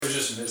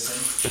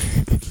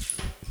missing.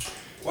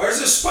 Why is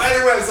there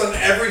spider webs on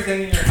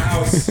everything in your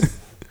house?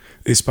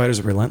 These spiders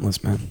are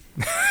relentless, man.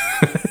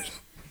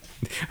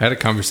 I had a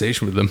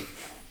conversation with them.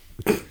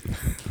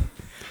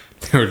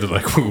 They were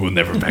like, we will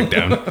never back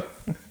down.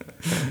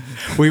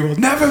 We will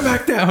never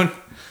back down.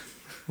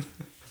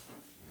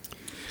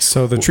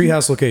 So the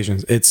treehouse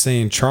locations, it's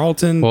saying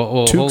Charlton,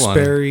 Well,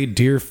 Tewksbury,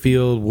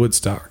 Deerfield,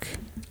 Woodstock.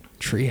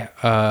 So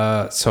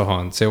hold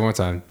on, say it one more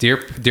time.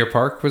 Deer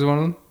Park was one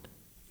of them?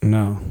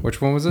 No.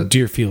 Which one was it?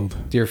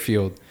 Deerfield.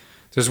 Deerfield.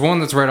 There's one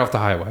that's right off the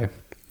highway.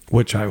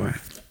 Which highway?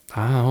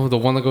 Oh, the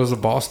one that goes to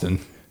Boston.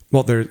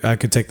 Well, I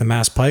could take the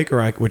Mass Pike,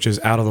 which is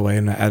out of the way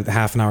and add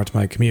half an hour to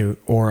my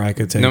commute, or I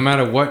could take. No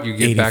matter what, you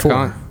get 84. back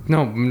on.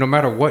 No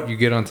matter what, you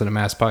get onto the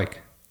Mass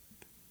Pike.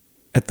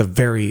 At the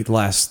very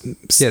last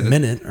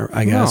minute, or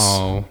I guess.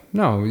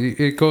 No,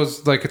 it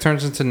goes like it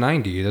turns into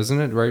 90,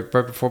 doesn't it? Right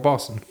before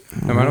Boston.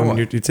 No matter what,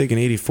 you're taking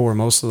 84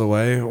 most of the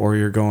way, or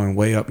you're going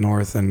way up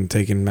north and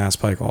taking Mass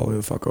Pike all the way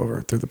the fuck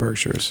over through the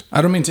Berkshires.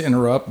 I don't mean to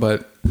interrupt,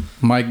 but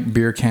my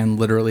beer can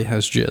literally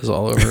has jizz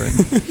all over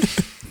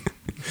it.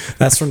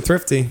 That's from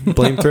Thrifty.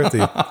 Blame Thrifty.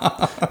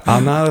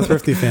 I'm not a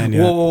Thrifty fan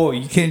yet. Whoa,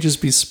 you can't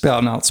just be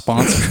spouting out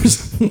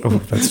sponsors. Oh,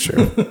 that's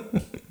true.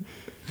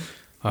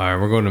 all right,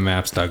 we're going to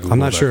maps.google.com. I'm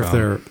not sure if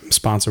they're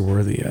sponsor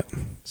worthy yet.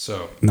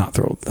 So not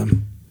thrilled with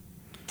them.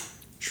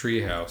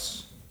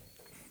 Treehouse.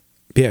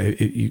 Yeah,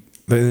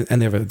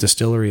 and they have a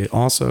distillery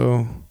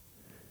also.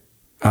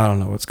 I don't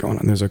know what's going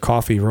on. There's a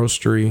coffee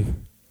roastery.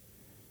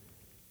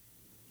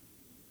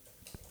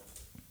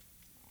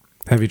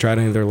 Have you tried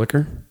any of their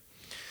liquor?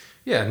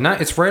 Yeah,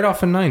 it's right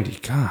off of 90.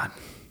 God.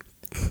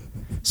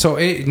 So,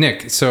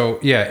 Nick,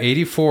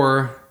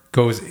 84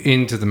 goes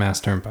into the Mass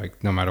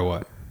Turnpike no matter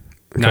what.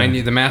 Okay.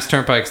 90, the Mass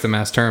Turnpike's the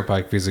Mass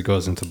Turnpike because it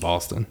goes into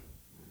Boston.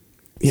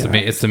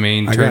 It's the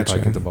main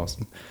turnpike into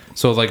Boston.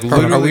 So, like,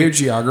 literally, are we a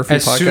geography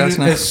podcast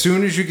now? As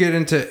soon as you get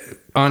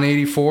on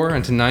 84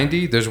 into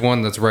 90, there's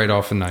one that's right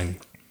off of 90. As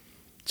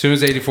soon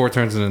as 84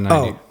 turns into 90.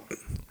 Oh.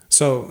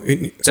 So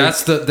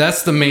that's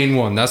the main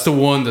one. That's the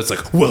one that's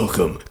like,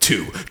 welcome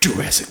to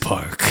Jurassic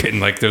Park,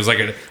 and like there's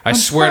like I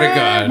swear to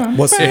God,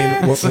 what's the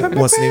name of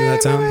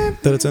that town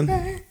that it's in?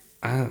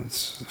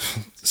 It's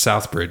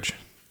Southbridge,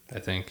 I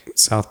think.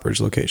 Southbridge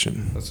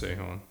location. Let's see.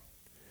 Hold on.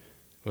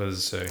 What does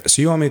it say?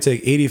 So you want me to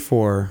take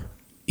 84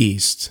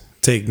 east,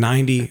 take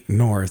 90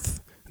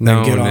 north,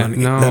 No, get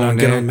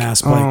on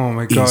Mass Pike. Oh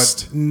my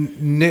east. God,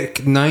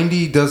 Nick,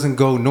 90 doesn't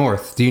go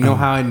north. Do you know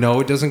how I know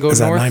it doesn't go north? Is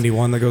that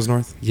 91 that goes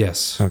north?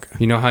 Yes. Okay.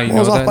 You know how you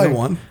know that? Off by Nick?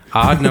 one.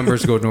 Odd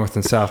numbers go north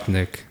and south,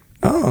 Nick.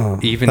 Oh,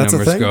 even that's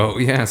numbers go.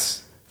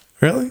 Yes.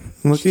 Really?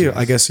 Look at you.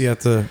 I guess you have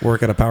to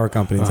work at a power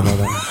company to know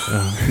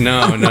that.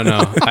 No.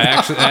 I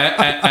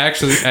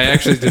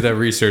actually did a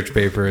research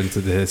paper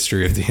into the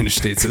history of the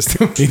interstate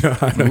system. You know,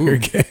 I know you're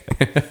gay.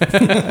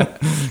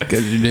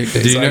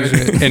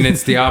 And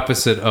it's the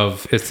opposite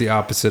of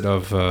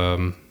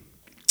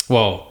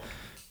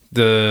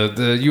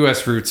the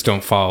U.S. routes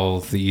don't follow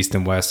the east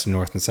and west and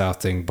north and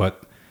south thing,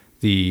 but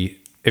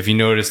if you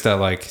notice that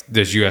like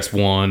there's US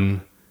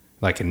 1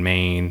 like in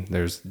Maine,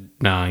 there's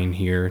 9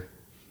 here.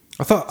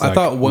 I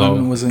thought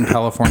one was in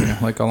California,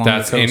 like along the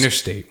coast. That's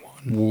interstate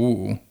 1.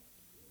 Ooh.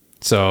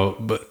 So,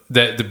 but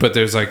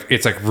there's like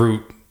it's like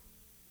route,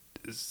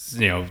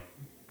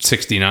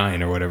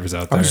 69 or whatever's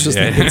out there. I was just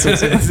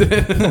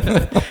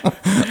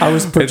I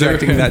was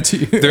projecting that to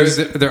you.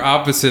 They're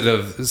opposite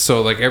of,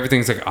 so like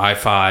everything's like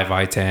I-5,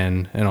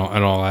 I-10 and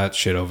all that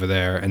shit over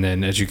there. And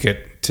then as you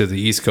get to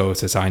the East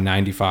Coast, it's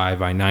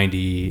I-95,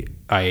 I-90,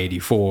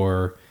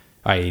 I-84,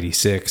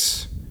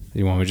 I-86.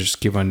 You want me to just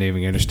keep on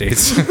naming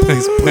interstates?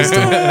 Please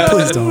don't.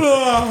 Please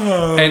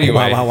don't.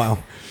 Anyway.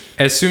 Wow.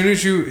 As soon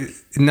as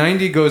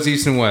 90 goes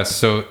east and west,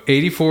 so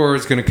 84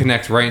 is going to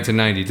connect right into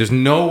 90. There's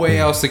no way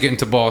else to get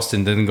into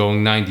Boston than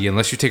going 90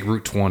 unless you take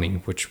Route 20,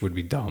 which would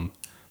be dumb.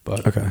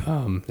 But okay.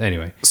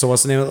 Anyway. So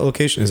what's the name of the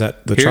location? Is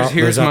that the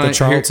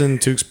Charlton,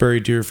 Tewksbury,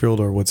 Deerfield,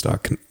 or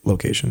Woodstock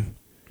location?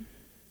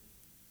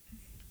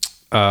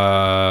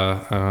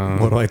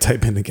 What do I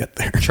type in to get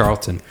there?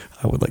 Charlton.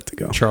 I would like to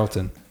go.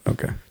 Charlton.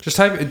 Okay. Just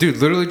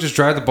literally just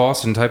drive to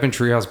Boston, type in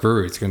Treehouse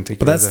Brewery. It's going to take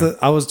you. But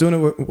I was doing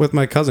it with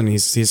my cousin. He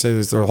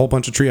says there are a whole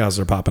bunch of tree houses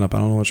are popping up. I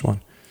don't know which one.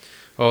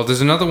 Oh,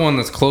 there's another one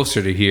that's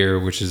closer to here,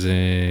 which is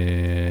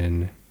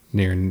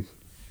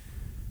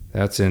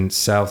that's in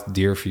South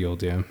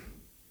Deerfield. Yeah.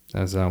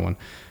 That's that one.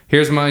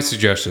 Here's my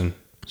suggestion.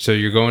 So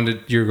you're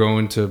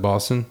going to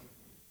Boston?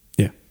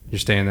 Yeah. You're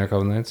staying there a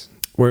couple nights?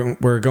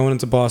 We're going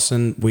into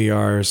Boston. We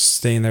are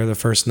staying there the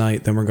first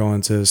night. Then we're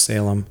going to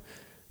Salem.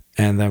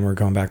 And then we're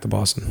going back to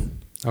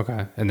Boston.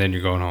 Okay. And then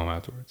you're going home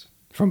afterwards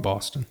from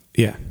Boston.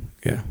 Yeah.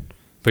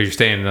 But you're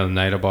staying another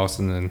night at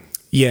Boston then?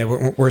 Yeah,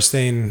 we're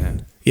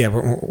staying. Yeah,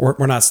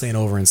 we're not staying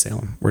over in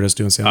Salem. We're just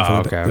doing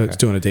Salem.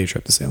 Doing a day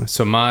trip to Salem.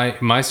 So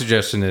my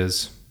suggestion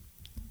is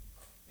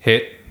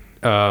hit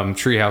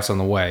Treehouse on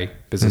the way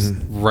because it's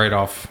right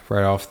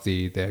off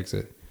the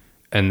exit,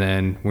 and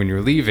then when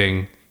you're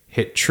leaving,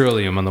 hit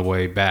Trillium on the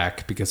way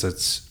back because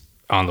it's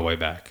on the way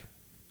back.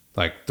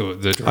 Like the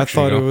direction I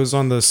thought you it go. was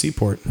on the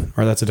seaport,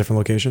 or that's a different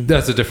location.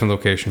 That's a different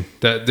location.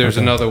 There's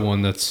another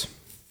one that's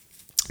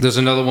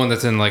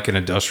in like an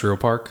industrial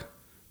park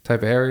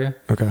type of area.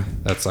 Okay.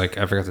 That's like,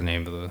 I forgot the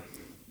name of the.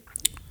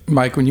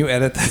 Mike, when you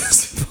edit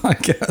this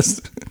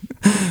podcast,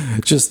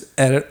 just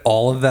edit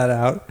all of that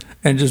out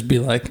and just be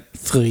like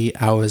 3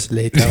 hours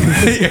later.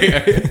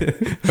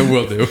 I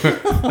will do.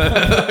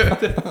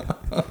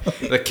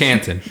 The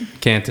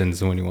Canton's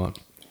the one you want.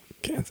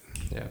 Canton.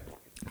 Yeah.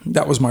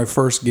 That was my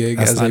first gig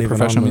That's as not a even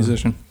professional on the-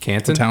 musician.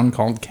 Canton? A town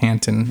called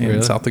Canton in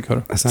Really? South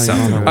Dakota. That's not South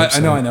even on the I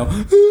know.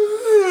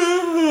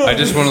 website. I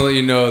just want to let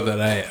you know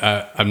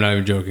that I'm not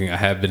even joking. I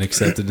have been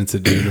accepted into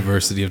the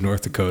University of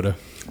North Dakota.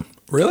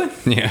 Really?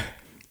 Yeah.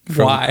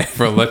 Why?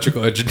 For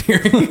electrical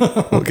engineering.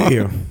 Look at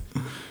you.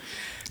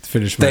 To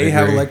finish my They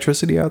have degree.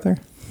 electricity out there?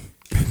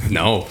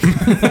 No.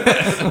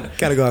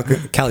 Gotta go out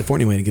to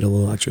California way to get a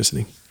little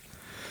electricity.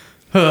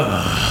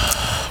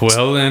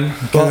 Well then.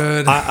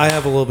 Well, I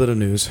have a little bit of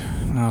news.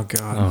 Oh,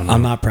 God. Oh, no.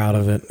 I'm not proud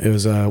of it. It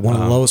was one of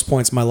the lowest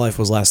points of my life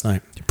was last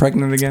night. You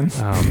pregnant again?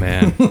 Oh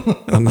man.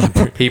 I'm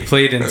not. He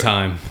played in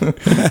time.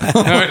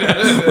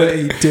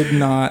 Wait, you did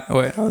not.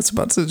 Wait, I was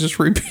about to just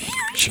repeat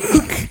your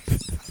joke.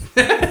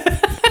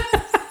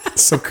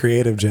 So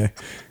creative, Jay.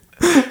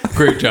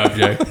 Great job,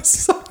 Jay.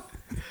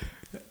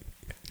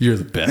 You're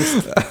the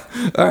best.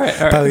 All right.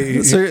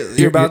 Probably- So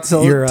you're about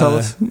to tell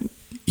us.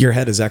 Your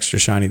head is extra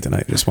shiny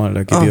tonight. Just wanted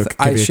to give you a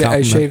I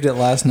compliment. shaved it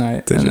last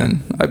night and you?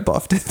 then I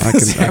buffed it. I can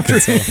tell.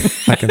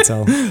 I can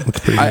tell. Looks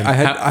pretty good. I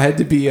had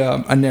to be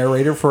a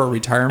narrator for a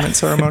retirement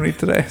ceremony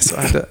today, so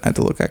I had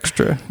to look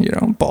extra,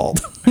 bald.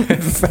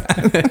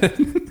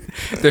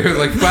 They were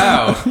like,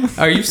 "Wow,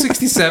 are you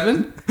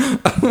 67?"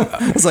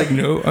 I was like,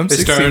 no, I'm They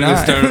 69.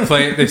 started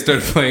playing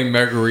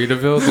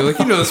Margaritaville. They're like,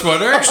 "You know this one,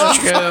 right?"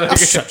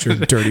 Shut your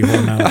dirty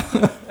whore mouth.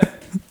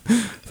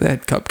 They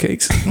had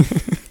cupcakes.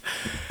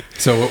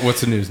 So what's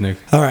the news, Nick?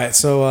 All right.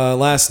 So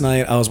last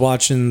night I was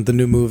watching the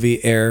new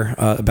movie Air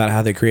about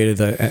how they created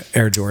the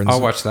Air Jordans. I'll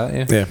watch that.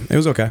 Yeah. Yeah, it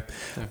was okay.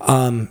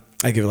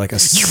 I give it like a.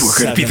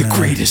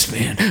 greatest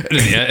man. At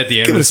the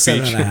end Give of it the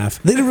a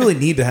 7.5. They didn't really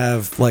need to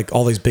have like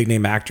all these big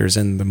name actors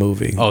in the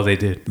movie. Oh, they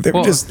did. They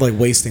were just like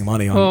wasting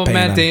money on. Well, paying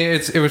Matt them.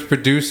 Damon. It was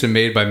produced and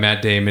made by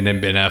Matt Damon and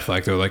Ben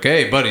Affleck. They were like,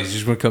 "Hey, buddies, you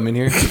just want to come in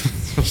here?"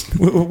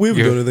 We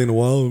haven't done anything in a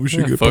while. We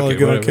should Yeah, fuck probably it,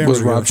 get on whatever. camera. Was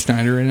together. Rob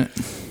Schneider in it?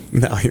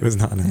 No, he was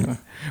not in it.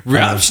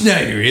 Rob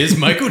Schneider is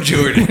Michael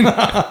Jordan.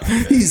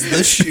 He's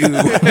the shoe.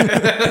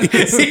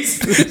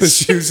 The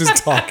shoe's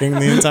just talking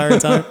the entire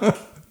time.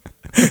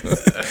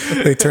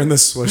 They turn the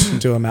swoosh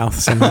into a mouth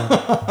somehow.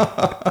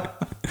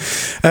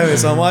 Anyway,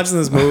 so I'm watching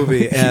this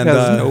movie and He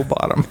has no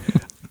bottom.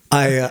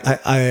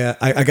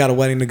 I got a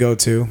wedding to go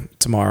to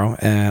tomorrow,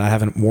 and I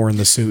haven't worn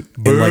the suit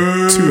in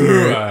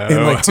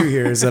like 2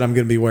 years that I'm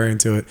going to be wearing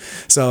to it.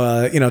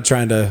 So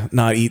trying to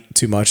not eat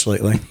too much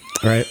lately,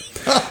 right?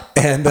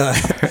 And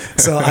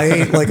so I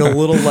ate like a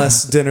little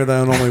less dinner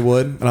than I normally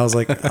would, and I was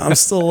like, I'm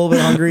still a little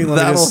bit hungry.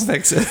 That'll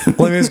fix it.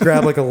 Let me just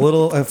grab like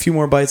a few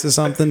more bites of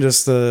something,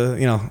 just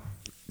to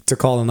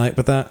call it a night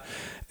with that.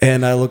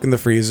 And I look in the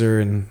freezer,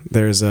 and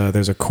there's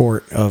a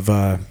quart of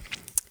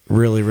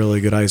really,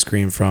 really good ice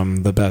cream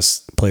from the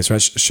best place. Right?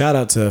 Shout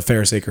out to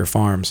Fairacre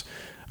Farms.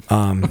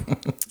 I'm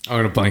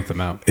gonna blank them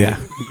out. Yeah.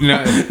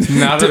 No,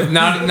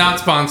 not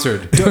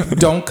sponsored.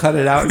 Don't cut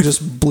it out.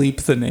 Just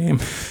bleep the name.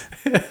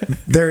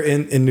 They're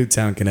in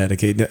Newtown,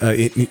 Connecticut.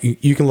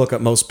 You can look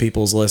up most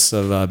people's lists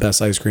of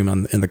best ice cream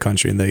in the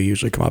country, and they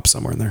usually come up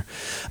somewhere in there.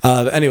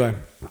 But anyway,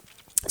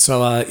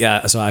 so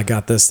I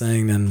got this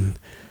thing, and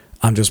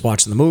I'm just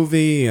watching the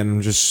movie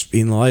and just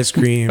eating the ice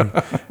cream,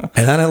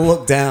 and then I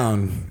look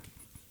down,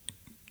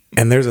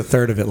 and there's a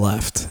third of it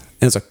left.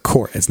 And it's a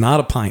quart. It's not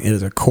a pint. It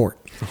is a quart.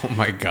 Oh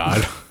my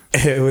god.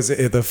 It was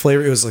the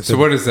flavor. It was like So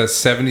what is that?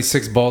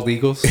 76 bald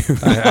eagles?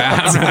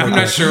 I'm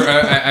not sure.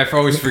 I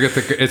always forget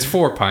it's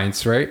 4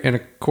 pints, right? In a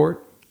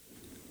quart.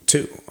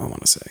 2. I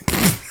want to say.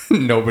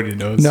 Nobody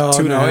knows. No,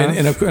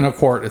 2.5? in a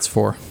quart it's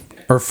 4.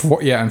 Or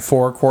 4, yeah, and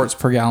 4 quarts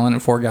per gallon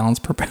and 4 gallons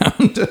per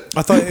pound.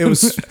 I thought it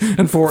was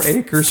and 4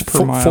 acres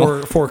per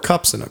mile. 4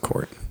 cups in a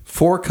quart.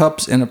 4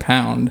 cups in a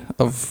pound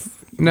of.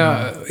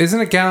 No, isn't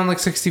a gallon like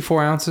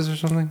 64 ounces or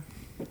something?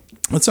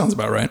 That sounds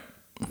about right.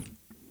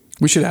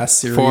 We should ask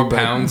Siri. 4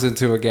 pounds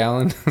into a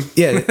gallon.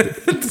 Yeah,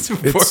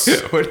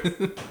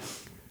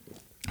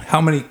 How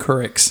many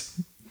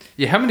Keurigs?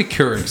 Yeah, how many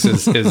Keurigs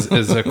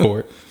is a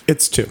quart?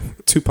 it's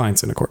 2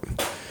 pints in a quart.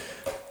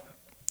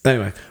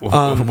 Anyway,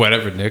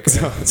 Whatever, Nick.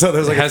 so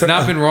there's like It has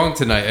not been wrong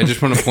tonight. I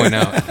just want to point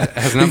out. It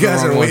has not you been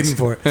guys wrong are once. waiting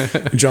for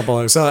it. Jump all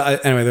over. So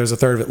anyway, there's a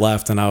third of it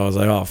left, and I was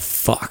like, "Oh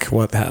fuck,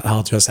 what the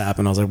hell just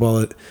happened?" I was like, "Well,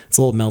 it's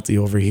a little melty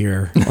over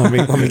here. Let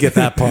me get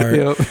that part."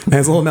 Yep. And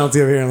it's a little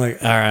melty over here. I'm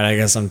like, "All right, I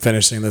guess I'm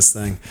finishing this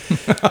thing."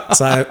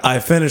 So I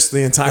finished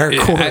the entire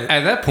quart.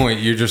 At that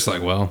point, you're just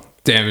like, well,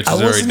 damage is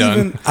already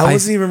done. I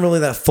wasn't even really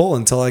that full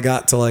until I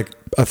got to like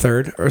a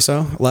third or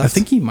so left. I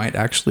think he might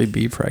actually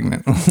be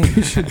pregnant.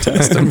 We should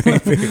test him.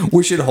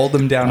 We should hold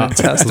him down and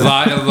test him.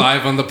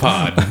 Live on the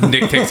pod.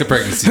 Nick takes a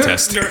pregnancy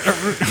test.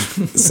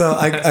 So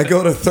I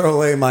go to throw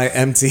away my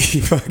empty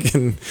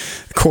fucking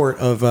quart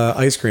of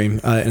ice cream,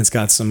 and it's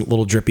got some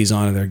little drippies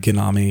on it. They're getting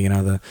on me,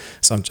 I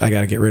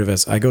got to get rid of it.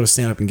 So I go to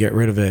stand up and get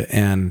rid of it,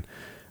 and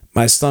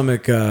my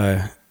stomach,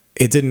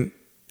 it didn't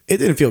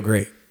feel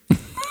great.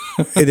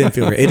 It didn't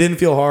feel great. It didn't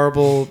feel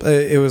horrible.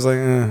 It was like,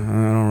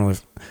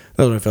 that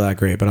doesn't feel that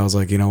great. But I was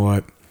like, you know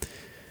what?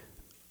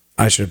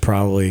 I should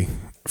probably,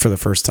 for the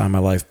first time in my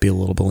life, be a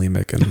little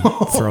bulimic and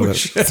throw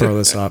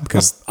this up,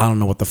 because I don't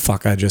know what the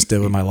fuck I just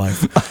did with my life.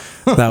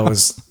 That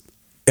was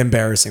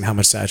embarrassing how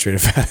much saturated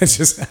fat I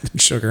just had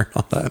and sugar and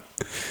all that.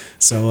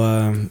 So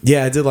I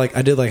did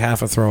like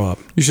half a throw up.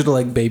 You should have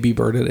like baby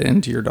birded it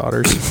into your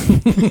daughters.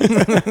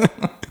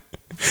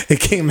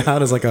 It came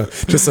out as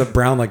just a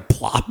brown like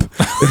plop.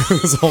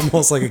 It was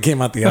almost like it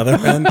came out the other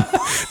end.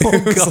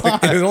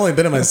 It had only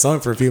been in my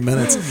stomach for a few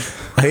minutes.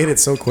 I ate it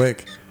so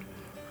quick.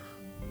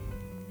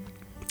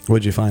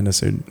 What'd you find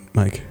us,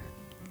 Mike?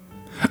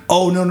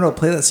 Oh no!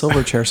 Play that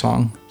Silverchair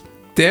song.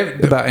 Damn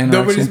it! About anorexia.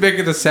 Nobody's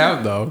making the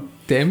sound though.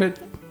 Damn it!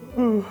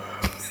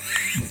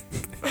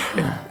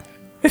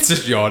 It's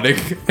just yawning.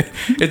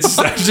 I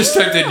just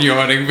typed in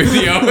yawning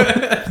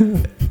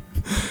video.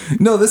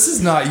 No, this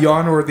is not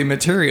yawn-worthy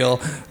material.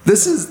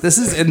 This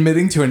is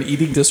admitting to an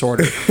eating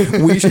disorder.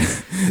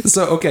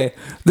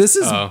 This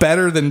is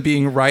better than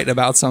being right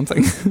about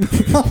something.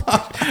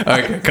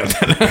 Okay, cut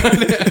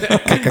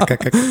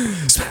that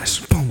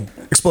Smash, boom,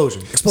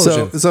 explosion.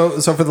 So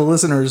for the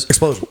listeners,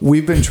 explosion.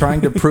 We've been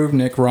trying to prove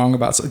Nick wrong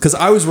about something, because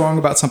I was wrong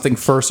about something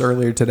first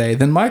earlier today.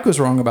 Then Mike was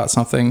wrong about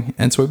something,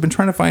 and so we've been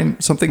trying to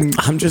find something.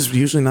 I'm just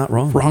usually not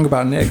wrong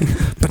about Nick,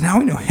 but now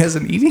we know he has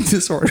an eating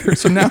disorder,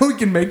 so now we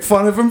can make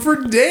fun of him for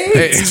days.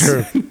 It's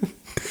true.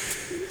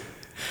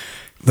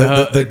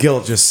 The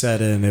guilt just set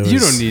in. It was You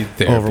don't need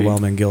therapy.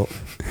 overwhelming guilt.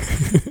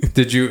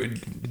 Did you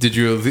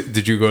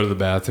go to the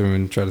bathroom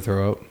and try to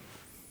throw up?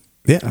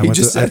 Yeah,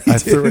 I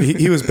threw it.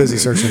 He was busy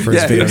searching for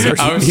his video.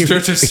 I was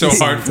searching so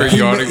hard for a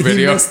yawning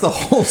video. He missed the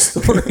whole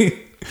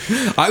story.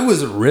 I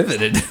was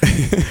riveted.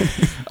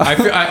 I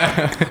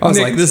was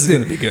like, "This is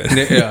gonna be good."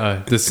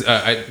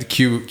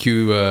 Cue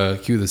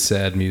the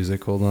sad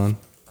music. Hold on.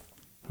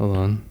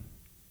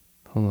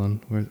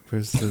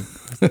 Where's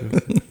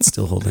the?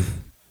 Still holding.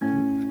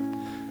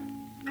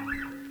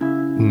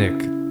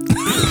 Nick.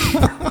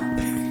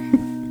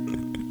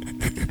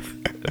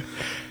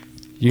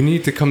 You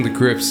need to come to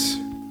grips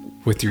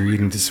with your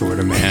eating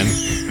disorder, man.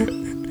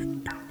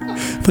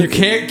 You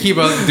can't keep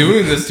on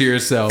doing this to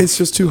yourself. It's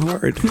just too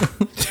hard.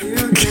 Oh,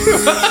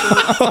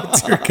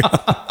 dear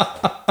God.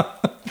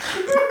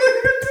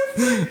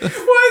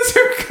 Why is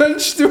your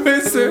gunch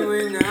twister?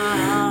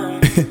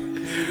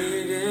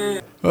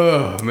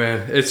 Oh,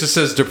 man. It just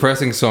says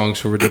depressing songs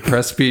for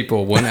depressed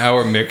people. 1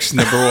 hour mix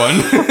number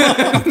one.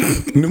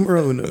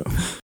 Numero uno. 1,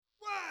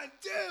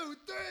 2,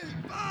 3,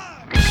 4.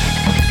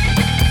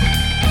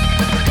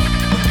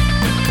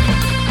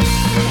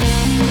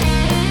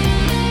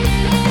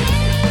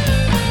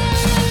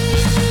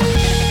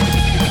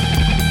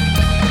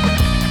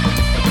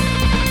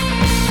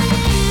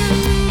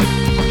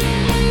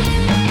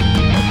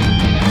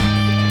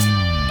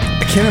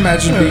 I can't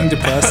imagine being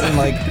depressed and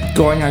like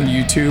going on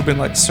YouTube and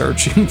like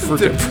searching for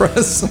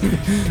depressing.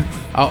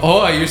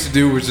 All I used to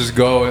do was just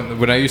go, and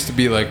when I used to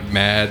be like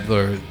mad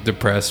or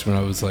depressed, when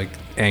I was like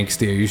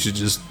angsty, I used to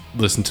just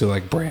listen to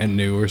like Brand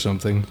New or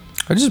something.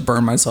 I just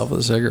burn myself with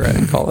a cigarette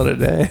and call it a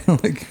day.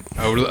 Like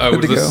I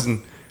would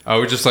listen. I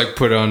would just like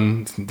put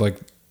on like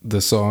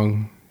the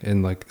song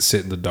and like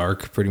sit in the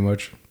dark, pretty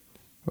much.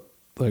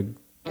 Like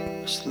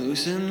Just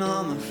losing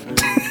all my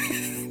friends.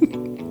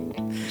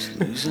 Just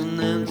losing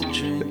them to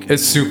drink.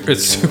 it's super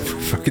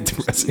fucking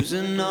depressing.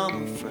 Losing all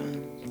my friends.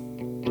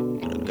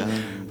 But I got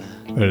them back.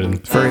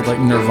 it's very like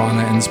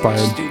Nirvana inspired.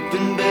 Stupid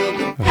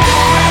building.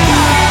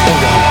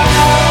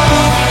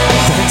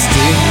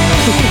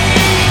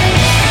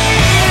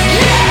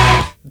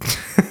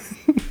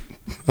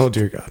 Oh,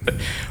 dear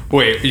God.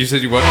 Wait, you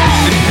said you what?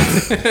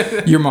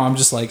 Your mom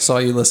just like saw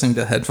you listening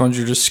to headphones.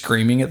 You're just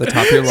screaming at the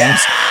top of your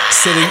lungs,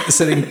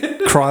 sitting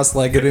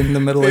cross-legged in the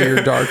middle of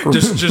your dark room.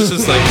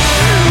 just like.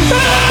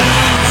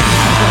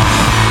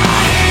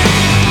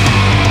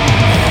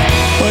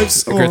 Life's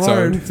so Great song.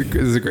 hard.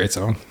 It's a great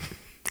song.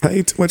 I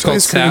ate too much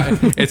It's ice called,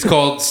 cream. it's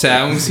called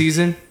Sound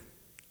Season.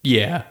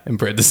 Yeah, in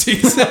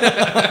parentheses.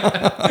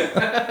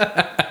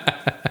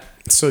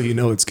 So you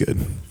know it's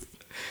good.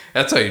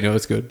 That's how you know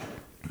it's good.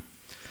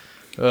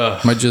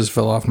 My jizz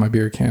fell off my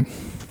beer can.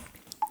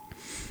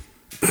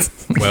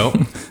 Well,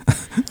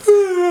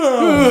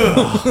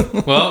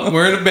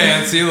 we're in a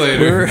band. See you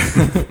later.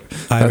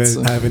 I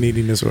have an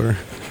eating disorder.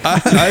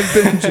 I've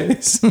been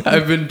Jason.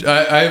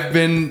 I've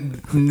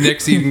been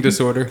Nick's eating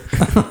disorder.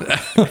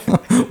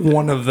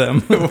 One of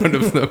them. One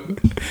of them.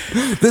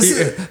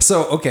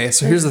 So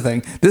here's the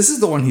thing. This is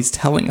the one he's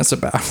telling us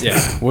about. Yeah.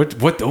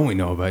 What don't we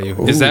know about you?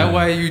 Is that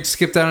why you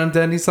skipped out on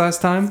Denny's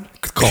last time?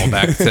 Call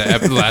back to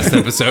the last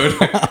episode.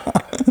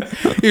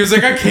 He was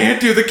like, I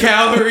can't do the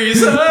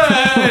calories.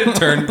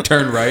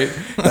 Turn right.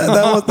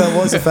 That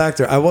was a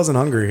factor. I wasn't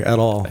hungry at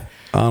all.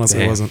 Honestly,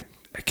 Damn. I wasn't.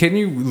 Can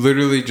you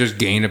literally just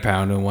gain a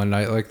pound in one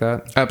night like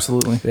that?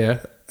 Absolutely. Yeah.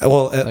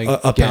 Well, Like,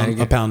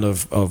 a pound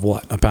of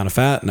what? A pound of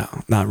fat? No,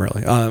 not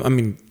really. I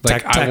mean,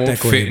 Like I won't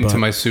technically, fit into but-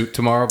 my suit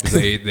tomorrow because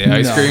I ate the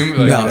ice cream.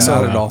 Like, No,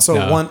 not at all. So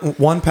No.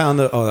 one pound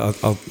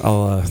of,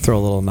 I'll throw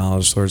a little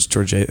knowledge towards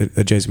Jay's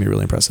gonna be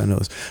really impressed. I know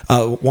this.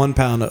 1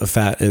 pound of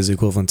fat is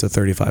equivalent to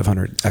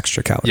 3,500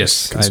 extra calories.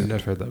 Yes, consumed.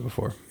 I've heard that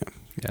before.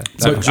 Yeah.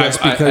 So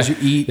just because you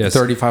eat yes.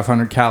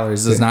 3,500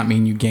 calories does not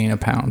mean you gain a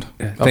pound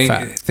of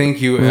fat.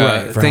 Thank you,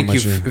 Right, for thank how you,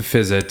 much you-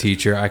 phys ed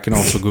teacher. I can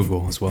also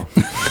Google as well.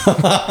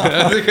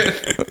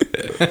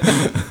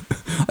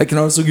 I can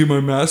also get my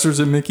master's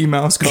at Mickey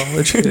Mouse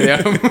College.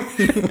 Yeah.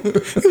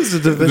 It was a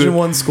Division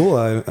One school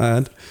I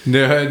had.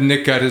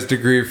 Nick got his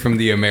degree from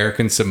the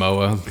American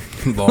Samoa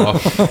law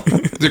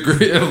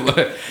degree.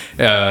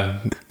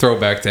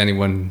 Throwback to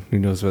anyone who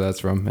knows where that's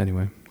from.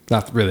 Anyway,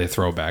 not really a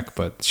throwback,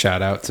 but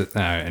shout out to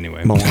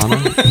anyway. Moana.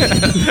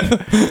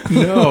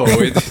 No,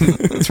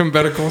 it's from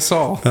Better Call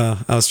Saul. I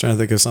was trying to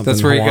think of something.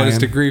 That's where he got his Hawaiian.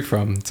 degree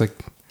from. It's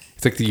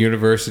like the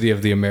University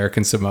of the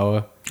American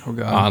Samoa. Oh,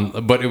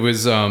 God. But it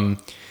was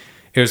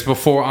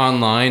before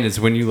online. It's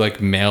when you like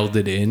mailed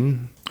it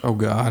in. Oh, I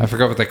God.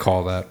 forgot what they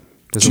call that.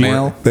 There's a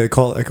Mail. They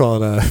call it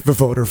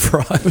voter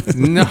fraud. word.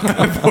 No,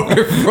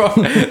 voter fraud.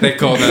 They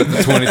call that the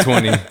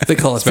 2020. They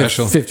call it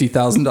Special.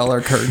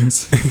 $50,000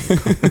 curtains.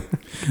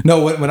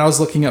 No, when I was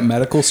looking at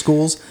medical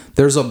schools,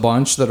 there's a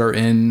bunch that are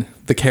in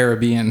the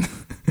Caribbean.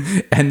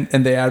 And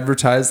they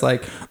advertise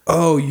like,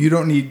 oh, you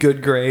don't need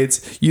good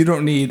grades. You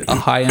don't need a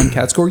high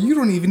MCAT score. You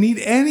don't even need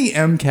any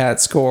MCAT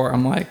score.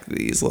 I'm like,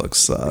 these look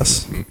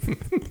sus.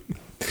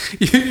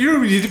 You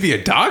don't need to be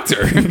a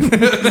doctor.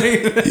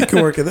 You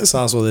can work at this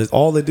hospital.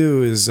 All they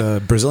do is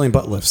Brazilian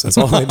butt lifts. That's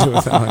all they do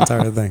with that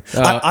entire thing.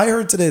 I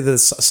heard today that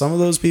some of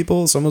those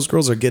people, some of those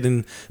girls are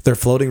getting their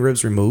floating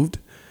ribs removed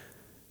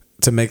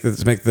to make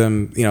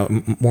them,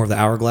 more of the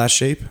hourglass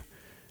shape.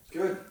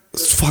 Good.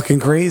 It's fucking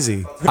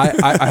crazy.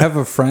 I have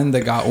a friend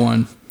that got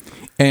one,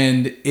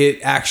 and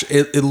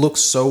it looks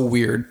so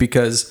weird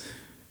because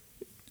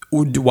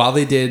while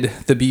they did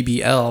the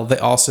BBL, they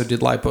also did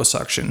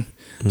liposuction.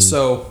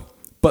 So,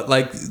 but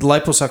like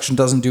liposuction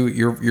doesn't do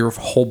your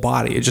whole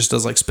body; it just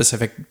does like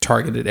specific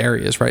targeted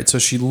areas, right? So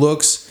she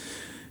looks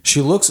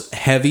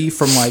heavy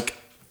from like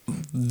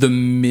the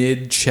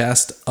mid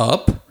chest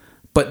up.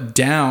 But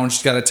down,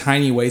 she's got a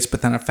tiny waist,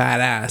 but then a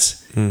fat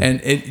ass. And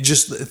it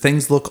just,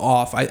 things look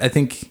off. I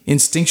think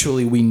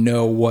instinctually we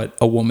know what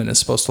a woman is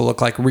supposed to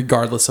look like,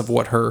 regardless of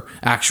what her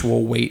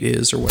actual weight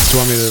is or what. Do you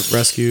want me to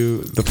rescue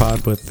the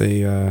pod with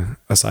a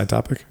side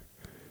topic?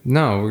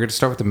 No, we're going to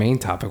start with the main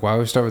topic. Why would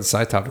we start with the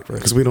side topic first?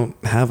 Because we don't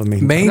have a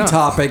main. Main No.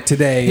 topic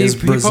today is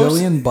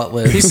Brazilian butt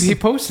lifts. He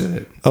posted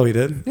it. Oh, he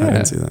did? I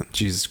didn't see that.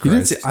 Jesus You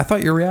didn't Christ. see, I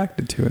thought you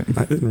reacted to it.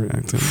 I didn't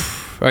react to it.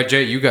 All right,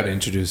 Jay, you got to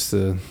introduce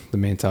the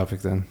main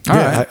topic then. All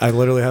yeah, right. I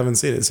literally haven't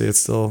seen it. See, it's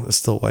still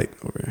white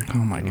over here. Oh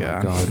my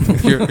God.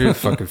 God. You're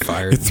fucking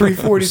fired.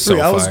 3:43. So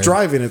I was fired.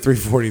 driving at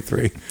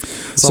 3:43.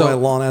 It's So- on my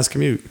long ass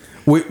commute.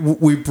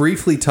 We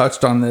briefly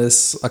touched on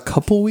this a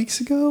couple weeks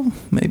ago,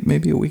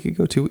 maybe a week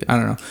ago, 2 weeks. I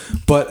don't know.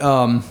 But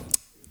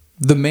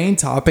the main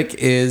topic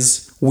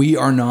is we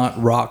are not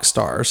rock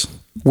stars.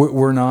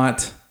 We're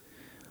not.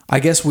 I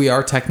guess we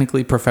are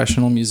technically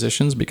professional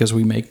musicians because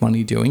we make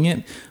money doing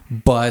it.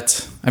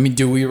 But I mean,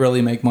 do we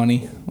really make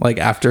money? Like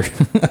after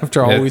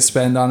all we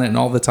spend on it and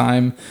all the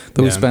time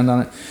that we spend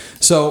on it.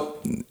 So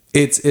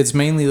it's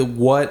mainly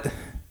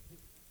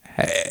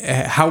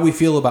how we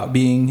feel about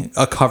being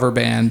a cover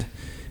band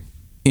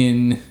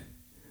in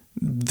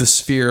the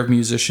sphere of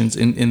musicians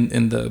in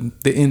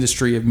the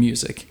industry of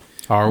music.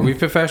 Are we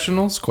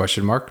professionals?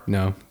 Question mark.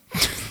 No.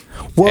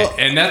 Well,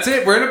 And that's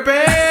it. We're in a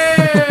band.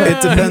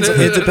 it depends.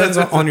 It depends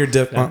on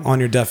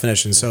your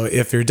definition. So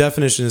if your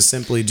definition is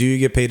simply do you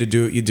get paid to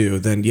do what you do,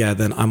 then yeah,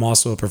 then I'm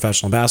also a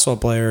professional basketball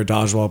player,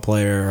 dodgeball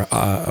player,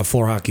 a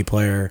floor hockey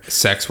player,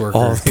 Sex worker.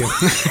 all of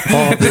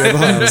the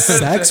above.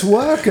 Sex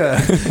worker.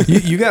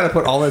 You got to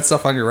put all that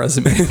stuff on your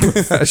resume.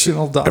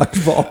 Professional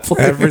dodgeball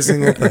player. Every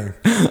single thing.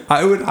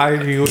 I would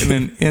hire you in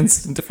an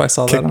instant if I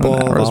saw that on Kickball,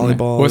 that resume.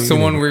 volleyball. What's the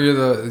you one know. where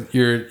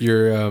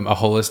you're a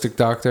holistic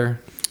doctor?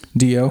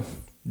 Dio.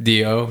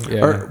 Dio.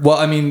 Yeah. Or, well,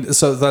 I mean,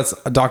 so that's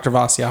Dr.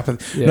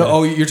 Vasyapathy. Yeah. No,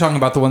 oh, you're talking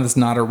about the one that's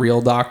not a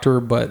real doctor,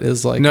 but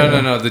is like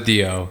No, the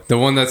Dio. The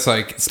one that's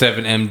like instead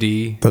of an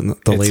MD. The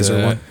it's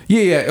laser one?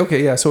 Yeah,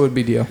 okay, yeah. So it would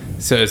be Dio.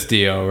 So it's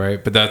Dio,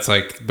 right? But that's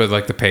like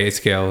the pay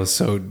scale is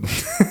so.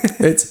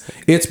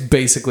 It's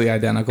basically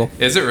identical.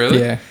 Is it really?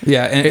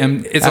 Yeah.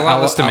 And It's a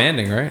lot less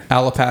demanding, right?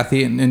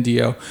 Allopathy and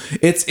Dio.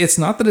 It's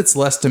not that it's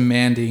less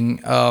demanding.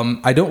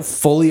 I don't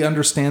fully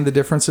understand the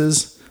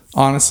differences.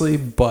 honestly,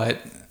 but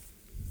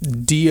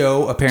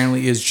DO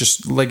apparently is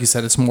just like you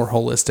said. It's more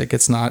holistic.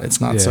 It's not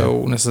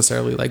so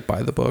necessarily like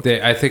by the book.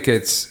 I think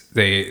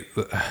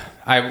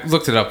I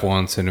looked it up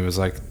once and it was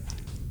like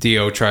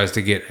DO tries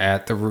to get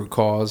at the root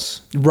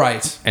cause,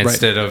 right?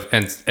 Instead of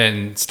an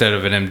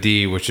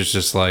MD, which is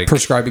just like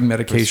prescribing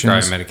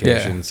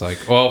medications. Like,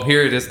 well,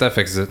 here it is. That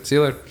fixes it. See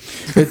you later.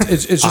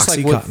 It's just like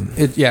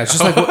it's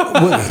just like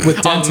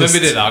with dentists.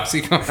 Unlimited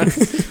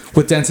Oxycontin.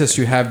 With dentists,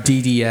 you have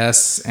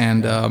DDS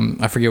and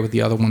I forget what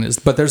the other one is,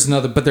 but there's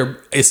another. But they're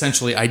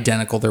essentially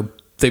identical.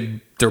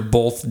 They're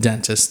both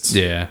dentists.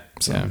 Yeah.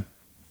 So. Yeah.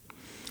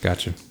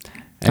 Gotcha.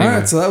 Anyway, all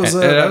right, so that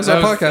was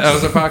our podcast. That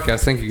was our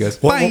podcast. Thank you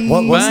guys. What's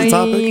the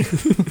topic?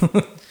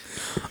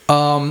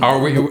 Are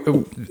we?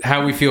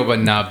 How we feel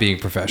about not being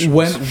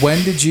professionals?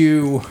 When did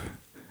you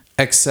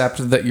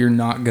accept that you're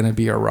not going to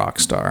be a rock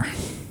star?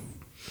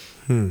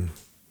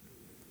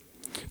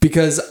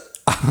 Because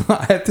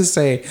I have to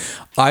say,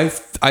 I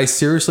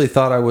seriously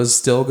thought I was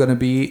still going to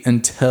be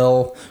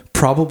until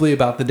probably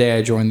about the day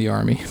I joined the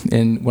Army,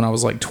 when I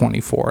was like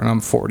 24, and I'm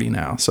 40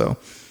 now, so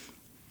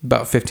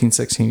about 15,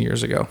 16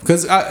 years ago.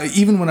 Because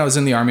even when I was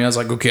in the Army, I was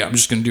like, okay, I'm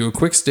just going to do a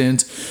quick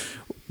stint,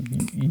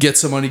 get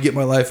some money, get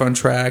my life on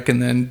track,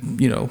 and then,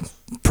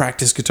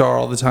 practice guitar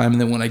all the time. And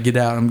then when I get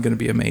out, I'm going to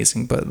be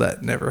amazing. But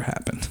that never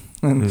happened.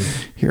 And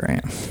here I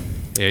am.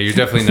 Yeah, you're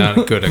definitely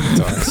not good at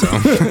guitar. So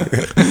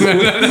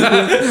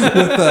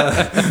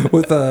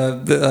with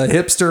a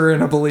hipster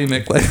and a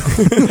bulimic, like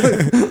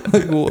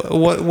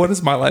what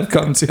does my life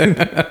come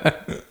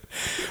to?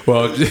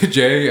 Well,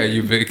 Jay,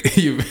 you've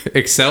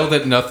excelled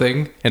at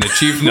nothing and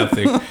achieved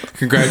nothing.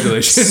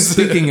 Congratulations.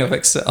 Speaking of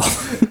excel.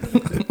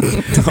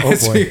 Oh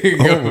boy.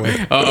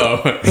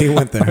 Uh-oh. He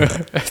went there.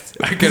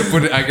 I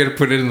gotta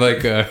put it in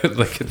like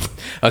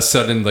a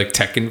sudden like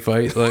Tekken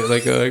fight,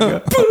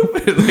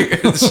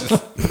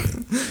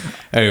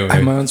 anyway. I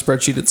have my own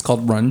spreadsheet. It's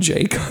called Run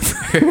J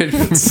Cover.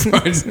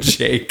 Run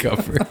J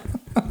Cover.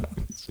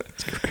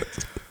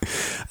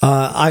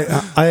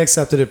 I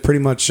accepted it pretty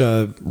much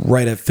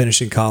right at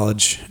finishing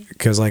college,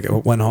 because like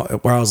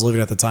where I was living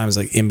at the time was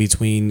like in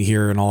between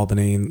here and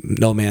Albany,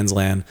 no man's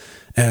land,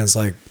 and it's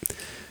like,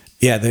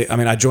 yeah,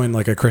 I joined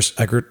like a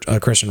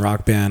Christian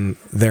rock band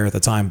there at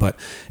the time, but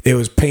it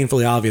was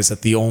painfully obvious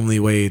that the only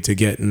way to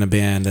get in a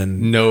band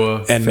and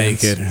make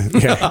it,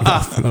 no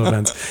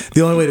offense,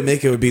 the only way to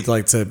make it would be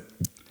like to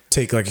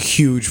take like a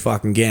huge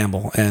fucking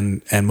gamble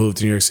and move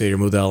to New York City or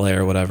move to LA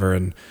or whatever,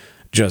 and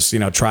just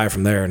try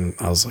from there. And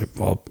I was like,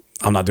 well,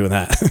 I'm not doing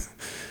that.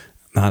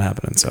 Not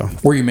happening. So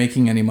were you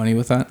making any money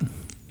with that?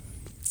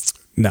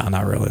 No,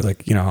 not really.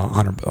 Like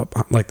 100,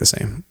 like the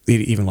same,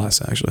 even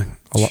less actually.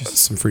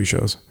 Some free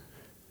shows.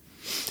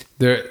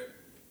 There,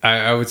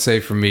 I would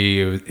say for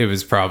me, it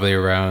was probably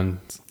around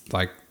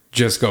like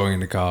just going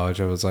into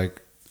college. I was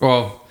like,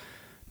 well,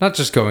 not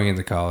just going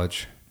into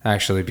college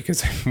actually,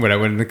 because when I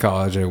went into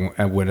college,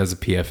 I went as a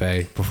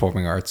PFA,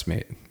 performing arts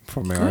major.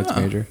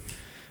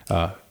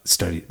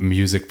 Studied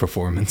music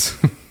performance.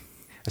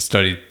 I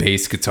studied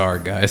bass guitar,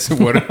 guys.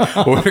 What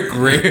a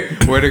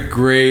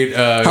great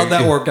how'd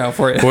that work out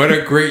for you? What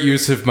a great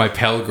use of my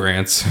Pell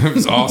Grants. It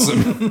was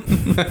awesome.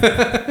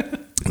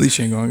 At least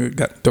you ain't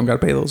don't got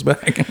to pay those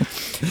back.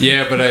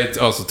 Yeah, but I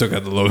also took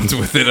out the loans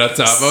with it on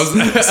top.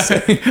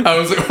 I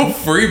was like, oh,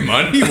 free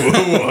money?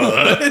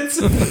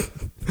 What?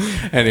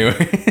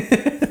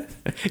 Anyway,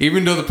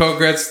 even though the Pell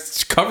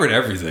Grants covered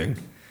everything.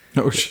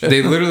 Oh shit!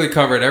 They literally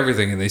covered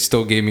everything, and they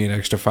still gave me an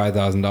extra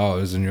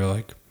 $5,000. And you're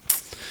like, I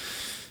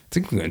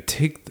think I'm gonna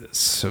take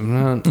this.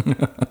 I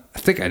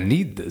think I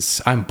need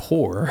this. I'm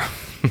poor.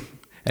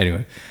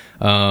 Anyway,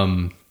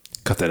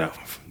 cut that out.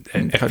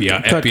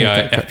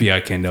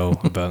 FBI can know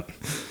about.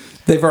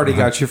 They've already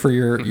got you for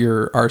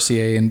your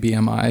RCA and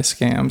BMI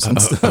scams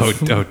and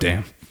stuff. Oh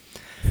damn.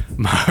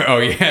 Oh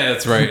yeah,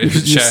 that's right.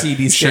 Shout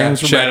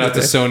out to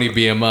Sony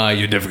BMI.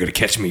 You're never gonna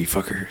catch me,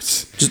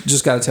 fuckers.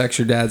 Just gotta text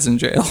your dad's in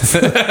jail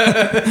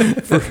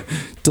for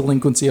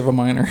delinquency of a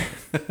minor.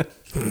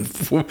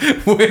 Wait,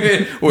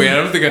 I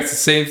don't think that's the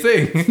same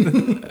thing.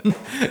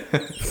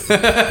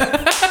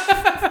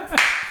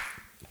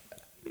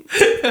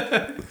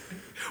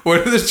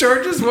 What are the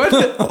charges? What?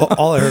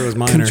 All I heard was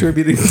minor.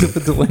 Contributing to the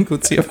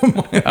delinquency of a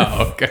minor.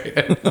 Oh, okay.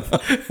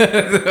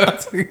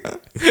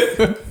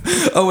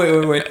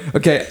 Oh, wait.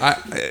 Okay,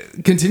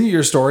 continue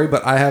your story,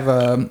 but I have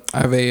a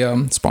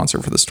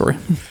sponsor for the story.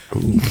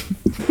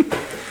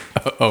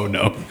 Oh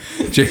no,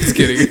 Jake's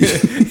kidding.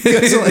 You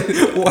guys are like,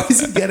 why is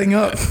he getting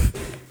up?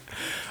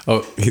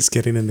 Oh, he's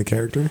getting into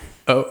character.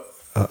 Oh.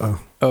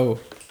 Oh.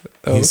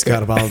 He's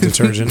got a bottle of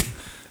detergent.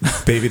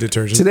 Baby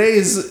detergent.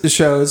 Today's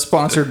show is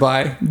sponsored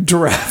by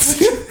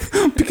Draft.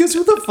 Because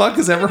who the fuck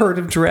has ever heard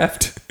of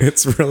Draft?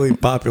 It's really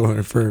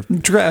popular for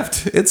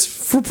Draft. It's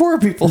for poor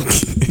people.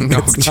 No,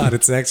 it's not.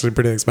 It's actually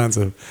pretty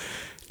expensive.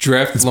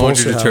 Draft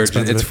laundry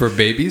detergent. It's for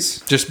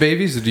babies? Just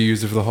babies? Or do you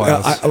use it for the whole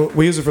house?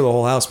 We use it for the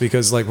whole house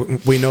because like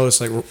we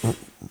noticed like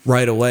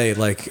right away.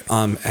 Like,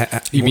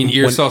 You mean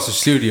Ear when- Sausage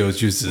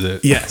Studios uses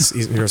it? Yes,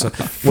 Ear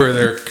Sausage. For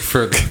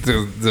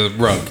the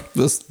rug,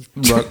 This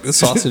rug, the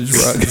sausage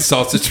rug. the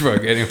sausage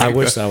rug. Anyway, I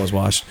wish that was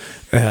washed.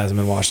 It hasn't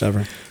been washed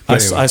ever. I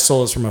Anyway.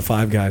 stole this from a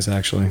Five Guys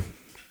actually.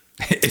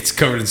 it's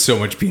covered in so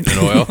much peanut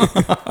oil.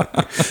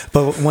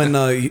 But when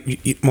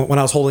when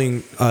I was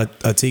holding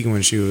Tegan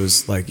when she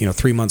was like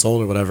 3 months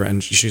old or whatever,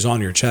 and she's on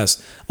your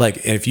chest,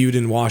 like if you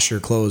didn't wash your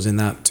clothes in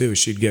that too,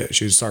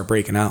 she'd start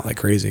breaking out like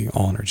crazy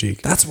all on her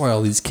cheek. That's why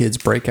all these kids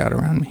break out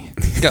around me.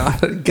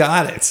 Got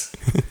it.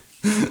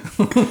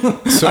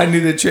 So I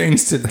need to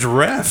change to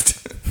Dreft.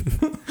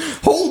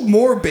 Hold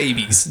more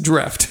babies.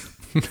 Dreft.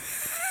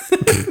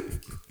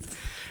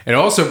 And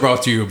also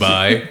brought to you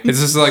by. This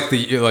is like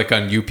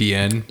on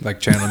UPN, like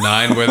Channel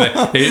 9, where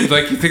they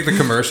like you think the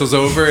commercial's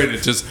over, and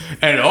it just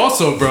and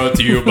also brought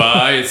to you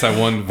by. It's that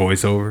one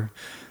voiceover.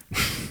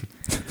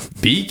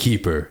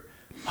 Beekeeper,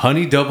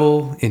 Honey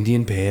Double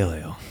Indian Pale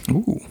Ale.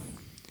 Ooh.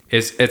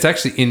 It's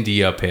actually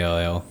India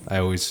Pale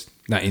Ale.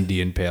 Not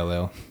Indian Pale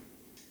Ale.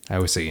 I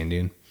always say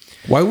Indian.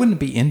 Why wouldn't it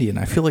be Indian?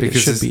 I feel like it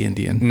should it's- be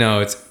Indian. No,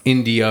 it's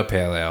India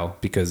Pale Ale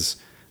because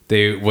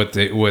what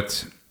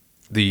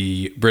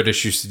the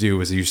British used to do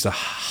was they used to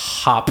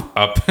hop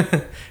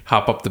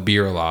up the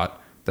beer a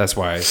lot. That's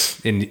why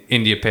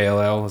India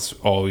Pale Ale is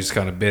always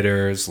kind of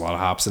bitter. There's a lot of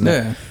hops in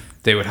there. Yeah.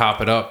 They would hop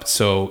it up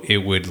so it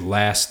would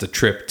last the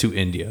trip to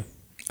India.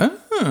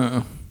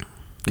 Oh.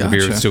 The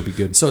beer would still be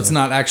good. So it's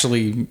not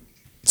actually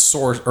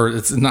source, or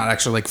it's not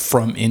actually like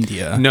from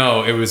India.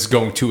 No, it was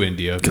going to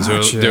India because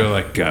Gotcha. they're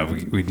like, God,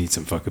 we need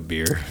some fucking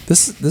beer.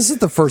 This is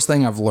the first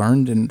thing I've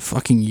learned in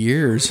fucking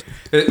years.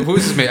 Who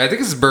is this made? I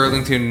think it's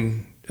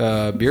Burlington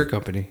Beer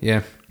Company.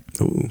 Yeah.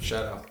 Ooh.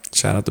 Shout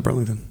out to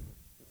Burlington.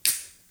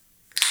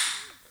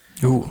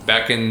 Ooh.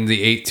 Back in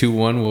the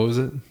 821, what was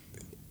it?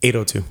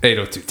 802.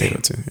 802. Damn.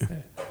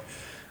 802.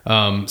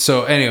 Yeah.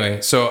 So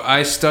anyway,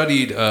 I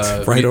studied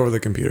Right over the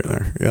computer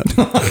there. Yeah.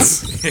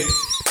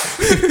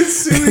 As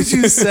soon as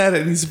you said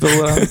it, he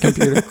spilled it on the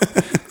computer.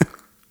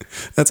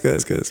 That's good.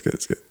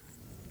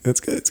 It's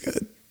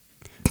good.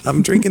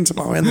 I'm drinking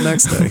tomorrow and the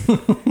next day.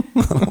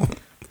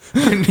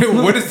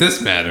 What does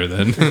this matter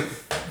then?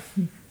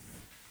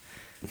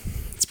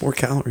 It's more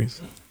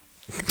calories.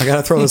 I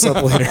gotta throw this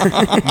up later.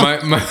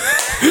 my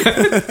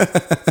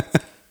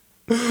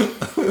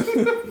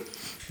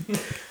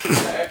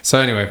So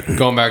anyway,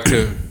 going back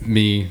to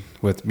me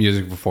with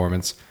music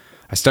performance,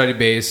 I studied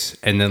bass,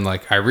 and then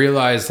like I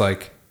realized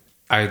like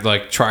I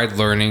like tried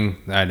learning.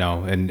 I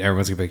know, and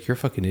everyone's gonna be like, "You're a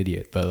fucking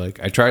idiot," but like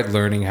I tried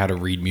learning how to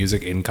read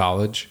music in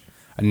college.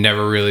 I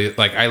never really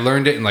like I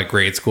learned it in like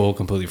grade school,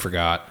 completely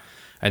forgot.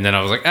 And then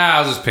I was like,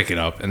 I'll just pick it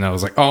up. And I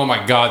was like, oh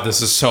my God,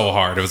 this is so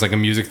hard. It was like a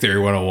music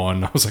theory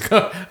 101. I was like,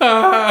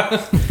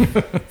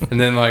 And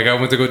then like I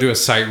went to go do a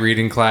sight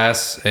reading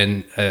class,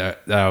 and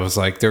I was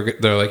like, they're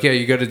like, yeah,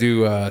 you got to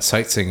do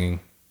sight singing.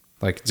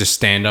 Like just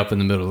stand up in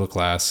the middle of the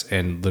class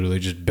and literally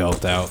just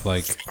belt out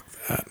like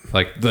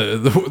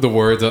the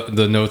words,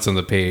 the notes on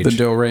the page. The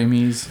do re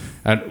mi's.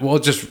 And, well,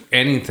 just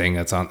anything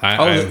that's on.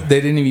 They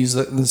didn't even use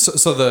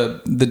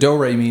the do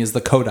re mi is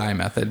the Kodai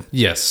method,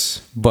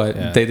 Yes, but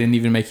Yeah. they didn't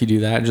even make you do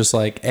that. Just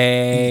like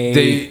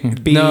A,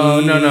 B.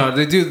 No.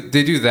 They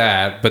do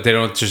that, but they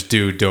don't just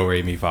do do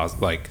re mi fa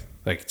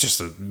like just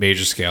a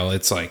major scale.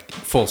 It's like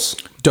full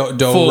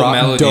full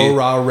melody. do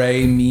ra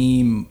re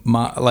mi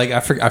ma. Like I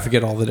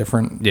forget all the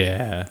different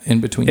Yeah,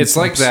 in between. it's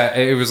like steps. that.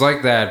 It was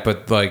like that,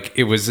 but like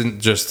it wasn't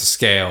just the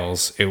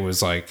scales. It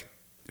was like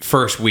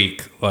first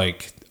week,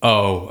 like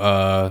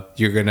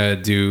you're gonna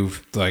do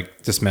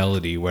like this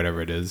melody,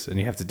 whatever it is, and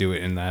you have to do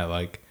it in that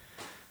like.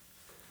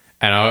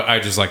 And I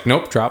just like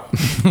nope, drop.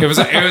 It was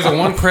a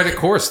 1-credit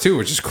course too,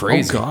 which is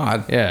crazy. Oh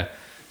God, Yeah.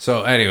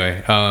 So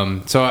anyway,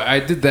 so I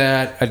did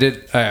that. I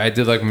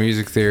did like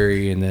music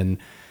theory, and then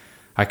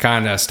I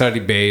kind of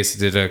studied bass.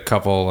 Did a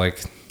couple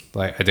like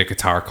I did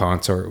guitar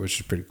consort, which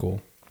is pretty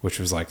cool. Which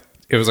was like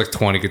it was like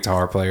 20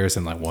 guitar players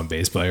and like one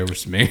bass player,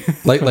 which is me.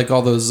 like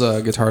all those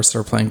guitarists that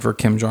are playing for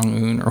Kim Jong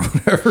Un or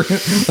whatever.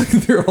 Like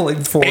they're all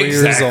like 4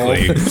 years old.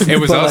 Exactly. It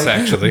was But, us,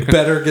 actually.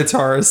 Better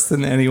guitarists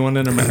than anyone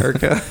in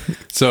America.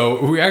 So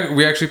we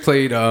actually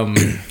played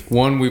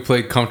one. We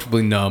played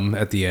Comfortably Numb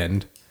at the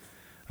end.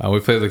 We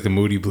played like the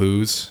Moody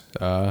Blues.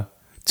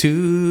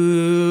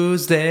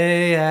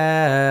 Tuesday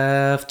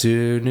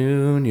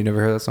afternoon. You never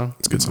heard that song?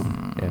 It's a good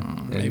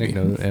song. Yeah, Nick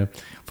knows it. Yeah.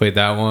 Played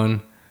that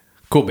one.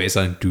 Cool bass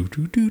line. Do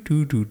do do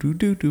do do do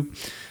do do.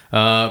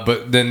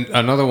 But then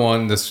another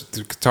one.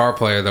 The guitar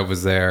player that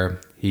was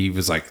there, he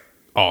was like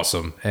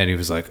awesome, and he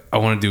was like, "I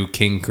want to do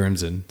King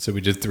Crimson." So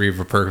we did three of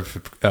a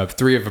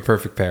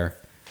perfect pair.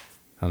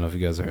 I don't know if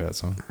you guys heard that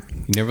song.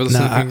 You never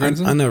listened to King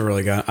Crimson? I never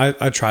really got it.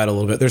 I tried a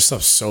little bit. Their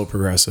stuff's so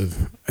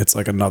progressive. It's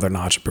like another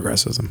notch of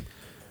progressivism.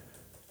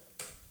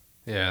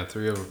 Yeah,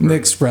 three of a perfect.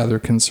 Nick's rather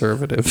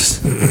conservatives.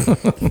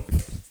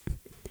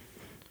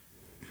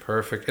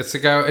 Perfect. It's the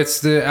guy. It's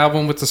the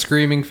album with the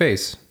screaming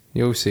face.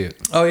 You always see it.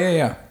 Oh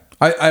yeah.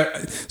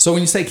 So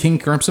when you say King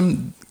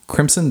Crimson,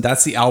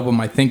 that's the album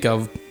I think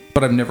of,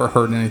 but I've never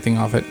heard anything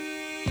of it.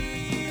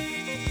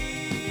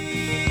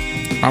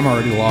 I'm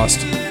already lost.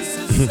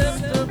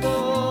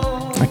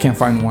 I can't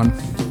find one.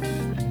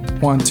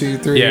 1, 2,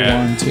 3.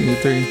 Yeah. 1, 2,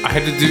 3. I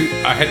had to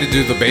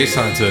do the bass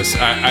line to this.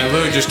 I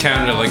literally just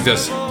counted it like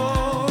this.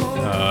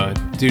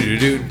 Do do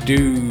do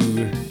do.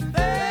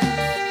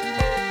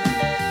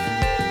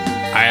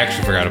 I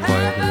actually forgot to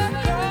play it.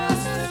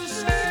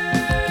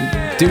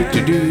 Do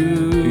do do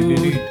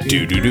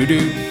do do do do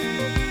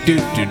do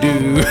do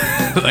do.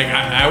 Like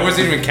I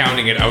wasn't even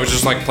counting it. I was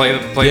just like play the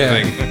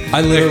thing.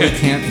 I literally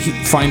can't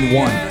find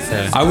one.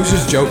 I was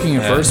just joking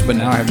at first, but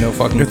now I have no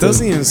fucking clue. It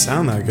doesn't even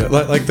sound that good.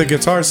 Like the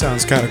guitar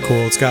sounds kind of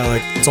cool. It's got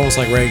like, it's almost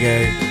like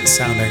reggae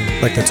sounding,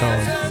 like the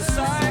tone.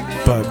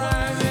 But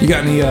You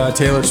got any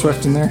Taylor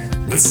Swift in there?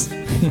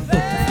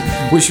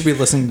 We should be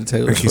listening to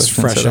Taylor Swift. he's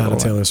fresh instead out of Owen.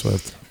 Taylor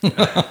Swift.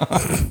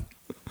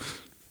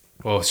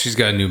 Well, she's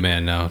got a new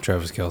man now,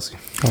 Travis Kelce.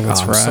 Oh,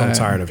 that's I'm so right.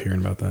 tired of hearing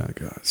about that.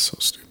 God, it's so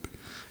stupid.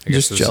 I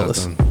guess Just there's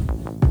jealous.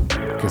 something-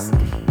 'cause-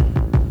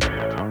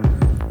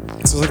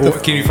 It's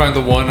like Can you find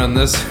the one on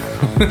this?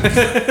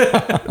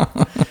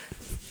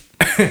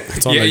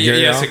 it's on Yeah, the yeah, Uriel.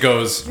 yes, it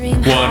goes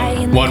 1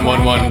 1 1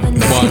 1 1 1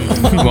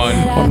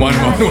 1 1 1.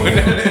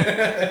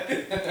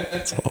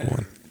 It's all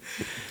one.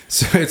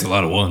 So it's a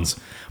lot of ones.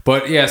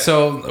 But yeah,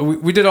 so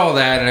we did all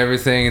that and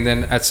everything, and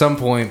then at some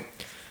point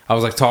I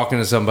was like talking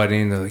to somebody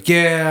and they're like,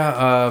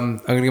 yeah, I'm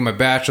gonna get my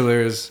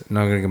bachelor's and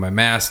I'm gonna get my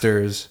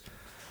master's,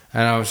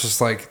 and I was just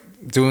like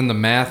doing the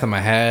math in my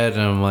head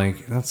and I'm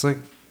like, that's like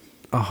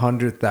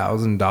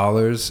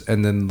 $100,000,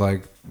 and then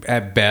like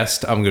at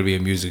best I'm gonna be a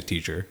music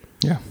teacher.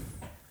 Yeah.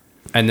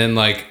 And then,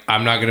 like,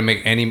 I'm not gonna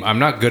make any. I'm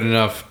not good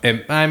enough.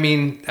 And I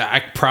mean,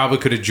 I probably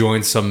could have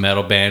joined some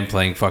metal band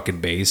playing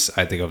fucking bass.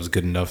 I think I was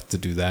good enough to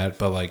do that.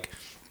 But like,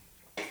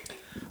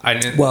 I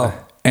didn't.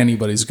 Well,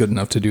 anybody's good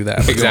enough to do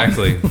that.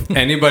 exactly.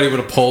 Anybody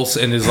with a pulse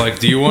and is like,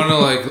 "Do you want to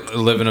like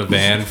live in a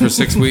van for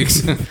 6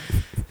 weeks?"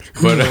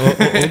 But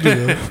I'll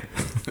do that.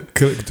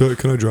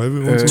 Can I drive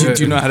it once? Do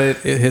you know how to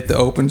hit the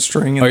open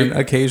string and then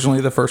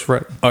occasionally the first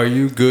fret? are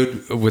you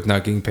good with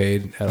not getting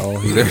paid at all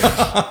either?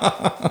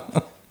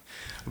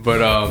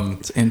 But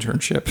It's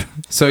internship.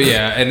 So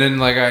yeah, and then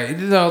like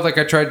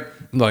I tried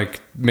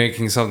like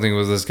making something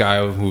with this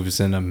guy who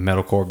was in a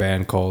metalcore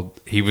band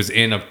he was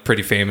in a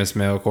pretty famous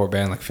metalcore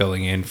band, like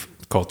filling in,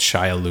 called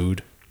Shia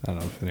Lude. I don't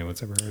know if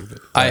anyone's ever heard of it.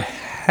 I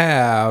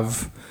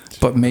have,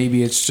 but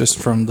maybe it's just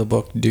from the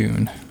book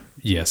Dune.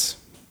 Yes.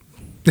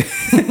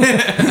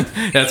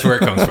 That's where it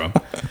comes from.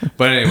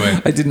 But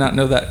anyway, I did not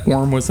know that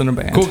Worm was in a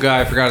band. cool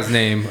guy. I forgot his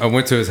name. I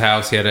went to his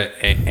house. He had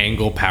an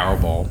Angle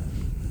Powerball.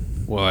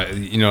 Well,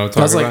 you know,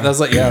 That's like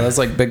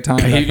big time.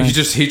 He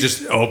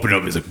just opened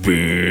up. He's like,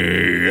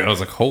 "Brrr." I was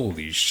like,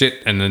 holy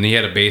shit! And then he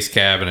had a bass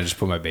cab, and I just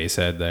put my bass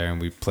head there,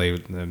 and we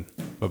played. And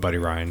my buddy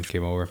Ryan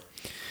came over.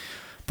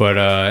 But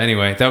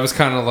anyway, that was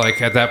kind of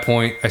like at that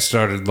point I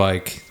started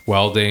like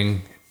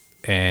welding,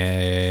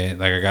 and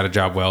like I got a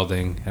job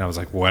welding, and I was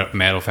like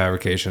metal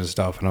fabrication and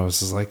stuff, and I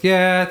was just like,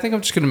 yeah, I think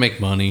I'm just gonna make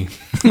money.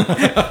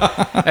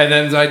 And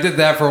then I did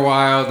that for a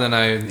while. Then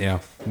I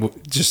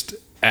just.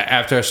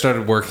 After I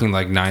started working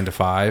like 9 to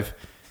 5,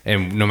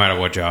 and no matter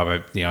what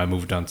job, I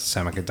moved on to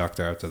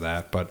semiconductor after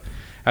that. But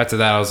after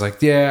that, I was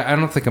like, yeah, I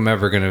don't think I'm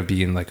ever gonna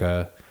be in like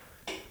a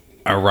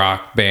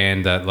rock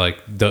band that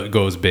like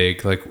goes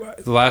big. Like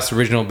the last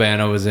original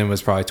band I was in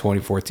was probably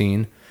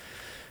 2014.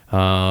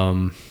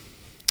 That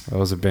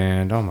was a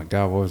band. Oh my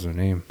god, what was their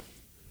name?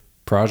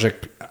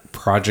 Project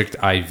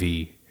IV.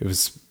 It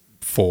was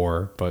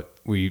 4, but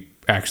we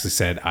actually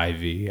said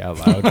IV out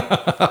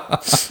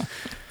loud.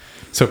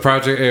 So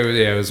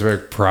it was very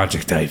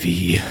Project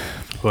IV,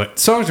 but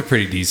songs are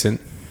pretty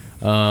decent.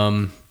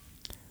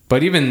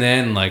 But even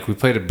then, like we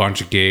played a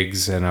bunch of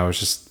gigs, and I was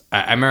just,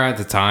 I remember at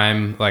the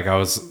time, like I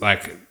was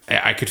like,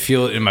 I could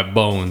feel it in my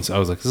bones. I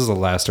was like, this is the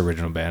last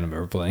original band I'm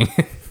ever playing,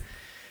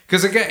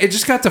 because it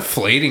just got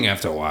deflating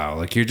after a while.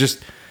 Like you're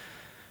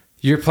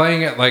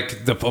playing at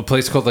like a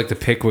place called like the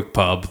Pickwick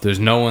Pub. There's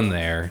no one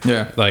there.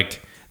 Yeah,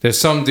 like. There's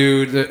some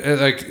dude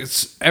that, like,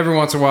 it's every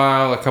once in a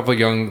while, a couple of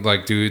young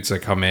like dudes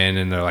that come in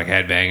and they're like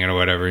headbanging or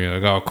whatever. You're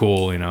like, oh,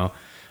 cool, you know.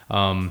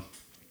 When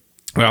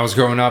I was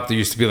growing up, there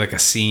used to be like a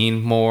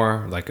scene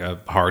more, like a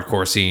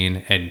hardcore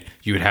scene, and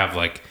you would have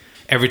like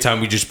every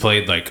time we just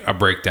played like a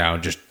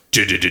breakdown, just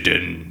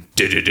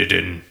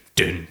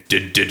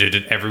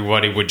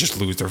everybody would just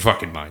lose their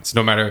fucking minds,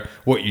 no matter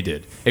what you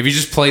did. If you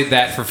just played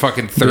that for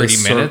fucking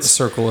 30 minutes,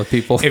 circle of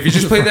people. If you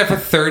just played that for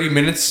 30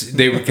 minutes,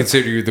 they would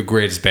consider you the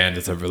greatest band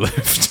that's ever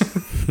lived.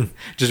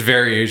 Just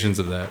variations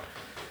of that.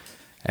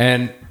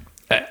 And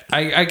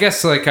I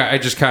guess like I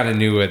just kind of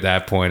knew at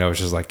that point. I was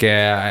just like,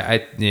 yeah,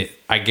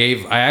 I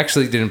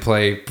actually didn't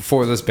play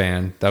before this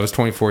band. That was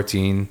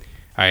 2014.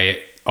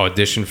 I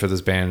auditioned for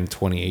this band in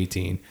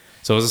 2018.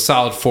 So it was a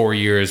solid 4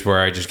 years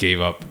where I just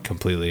gave up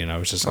completely, and I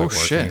was just like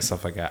working and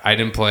stuff like that. I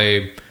didn't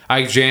play.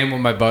 I jammed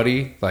with my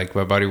buddy, like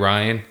my buddy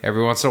Ryan,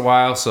 every once in a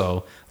while.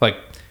 So like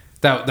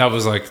that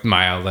was like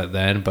my outlet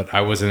then. But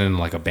I wasn't in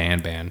like a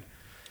band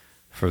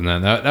from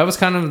then. That was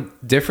kind of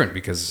different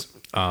because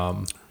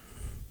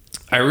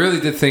I really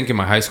did think in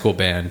my high school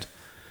band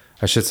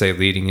I should say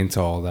leading into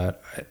all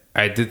that,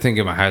 I did think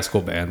in my high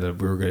school band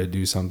that we were going to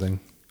do something.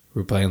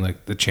 We were playing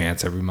like the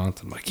Chance every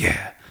month. I'm like,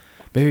 yeah,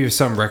 maybe if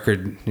some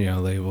record,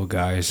 label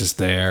guy is just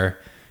there.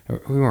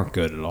 We weren't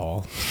good at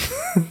all.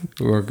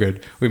 We weren't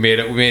good. We made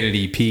an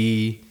EP.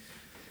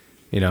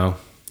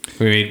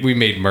 We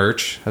made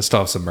merch. I still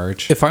have some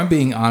merch. If I'm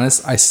being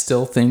honest, I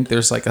still think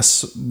there's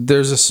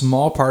a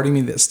small part of me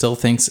that still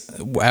thinks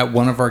at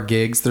one of our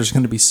gigs there's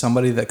going to be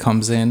somebody that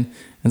comes in and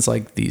it's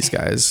like, these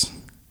guys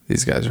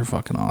are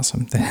fucking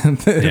awesome.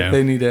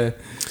 They need a.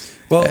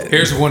 Well,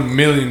 here's $1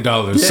 million,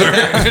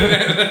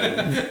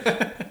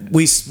 sir.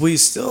 we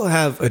still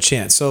have a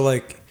chance. So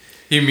like,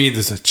 you mean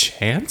there's a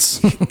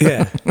chance?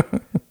 yeah.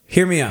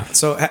 Hear me out.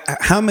 So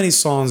how many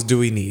songs do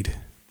we need?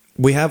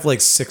 We have like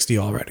 60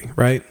 already,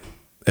 right?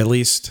 At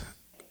least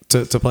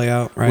to play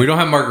out, right? We don't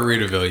have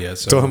Margaritaville yet,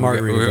 so Don't have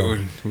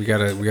Margaritaville. we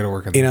gotta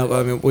work on that.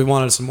 I mean, we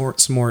wanted some more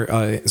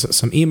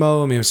some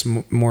emo. I mean,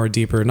 some more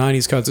deeper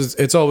 90s cuts.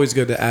 It's always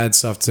good to add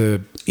stuff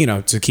to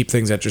to keep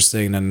things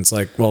interesting. And it's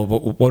like, well,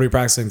 what are we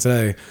practicing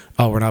today?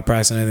 Oh, we're not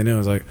practicing anything new.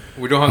 It's like,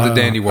 we don't have the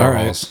Dandy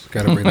Warhols. Right.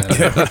 Gotta bring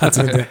that up.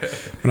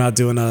 we're not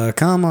doing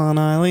come on,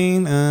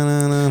 Eileen.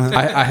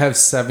 I have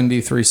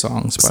 73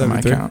 songs by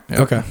 73? My count. Yep.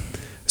 Okay,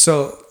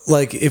 so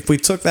like if we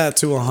took that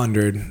to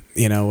 100,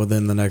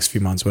 within the next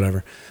few months,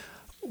 whatever.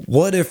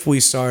 What if we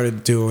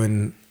started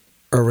doing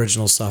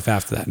original stuff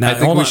after that? Now, I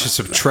think we should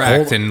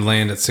subtract and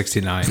land at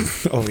 69.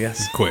 Oh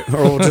yes, quit.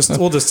 Or we'll just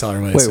tell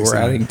everybody. Wait, we're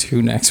adding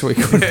 2 next week.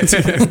 Now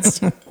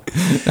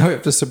we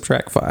have to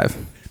subtract 5,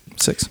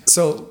 6.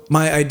 So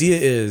my idea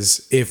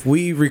is if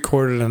we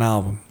recorded an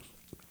album,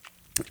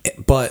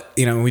 but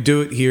we do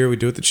it here, we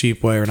do it the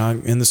cheap way. We're not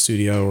in the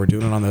studio. We're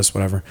doing it on this,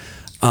 whatever.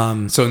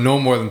 So no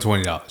more than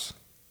 $20.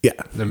 Yeah,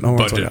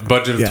 budget of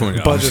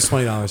 $20. Budget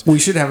 $20. We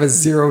should have a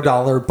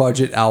 $0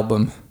 budget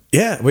album.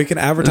 Yeah, we can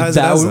advertise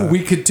that.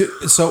 We could do.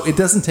 So it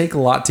doesn't take a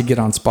lot to get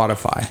on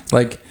Spotify.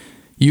 Like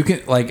you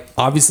can,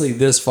 obviously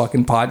this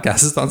fucking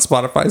podcast is on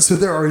Spotify, so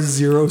there are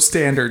 0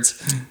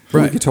 standards.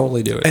 Right, we could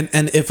totally do it.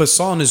 And if a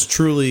song is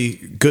truly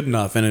good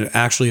enough and it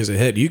actually is a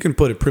hit, you can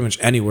put it pretty much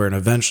anywhere, and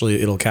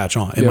eventually it'll catch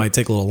on. It might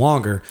take a little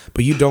longer,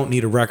 but you don't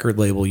need a record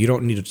label. You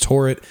don't need to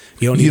tour it.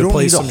 You don't need to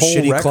play some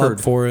shitty club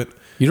for it.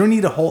 You don't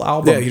need a whole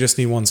album. Yeah, you just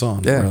need one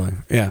song. Yeah, really.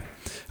 Yeah.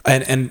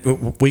 And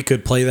we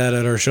could play that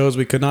at our shows.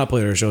 We could not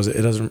play at our shows.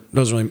 It doesn't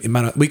really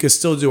matter. We could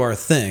still do our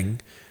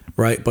thing,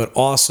 right? But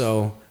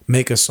also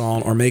make a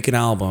song or make an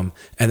album,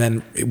 and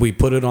then we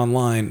put it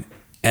online.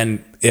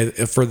 And we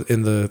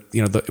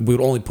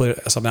would only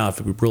put something out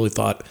if we really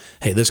thought,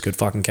 hey, this could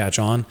fucking catch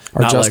on.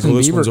 Our Justin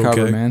Bieber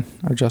cover, man.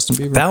 Our Justin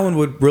Bieber. That one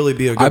would really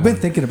be a good. I've been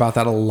thinking about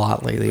that a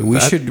lot lately. We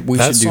should do that.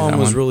 That song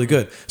was really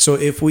good. So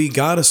if we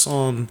got a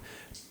song,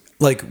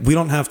 we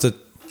don't have to.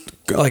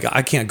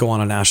 I can't go on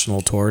a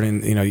national tour,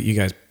 and you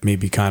guys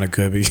maybe kind of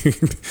could, but you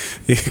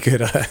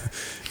could.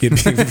 You'd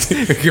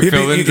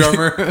be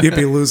drummer. You'd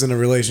be losing a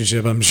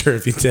relationship, I'm sure,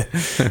 if you did.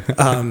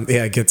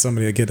 Get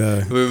somebody to get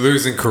a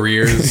losing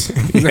careers,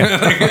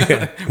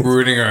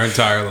 ruining our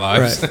entire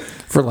lives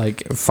for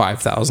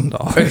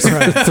 $5,000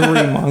 for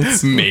 3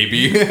 months,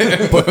 maybe.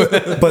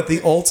 But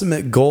the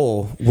ultimate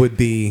goal would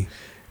be.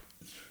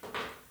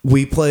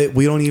 We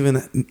don't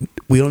even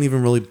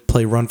really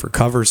play Run for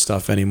Cover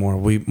stuff anymore.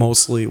 We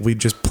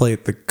just play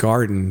at the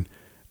Garden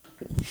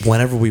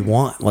whenever we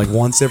want, like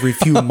once every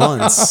few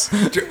months.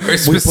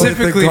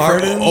 Specifically for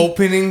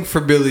opening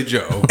for Billy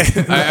Joe. He's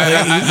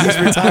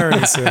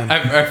retiring soon.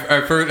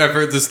 I've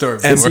heard the story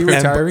before. Is he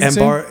retiring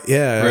soon?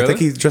 Really? I think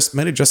he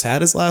just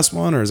had his last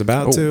one or is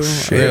about to.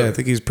 Shit. Yeah, I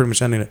think he's pretty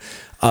much ending it.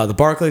 The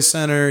Barclays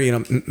Center,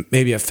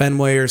 maybe at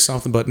Fenway or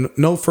something, but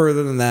no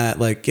further than that.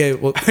 No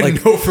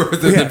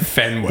further than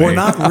Fenway. We're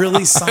not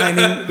really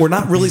signing. We're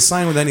not really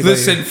signing with anybody.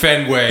 Listen,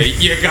 Fenway,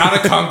 you gotta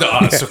come to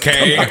us,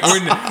 okay?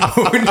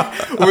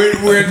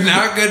 We're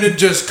not gonna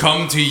just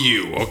come to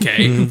you,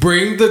 okay? Mm-hmm.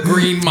 Bring the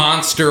green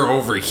monster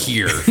over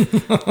here.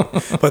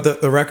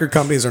 But the record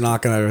companies are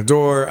knocking at our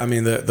door. I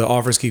mean, the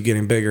offers keep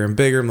getting bigger and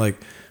bigger. I'm like,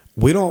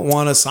 we don't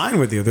want to sign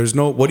with you. There's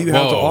no. What do you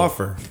have to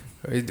offer?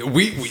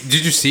 We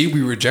did you see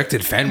we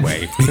rejected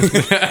Fenway?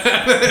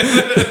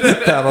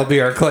 That'll be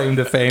our claim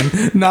to fame.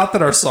 Not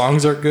that our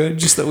songs are good,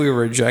 just that we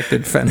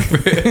rejected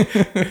Fenway.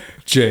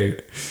 Jay,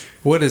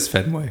 what is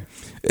Fenway?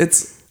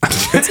 It's a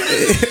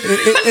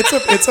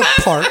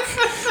park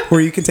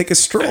where you can take a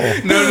stroll.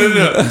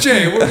 No.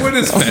 Jay, what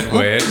is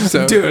Fenway?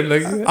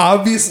 Dude,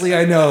 obviously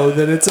I know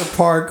that it's a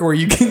park where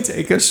you can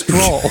take a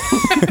stroll.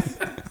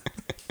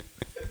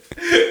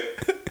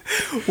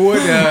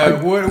 What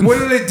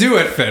do they do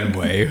at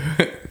Fenway?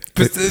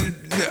 They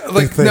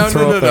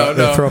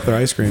throw up their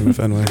ice cream at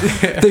Fenway.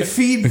 They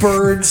feed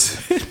birds.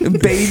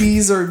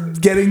 Babies are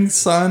getting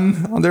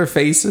sun on their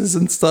faces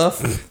and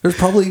stuff. There's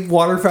probably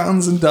water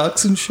fountains and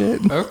ducks and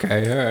shit.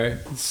 Okay, all right.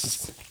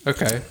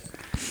 Okay.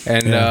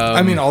 And yeah.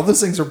 I mean, all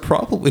those things are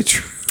probably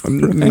true.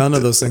 Right? None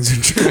of those things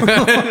are true.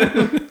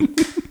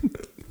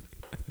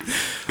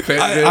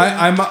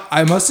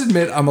 I must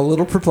admit, I'm a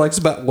little perplexed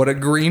about what a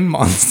green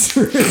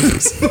monster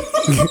is.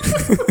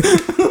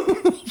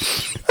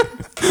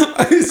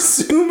 I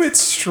assume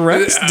it's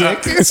Shrek's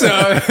dick.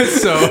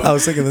 I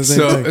was thinking the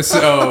same thing.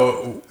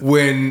 So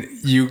when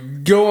you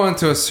go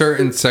onto a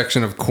certain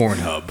section of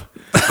Pornhub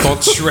called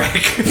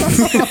Shrek,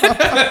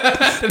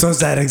 Does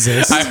that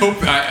exist? I hope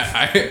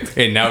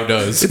it now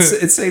does.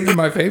 It's saved in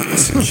my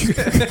favorites.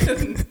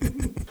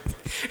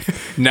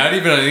 Not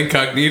even on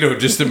incognito,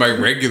 just in my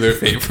regular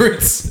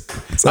favorites.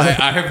 I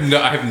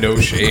have no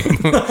shame.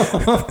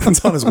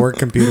 It's on his work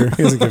computer.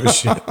 He doesn't give a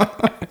shit.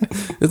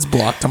 It's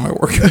blocked on my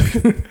work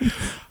computer.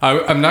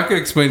 I'm not going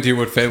to explain to you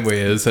what Fenway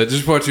is. I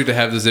just want you to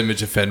have this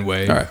image of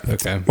Fenway. All right.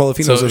 Okay. Well, if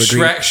he knows what a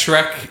green-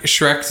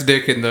 Shrek's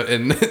dick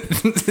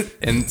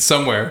in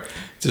somewhere,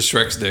 just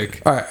Shrek's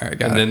dick. All right, got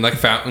and it. then like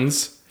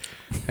fountains,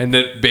 and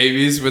then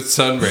babies with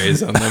sun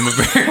rays on them.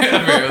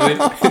 Apparently.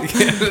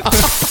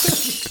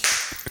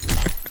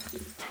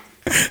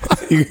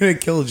 You're gonna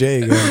kill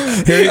Jay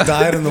again. He already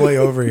died on the way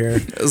over here.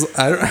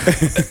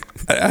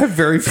 I have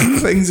very few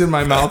things in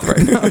my mouth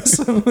right now,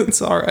 so it's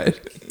all right.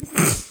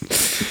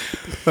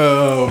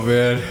 Oh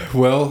man.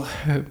 Well,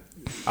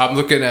 I'm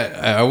looking at.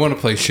 I want to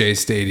play Shea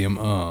Stadium.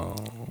 Oh,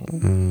 We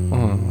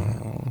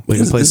can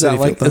play Is that City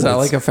like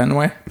Field. a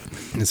Fenway?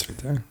 it's right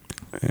there.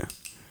 Yeah.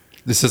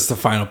 This is the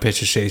final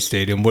pitch of Shea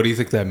Stadium. What do you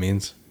think that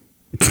means?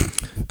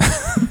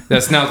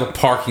 That's now the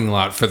parking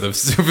lot for the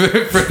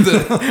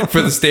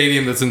for the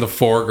stadium that's in the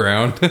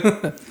foreground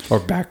or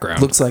background.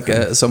 Looks like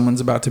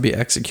someone's about to be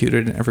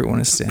executed, and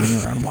everyone is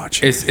standing around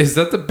watching. Is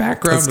that the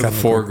background or the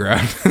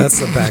foreground? That's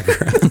the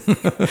background.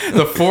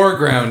 The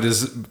foreground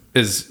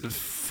is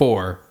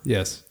four.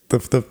 Yes, the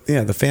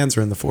fans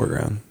are in the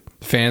foreground.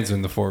 fans are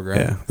in the foreground.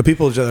 Yeah, the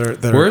people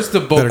that are. Where's the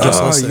that are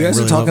just Oh, listening you guys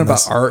really are talking loving about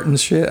this. art and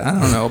shit. I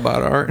don't know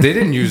about art. They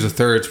didn't use a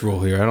thirds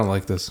rule here. I don't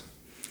like this.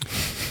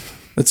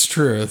 That's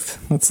truth.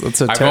 That's a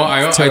I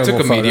terrible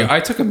photo. I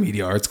took a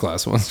media arts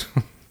class once.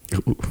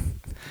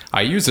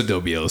 I use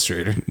Adobe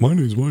Illustrator. My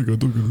name's Mike. I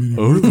took a media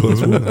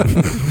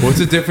class. What's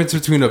the difference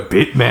between a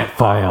Bitmap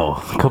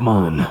file. Come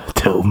on,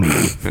 tell me. Ooh,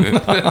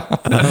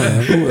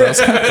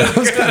 that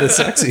was kind of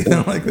sexy.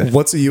 I like that.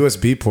 What's a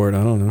USB port?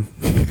 I don't know.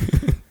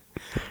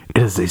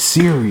 It is a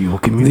serial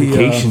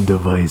communication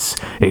device.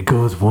 It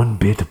goes 1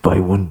 bit by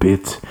 1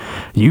 bit,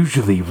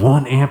 usually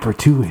 1 amp or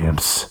 2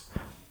 amps.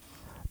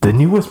 The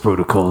newest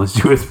protocol is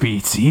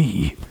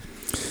USB-C.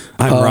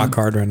 I'm rock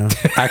hard right now.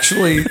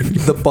 Actually,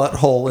 the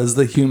butthole is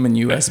the human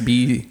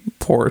USB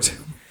port.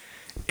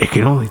 It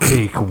can only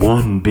take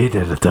 1 bit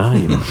at a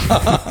time.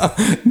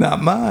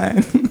 Not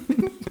mine.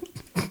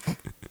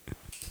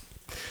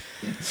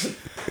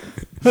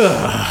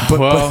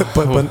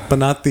 But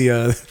not the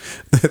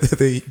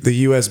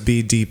the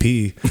USB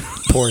DP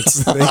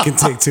ports. They can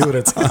take 2 at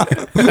a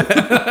time.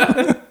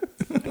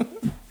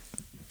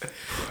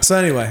 So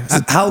anyway,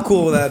 how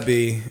cool would that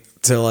be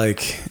to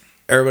like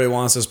everybody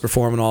wants us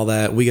performing all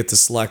that. We get to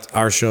select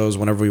our shows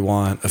whenever we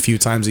want, a few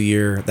times a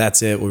year.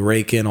 That's it. We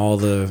rake in all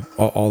the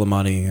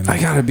money. And I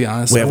gotta be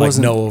honest. we have like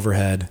no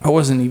overhead. I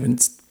wasn't even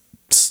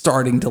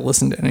starting to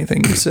listen to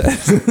anything you said.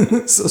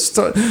 So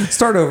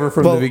start over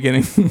from the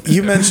beginning.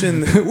 You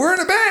mentioned We're in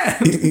a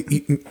band.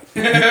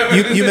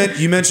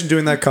 you mentioned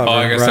doing that cover. Oh,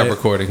 I gotta right? stop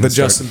recording. The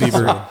Justin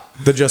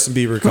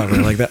Bieber cover.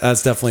 Like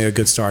that's definitely a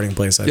good starting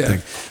place, I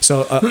think.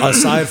 So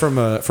aside from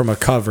a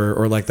cover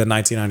or like the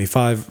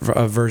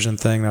 1995 version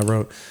thing I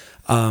wrote,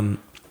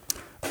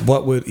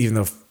 what would, even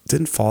though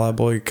didn't Fall Out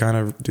Boy kind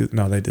of do?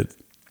 No, they did.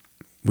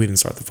 We didn't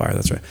start the fire.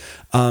 That's right.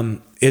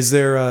 Is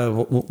there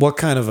what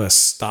kind of a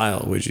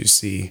style would you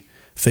see?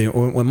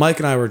 When Mike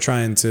and I were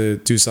trying to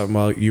do something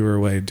while you were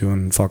away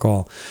doing fuck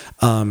all,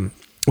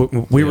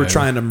 we were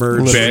trying to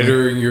merge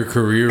bettering your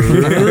career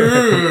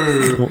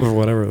or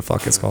whatever the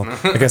fuck it's called.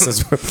 I guess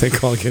that's what they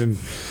call getting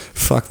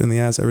fucked in the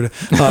ass every day.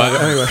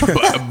 Anyway,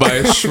 by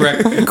a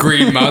Shrek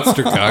green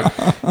monster cock.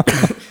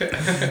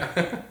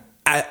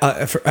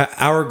 for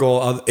our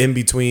goal in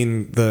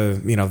between the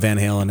Van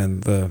Halen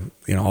and the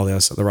all the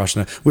other the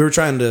Russian, we were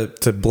trying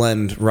to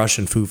blend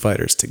Russian Foo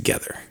Fighters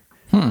together.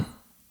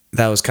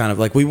 That was kind of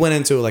like we went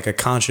into like a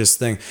conscious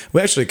thing.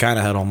 We actually kind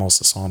of had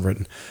almost a song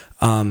written.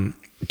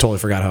 Totally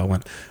forgot how it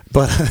went,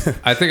 but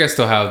I think I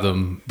still have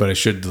them, but I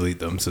should delete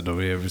them so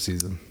nobody ever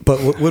sees them. but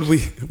would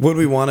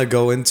we want to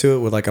go into it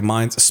with like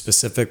a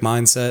specific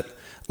mindset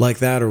like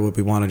that, or would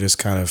we want to just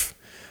kind of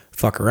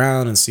fuck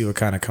around and see what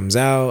kind of comes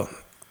out?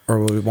 Or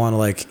would we want to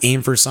like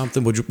aim for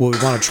something? Would we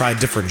want to try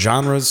different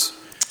genres?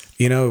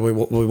 We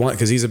want,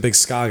 because he's a big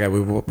ska guy.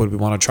 Would we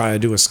want to try to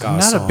do a ska I'm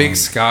not song? a big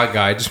ska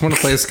guy. I just want to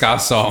play a ska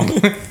song.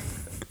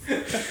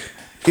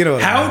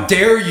 How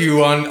dare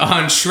you on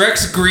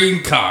Shrek's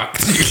green cock?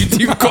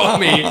 You call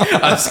me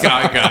a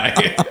ska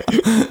guy?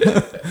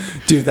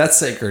 Dude, that's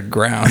sacred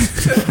ground.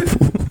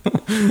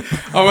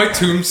 On my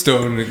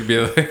tombstone, it could be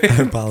like.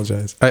 I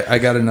apologize. I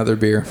got another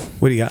beer.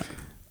 What do you got?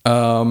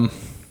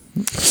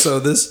 So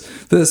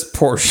this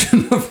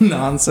portion of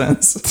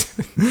nonsense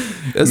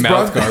is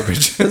Mouth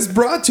garbage. is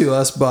brought to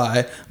us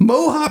by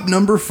Mohop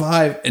Number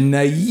 5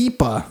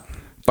 Naipa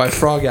by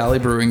Frog Alley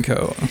Brewing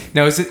Co.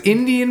 Now, is it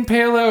Indian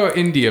Pale Ale or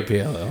India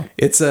Pale Ale?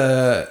 It's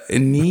a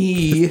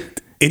knee.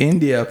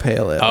 India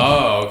Pale Ale.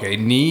 Oh, okay.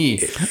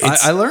 Knee.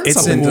 I learned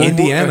It's something. an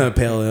Indiana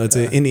Pale Ale. It's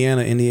an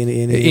Indiana.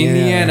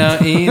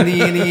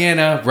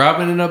 Indiana.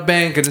 Robbing in a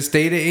bank in the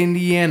state of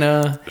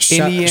Indiana.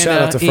 Shout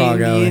out to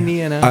Frog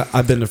Indiana. Alley.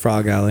 I've been to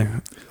Frog Alley.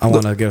 I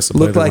want to get some.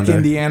 Look like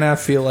Indiana,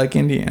 feel like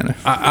Indiana.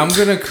 I'm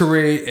going to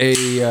create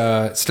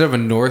a, instead of a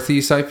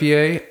Northeast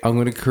IPA, I'm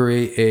going to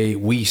create a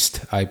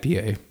West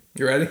IPA.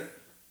 You ready?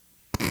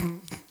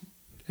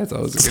 That's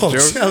always a good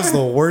joke. That was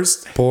the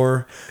worst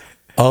pour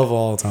of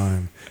all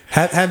time.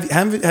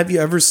 Have you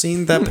ever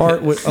seen that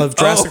part of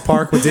Jurassic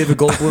Park with David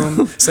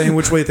Goldblum saying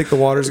which way you think the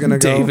water's gonna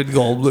go? David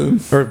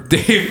Goldblum. Or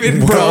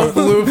David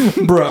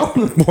Goldblum. Bro.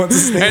 what's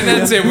his name? And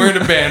that's it. We're in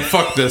a band.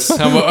 Fuck this.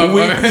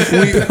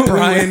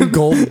 Brian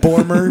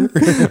Goldbormer.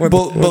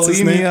 What's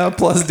his name? Bulimia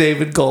plus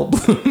David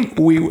Goldblum.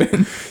 We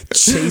win.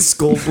 Chase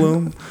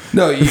Goldblum.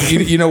 No,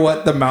 you know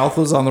what? The mouth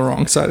was on the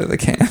wrong side of the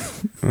can.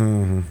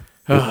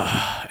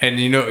 And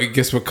you know,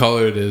 guess what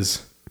color it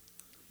is?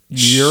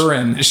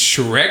 Urine.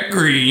 Shrek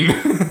green.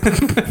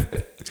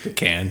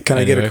 Can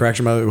I get a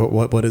correction about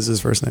what is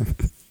his first name?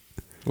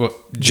 What?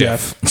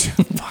 Jeff.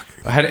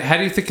 How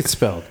do you think it's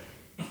spelled?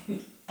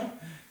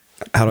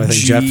 How do I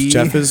think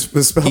Jeff is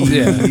spelled?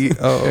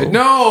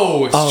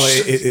 No.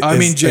 I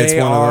mean, it's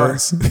one of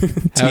those.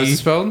 How is it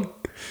spelled?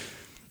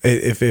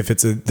 If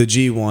it's the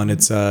G one,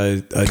 it's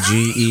a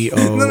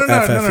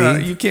GEOFFE. No.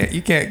 You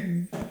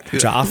can't.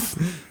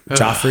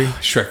 Joffrey.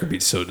 Shrek would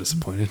be so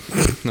disappointed.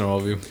 Not all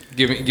of you.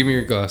 Give me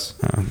your glass.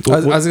 I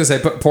was gonna say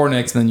pour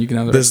next, then you can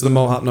have the This is the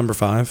Mohawk number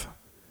 5.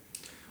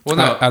 Well,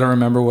 no. I don't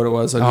remember what it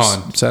was. I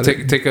just said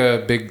it. Take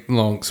a big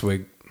long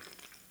swig.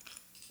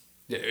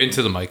 Yeah,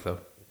 into the mic though.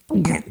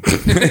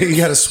 You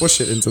gotta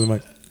swish it into the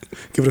mic.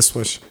 Give it a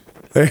swish.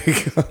 There you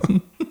go.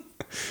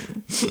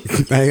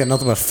 Now you got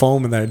nothing but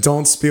foam in there.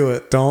 Don't spew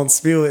it.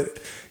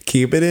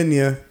 Keep it in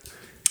you.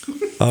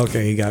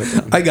 Okay, you got it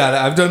done. I got it.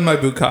 I've done my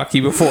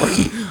bukkake before.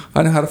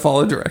 I know how to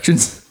follow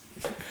directions.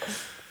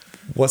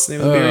 What's the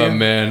name of the beer? Oh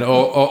man!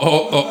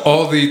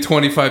 All the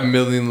 25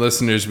 million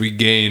listeners we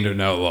gained are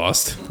now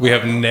lost. We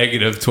have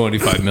negative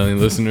 25 million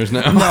listeners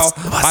now. What's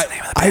the name of the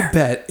beer? I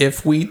bet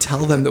if we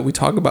tell them that we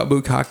talk about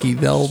bukkake,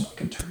 they'll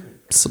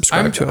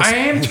subscribe to us. I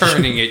am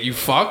turning it. You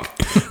fuck.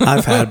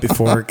 I've had it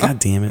before. God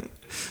damn it.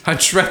 On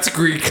Shred's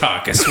Greek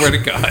cock. I swear to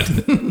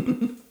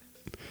God.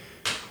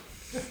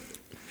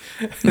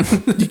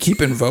 You keep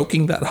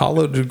invoking that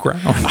hollowed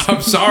ground.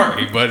 I'm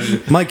sorry,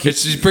 but Mike,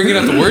 it's just bringing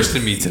out the worst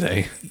in me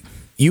today.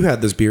 You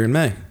had this beer in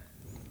May.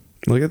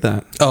 Look at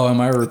that. Oh,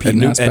 am I a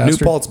repeating At New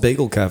Paltz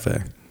Bagel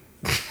Cafe.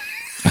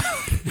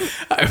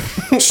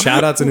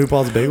 Shout out to New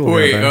Paltz Bagel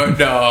Wait,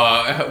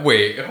 Cafe.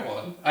 wait, hold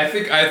on. I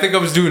think I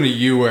was doing a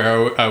U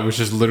where I was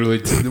just literally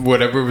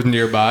whatever was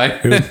nearby.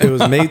 It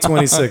was May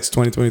 26,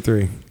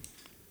 2023.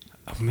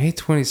 May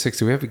 26th.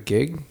 Do we have a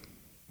gig?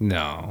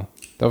 No,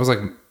 that was like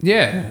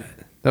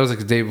that was like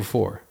the day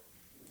before.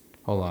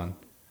 Hold on.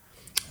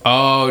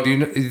 Oh,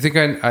 you think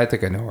I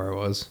think I know where I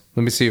was.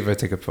 Let me see if I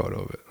take a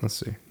photo of it. Let's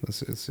see.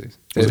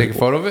 Did I take a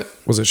photo of it?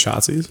 Was it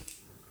Shotzi's?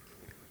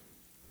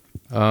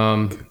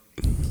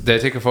 Did I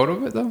take a photo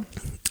of it though?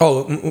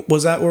 Oh,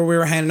 was that where we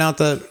were handing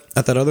out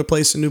at that other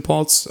place in New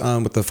Paltz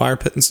with the fire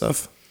pit and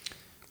stuff?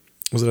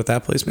 Was it at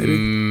that place maybe?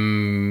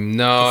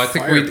 No, I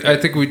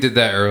think we did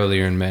that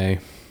earlier in May.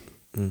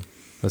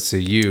 Let's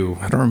see.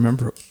 I don't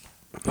remember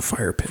the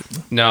fire pit.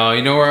 No,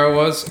 you know where I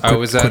was? I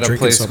was at a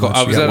place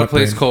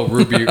called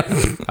Ruby.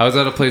 I was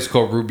at a place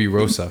called Ruby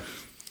Rosa.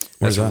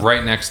 That's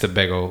right next to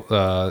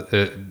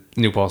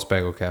New Paltz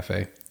Bagel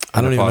Cafe.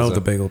 I don't even know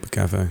the Bagel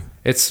Cafe.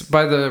 It's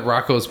by the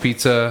Rocco's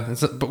Pizza.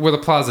 It's where the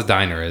Plaza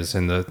Diner is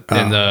in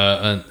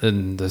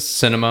the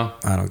cinema.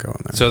 I don't go in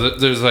there. So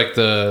there's like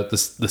the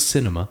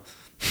cinema.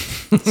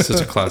 It's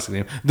such a classic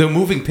name. The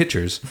Moving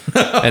Pictures,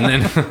 and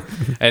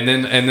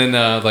then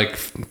like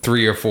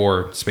 3 or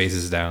 4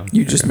 spaces down.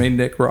 You just made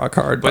Nick rock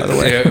hard, by the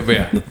way.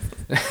 Yeah.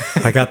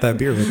 I got that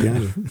beer right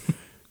behind you.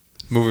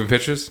 Moving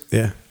Pictures.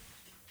 Yeah.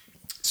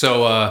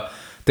 So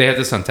they had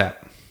this on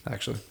tap,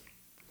 actually.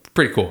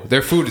 Pretty cool.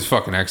 Their food is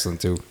fucking excellent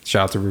too.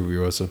 Shout out to Ruby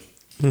Rosa.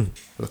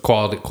 The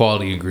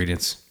quality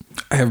ingredients.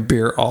 I have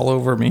beer all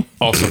over me.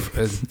 Also,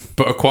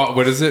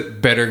 what is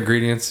it? Better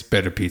ingredients,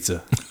 better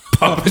pizza.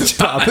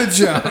 Papa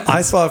John.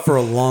 I thought for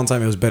a long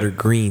time it was better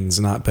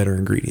greens, not better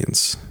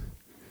ingredients.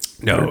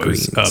 No, it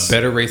was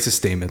better racist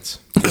statements.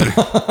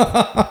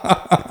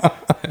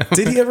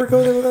 Did he ever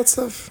go there with that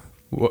stuff?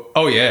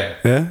 Oh yeah.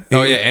 Yeah?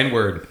 Oh yeah.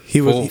 N-word.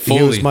 He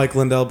was Mike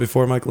Lindell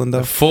before Mike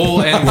Lindell.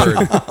 Full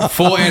N-word.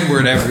 Full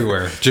N-word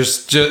everywhere.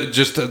 Just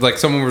like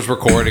someone was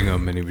recording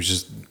him and he was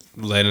just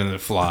letting it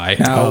fly.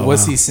 Now,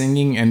 was he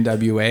singing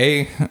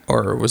NWA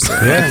or was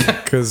there?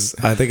 Yeah, because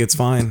I think it's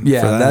fine.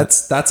 Yeah,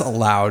 that's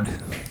allowed.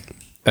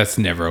 That's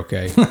never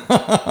okay.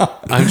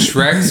 On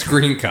Shrek's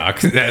green cock,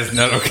 that is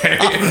not okay.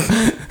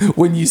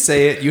 When you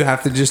say it, you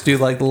have to just do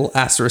like little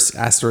asterisk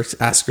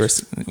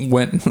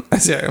when I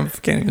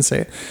can't even say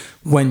it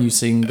when you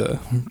sing the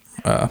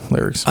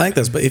lyrics. I think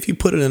that's, but if you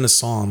put it in a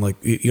song, like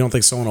you don't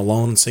think someone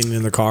alone singing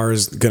in the car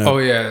is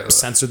gonna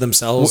censor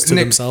themselves to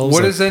Nick, themselves?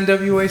 What does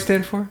NWA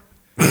stand for?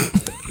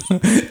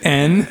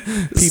 N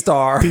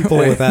star People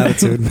with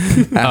attitude.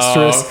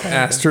 asterisk, okay.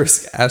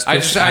 asterisk, asterisk. I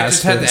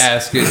just had to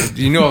asterisk. ask it.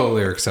 You know all the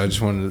lyrics. So I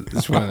just wanted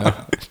to know.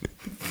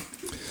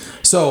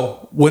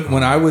 So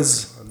when I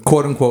was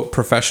quote unquote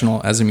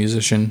professional as a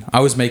musician, I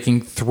was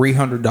making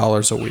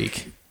 $300 a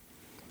week.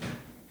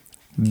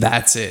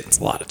 That's it. It's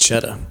a lot of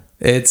cheddar.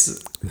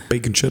 It's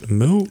Bacon cheddar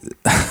milk.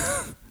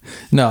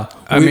 no.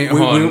 I mean,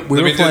 hold on. we Let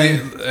were me do playing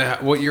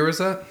what year was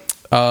that?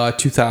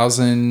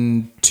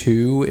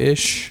 2002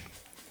 ish.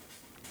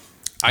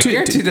 I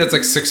guarantee that's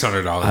like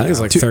 $600. I think it's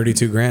like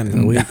 32 grand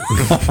in a week.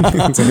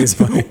 It's at least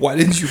funny. Why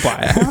didn't you buy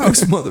a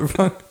house,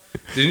 motherfucker?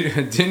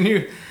 Didn't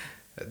you?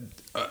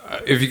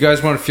 If you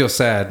guys want to feel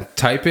sad,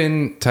 type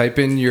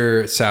in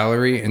your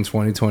salary in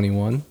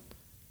 2021,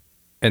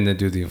 and then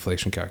do the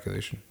inflation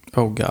calculation,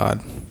 Oh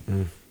God.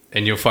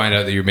 and you'll find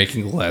out that you're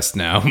making less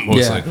now. Most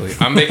Yeah. likely,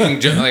 I'm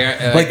making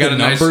I Like got the a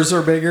nice. numbers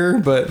are bigger,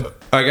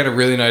 but I got a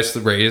really nice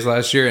raise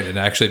last year, and it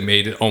actually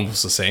made it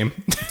almost the same.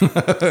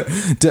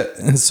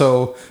 and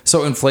so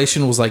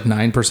inflation was like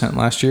 9%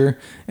 last year,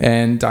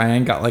 and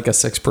Diane got like a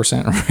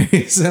 6%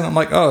 raise, and I'm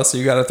like, oh, so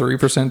you got a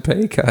 3%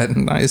 pay cut?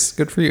 Nice,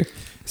 good for you.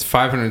 It's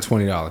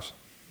 $520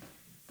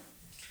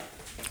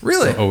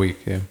 Really? a week,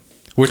 yeah,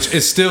 which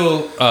is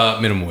still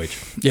minimum wage.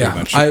 Yeah,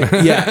 pretty much.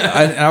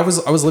 I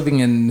was living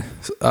in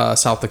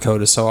South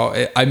Dakota,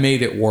 so I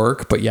made it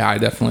work. But yeah, I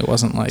definitely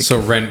wasn't like So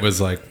rent was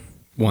like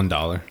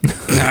 $1.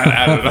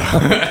 I don't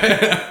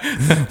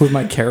know. with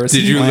my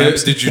kerosene. Did you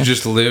lamps. Did you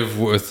just live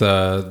with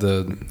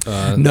the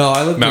No,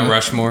 I lived Mount in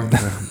Rushmore?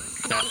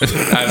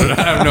 I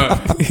don't know.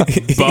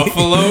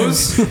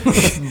 Buffaloes?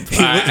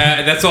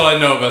 That's all I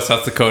know about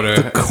South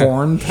Dakota.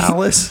 Corn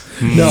Palace.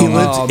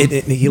 No,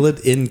 he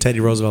lived in Teddy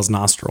Roosevelt's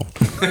nostril.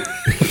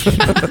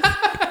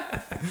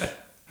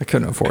 I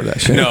couldn't afford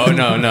that shit. No,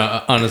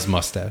 on his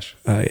mustache.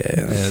 Oh, yeah.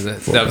 Yeah,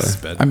 that was his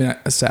bed. I mean,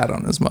 I sat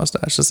on his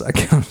mustache. Does that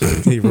count?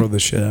 He rode the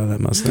shit out of that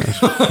mustache.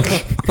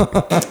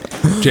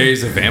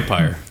 Jay's a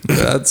vampire.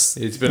 That's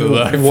He's been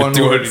alive for one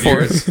 200 word for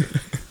years. it.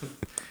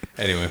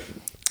 Anyway.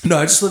 No,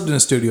 I just lived in a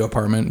studio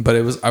apartment, but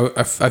it was.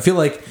 I feel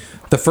like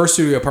the first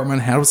studio apartment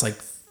I had was like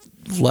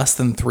less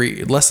than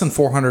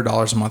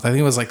 $400 a month. I think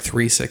it was like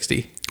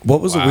 $360.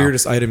 What was the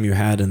weirdest item you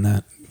had in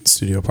that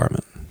studio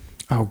apartment?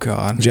 Oh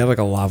God. Did you have like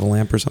a lava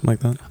lamp or something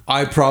like that?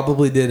 I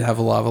probably did have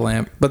a lava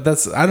lamp, but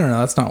I don't know.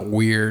 That's not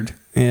weird.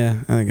 Yeah,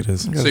 I think it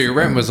is. So your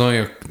rent was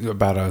only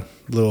about a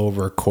little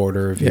over a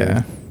quarter of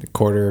Yeah.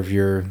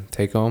 your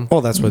take home.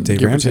 Well, that's what Dave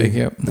Give or Ramsey. take,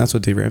 yep. That's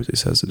what Dave Ramsey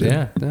says to do.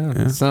 Yeah.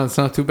 It's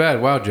not too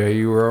bad. Wow, Jay,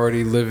 you were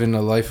already living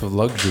a life of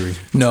luxury.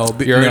 No,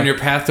 You're on your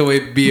path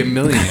to be a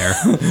millionaire.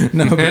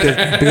 no,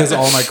 because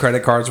all my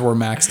credit cards were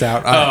maxed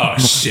out. Oh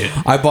shit!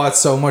 I bought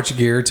so much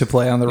gear to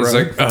play on the He's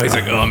road.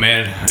 like, oh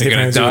man,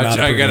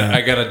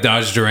 I got a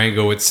Dodge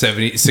Durango with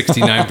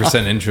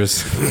 69%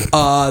 interest.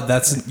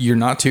 You're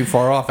not too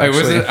far off. I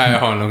Actually, wasn't.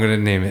 Hold on, I'm gonna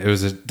name it. It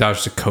was a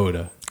Dodge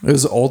Dakota. it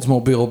was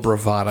Oldsmobile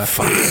Bravada.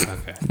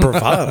 Okay.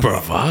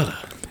 Bravada.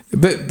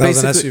 But That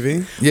was an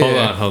basically- SUV?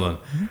 Yeah, Hold on.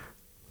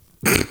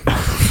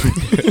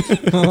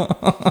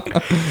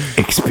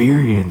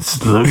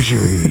 Experience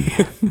luxury.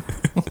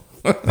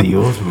 The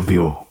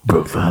Oldsmobile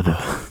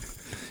Bravada.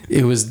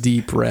 It was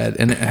deep red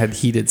and it had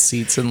heated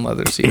seats and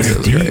leather seats. It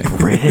was great.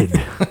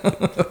 Deep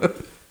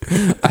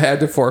red. I had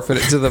to forfeit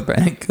it to the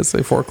bank because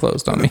they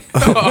foreclosed on me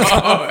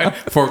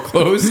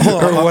Foreclosed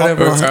or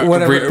whatever.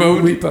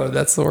 Repoed? Repo.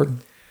 That's the word.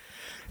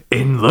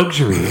 In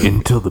luxury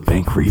until the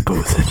bank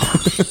repos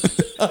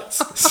it.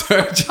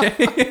 Sorry,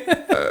 Jay.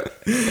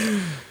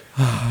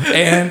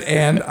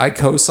 And I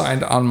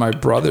co-signed on my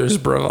brother's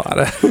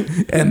Bravada,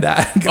 and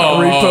that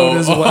got repoed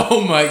as well.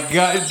 Oh my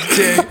God,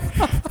 Jay!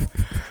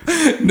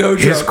 No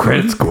His joke.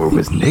 credit score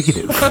was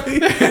negative.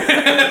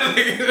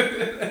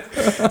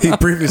 He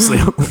previously,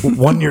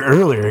 1 year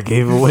earlier,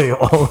 gave away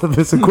all of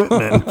his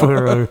equipment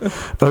for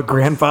a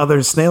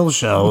grandfather's snail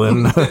shell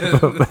and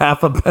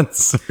half a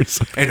pence or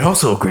something. And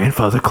also a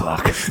grandfather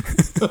clock.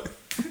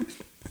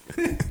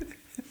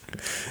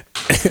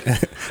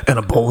 And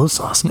a bowl of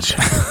sausage.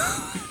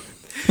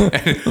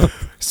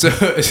 So,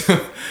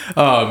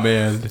 oh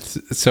man.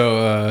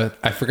 So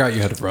I forgot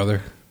you had a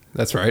brother.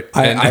 That's right.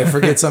 I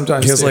forget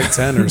sometimes. He was too. like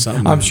 10 or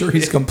something. I'm sure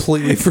he's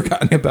completely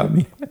forgotten about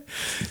me.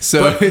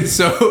 So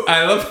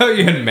I love how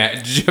you had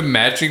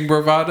matching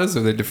bravadas.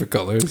 Are they different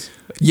colors?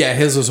 Yeah,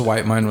 his was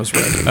white, mine was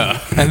red,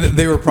 and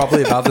they were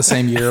probably about the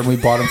same year, and we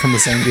bought them from the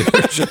same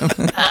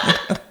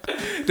dealership.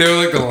 They were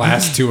like the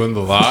last two on the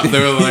lot.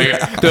 They're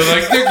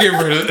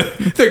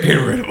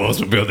getting rid of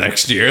Oldsmobile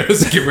next year.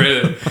 Let's get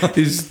rid of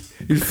these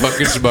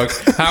fucking schmucks.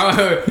 How?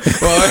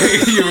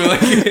 Well, you were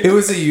like, It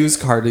was a used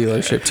car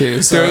dealership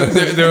too. So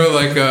they were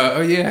like, oh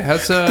yeah,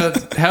 how's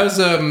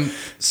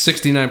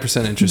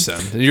 69% interest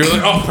sound? And you're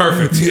like, oh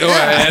perfect.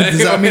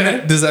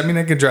 does that mean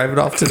I can drive it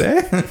off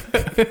today?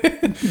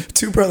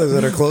 Two brothers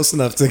that are close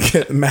enough to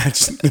get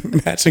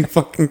matching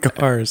fucking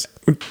cars.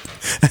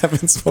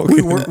 Haven't spoken.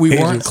 We weren't in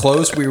ages.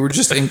 close. We were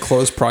just in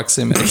close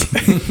proximity.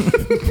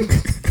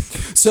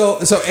 So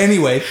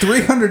anyway,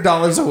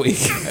 $300 a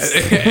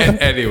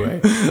week. Anyway,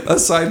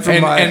 Aside from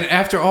and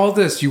after all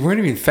this, you weren't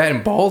even fat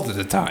and bald at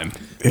the time.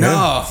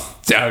 no,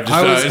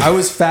 I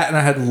was fat and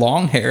I had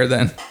long hair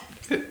then.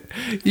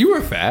 You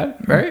were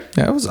fat, right?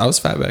 Yeah, I was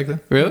fat back then.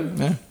 Really?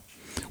 Yeah.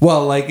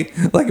 Well, like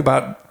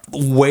about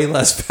way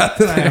less fat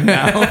than I am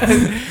now.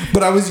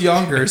 But I was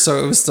younger,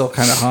 so it was still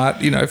kind of hot.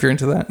 If you're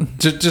into that.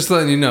 Just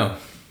letting you know,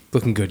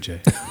 looking good,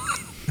 Jay.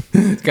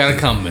 Gotta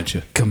compliment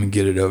you. Come and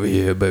get it over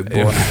here, baby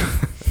boy.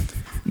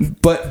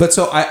 But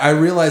so I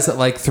realized that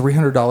like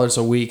 $300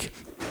 a week,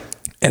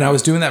 and I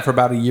was doing that for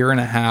about a year and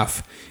a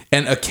half.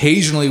 And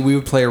occasionally we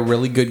would play a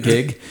really good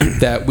gig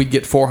that we'd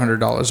get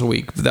 $400 a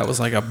week. That was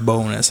like a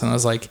bonus. And I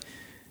was like,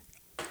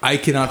 I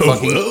cannot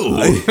fucking.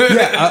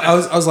 I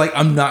was like,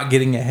 I'm not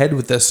getting ahead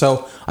with this.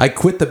 So I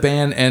quit the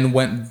band and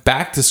went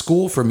back to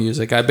school for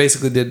music. I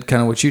basically did kind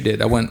of what you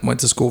did. I went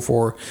to school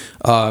for.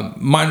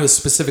 Mine was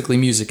specifically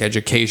music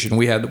education.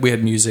 We had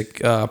music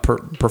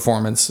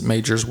performance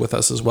majors with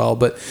us as well.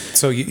 But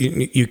So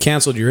you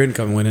canceled your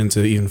income and went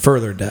into even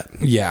further debt.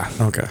 yeah,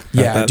 Okay.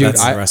 Yeah, dude,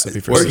 That's the recipe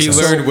for Where he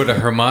success. learned what a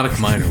harmonic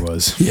minor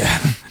was. yeah.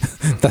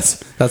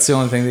 That's the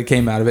only thing that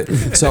came out of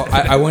it. So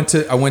I went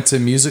to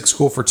music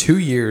school for 2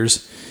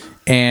 years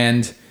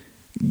and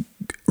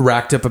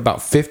racked up about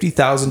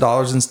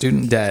 $50,000 in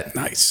student debt.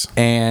 Nice.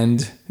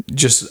 And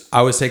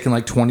I was taking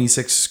like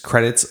 26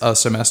 credits a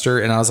semester,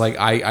 and I was like,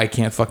 I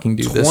can't fucking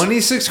do this.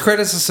 26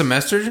 credits a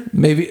semester?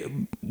 Maybe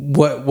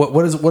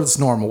what is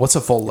normal? What's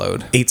a full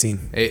load?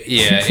 18.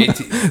 Yeah,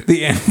 18.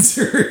 The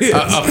answer is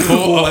a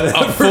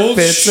full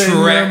fits in your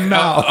Shrek,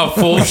 mouth. a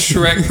full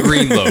Shrek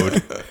green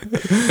load.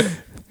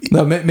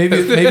 No, maybe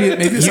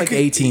it's like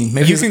 18.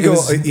 Maybe You it can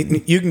was-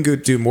 you can go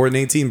do more than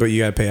 18, but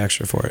you got to pay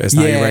extra for it. It's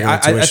not your Yeah, regular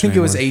tuition I think it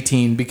was anymore.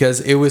 18 because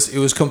it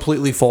was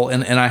completely full,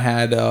 and I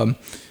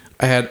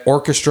had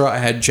orchestra, I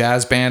had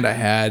jazz band, I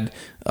had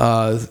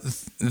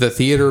the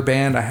theater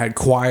band, I had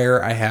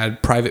choir, I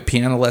had private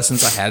piano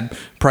lessons, I had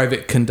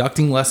private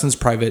conducting lessons,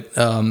 private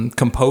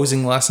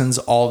composing lessons,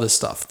 all this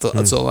stuff.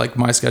 So like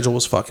my schedule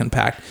was fucking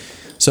packed.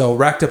 So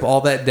racked up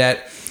all that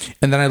debt,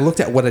 and then I looked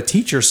at what a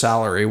teacher's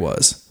salary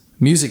was,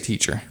 music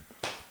teacher.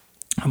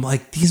 I'm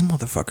like, these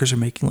motherfuckers are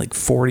making like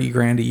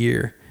 $40,000 a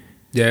year.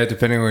 Yeah,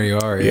 depending where you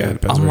are. Yeah, Yeah. it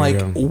depends I'm where you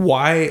like, go.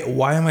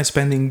 why am I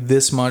spending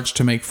this much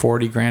to make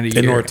 $40,000 a year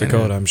In North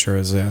Dakota, I'm sure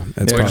is It's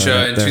Which, probably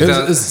in there.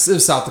 2000 It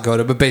was South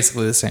Dakota, but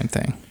basically the same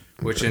thing.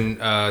 Which in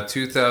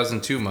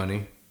 2002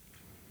 money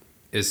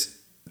is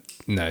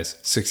nice,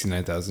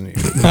 69,000 a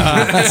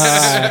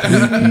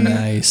year.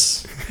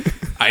 Nice.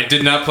 I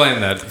did not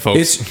plan that,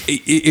 folks.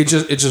 It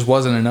just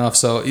wasn't enough.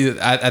 So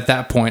at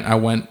that point, I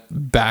went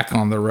back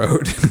on the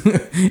road,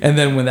 and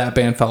then when that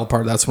band fell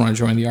apart, that's when I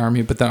joined the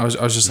army. But then I was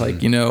just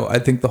like, I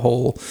think the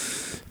whole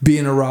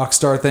being a rock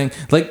star thing,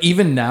 like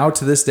even now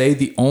to this day,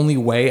 the only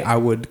way I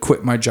would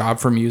quit my job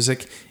for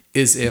music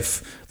is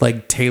if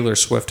like Taylor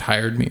Swift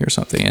hired me or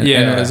something.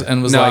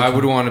 And was no, like, I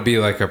would want to be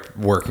like a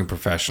working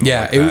professional.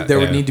 yeah, like that. there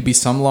would Yeah. need to be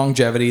some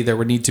longevity. There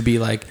would need to be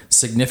like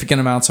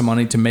significant amounts of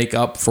money to make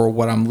up for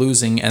what I'm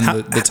losing and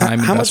the time.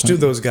 How much do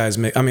investment. those guys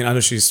make? I mean, I know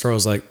she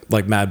throws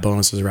like mad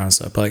bonuses around and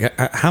stuff, but like,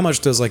 how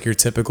much does like your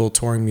typical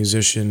touring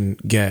musician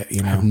get?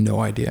 I have no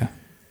idea.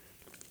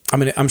 I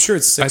mean, I'm sure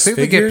it's six I think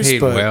they get figures,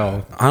 paid but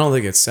well. I don't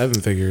think it's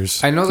seven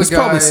figures. I know the It's guy.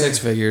 probably six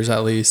figures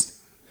at least.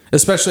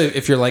 Especially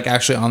if you're like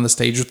actually on the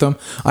stage with them.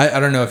 I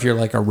don't know if you're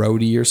like a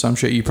roadie or some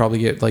shit. You probably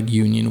get like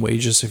union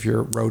wages if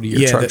you're a roadie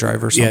or truck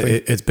driver or something. Yeah,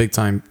 it's big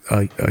time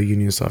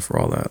union stuff for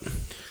all that.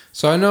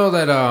 So I know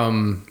that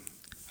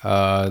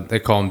they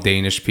call him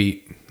Danish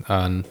Pete. He's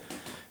on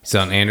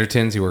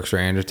Andertons. He works for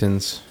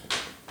Andertons.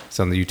 It's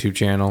on the YouTube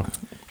channel.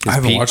 I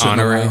haven't watched it in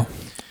a while.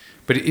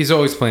 But he's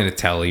always playing a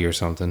telly or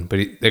something.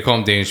 But they call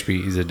him Danish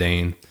Pete. He's a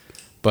Dane.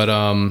 But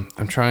I'm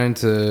trying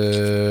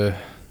to...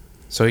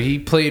 So he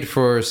played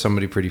for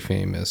somebody pretty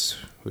famous.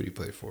 Who did he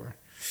play for?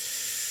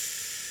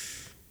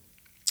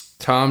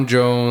 Tom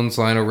Jones,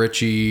 Lionel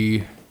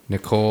Richie,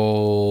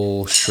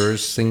 Nicole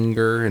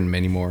Scherzinger, and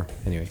many more.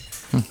 Anyway.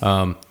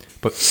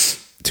 But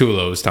two of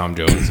those, Tom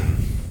Jones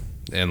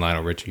and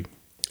Lionel Richie.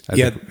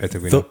 I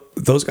think we know.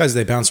 Those guys,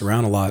 they bounce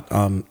around a lot.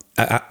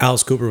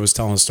 Alice Cooper was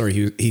telling a story.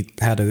 He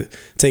had to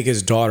take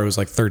his daughter, who was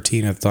like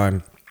 13 at the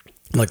time,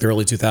 like the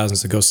early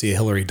 2000s, to go see a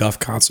Hillary Duff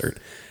concert.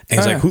 And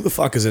he's like, who the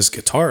fuck is this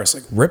guitarist?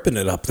 Like ripping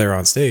it up there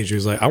on stage. He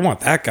was like, I want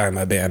that guy in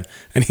my band.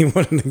 And he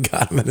went and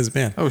got him in his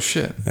band. Oh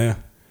shit. Yeah.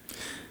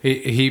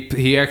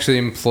 He actually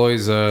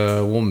employs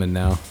a woman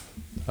now.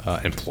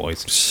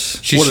 Employs.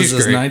 What is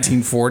this, great.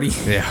 1940?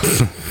 Yeah.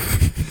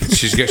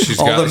 she's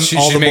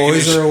the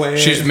boys are away.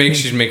 She's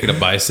making a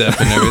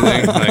bicep and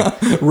everything.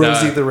 Like,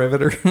 Rosie the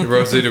Riveter.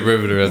 Rosie the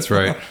Riveter, that's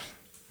right.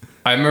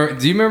 I remember.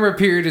 Do you remember a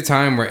period of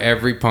time where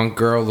every punk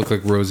girl looked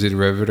like Rosie the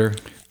Riveter?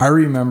 I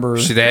remember.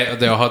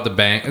 They all had the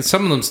bang.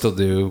 Some of them still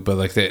do, but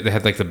like they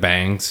had like the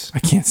bangs. I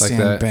can't like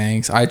stand that.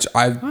 bangs. I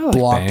like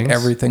blocked bangs.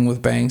 everything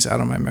with bangs out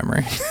of my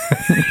memory.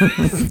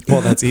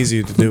 Well, that's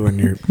easy to do when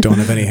you don't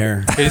have any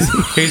hair.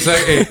 He's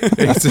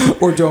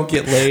like, Or don't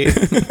get laid.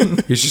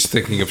 he's just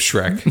thinking of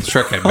Shrek.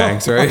 Shrek had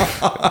bangs, right?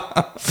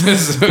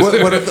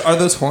 What are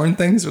those horn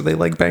things? Are they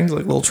like bangs,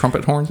 like little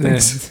trumpet horn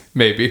things?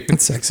 Maybe.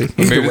 It's sexy.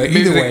 Maybe,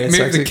 Either way, it's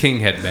maybe sexy. the king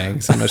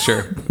headbangs. I'm not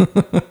sure.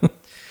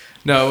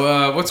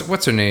 No,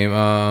 what's her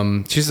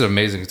name? She's an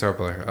amazing guitar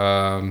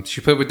player. She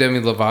played with Demi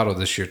Lovato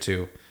this year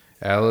too.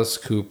 Alice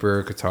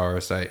Cooper,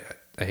 guitarist.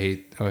 I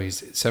hate. Oh,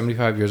 he's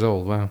 75 years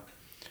old. Wow.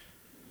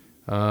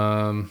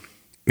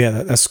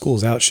 Yeah, that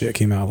School's Out shit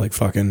came out like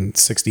fucking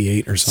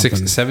 68 or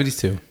something.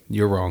 72.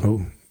 You're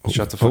wrong.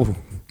 Shut the fuck.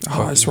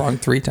 Oh, I was wrong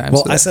 3 times.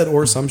 Well, I said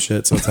or some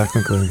shit, so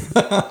technically.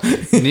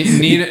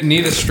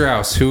 Nita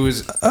Strauss, who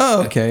is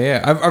Oh, okay,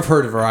 yeah. I've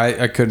heard of her.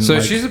 I couldn't. so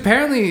she's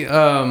apparently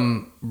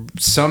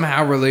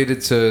somehow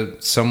related to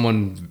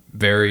some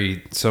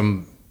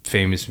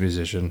famous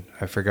musician.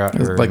 I forgot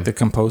her. like the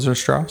composer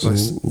Strauss.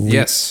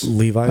 Yes.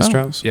 Levi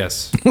Strauss?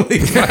 Yes.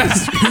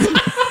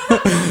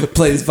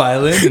 Plays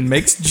violin and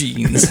makes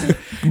jeans.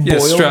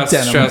 Yes, Boiled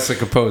denim. Strauss the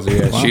composer.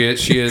 Yeah,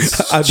 she is.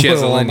 She has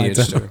boil a all my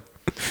lineage to her.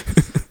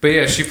 But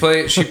yeah, she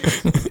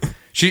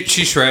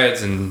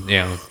shreds, and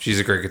she's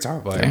a great guitar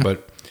player. Yeah.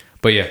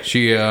 But yeah,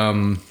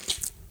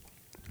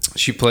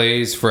 she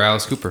plays for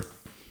Alice Cooper,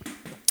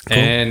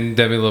 and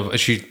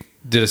she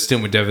did a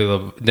stint with Demi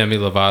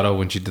Lovato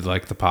when she did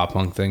like the pop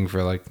punk thing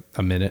for like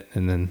a minute,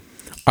 and then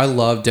I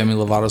love Demi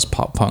Lovato's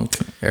pop punk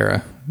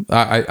era.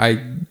 I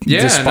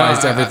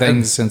despised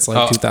everything since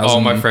like 2000.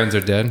 All My Friends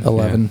Are Dead.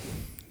 11.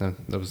 Yeah.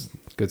 That was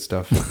good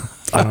stuff.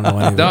 I don't know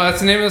any of No, it. that's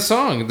the name of the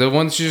song. The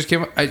one she just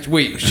came.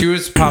 Wait, she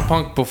was pop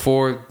punk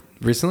before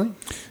recently.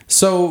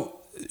 So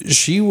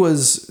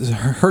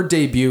her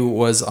debut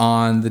was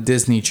on the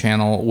Disney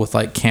Channel with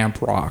like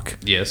Camp Rock.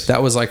 Yes.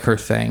 That was like her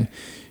thing.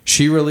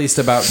 She released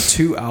about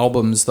 2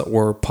 albums that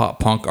were pop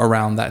punk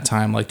around that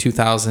time, like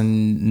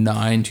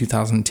 2009,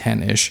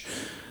 2010-ish.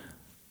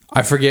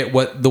 I forget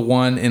what the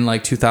one in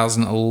like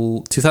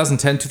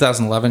 2010,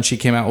 2011, she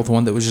came out with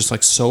one that was just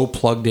like so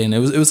plugged in. It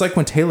was like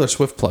when Taylor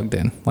Swift plugged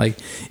in. Like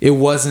it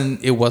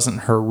wasn't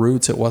her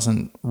roots. It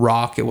wasn't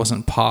rock. It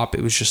wasn't pop. It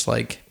was just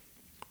like,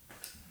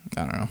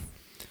 I don't know.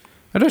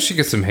 I know she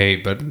gets some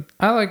hate, but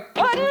I like.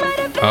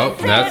 Oh,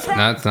 that's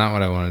not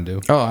what I want to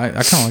do. Oh, I kind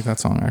of like that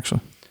song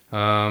actually.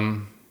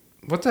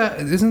 What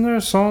that? Isn't there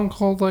a song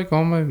called like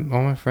all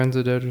my friends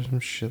are dead or some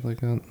shit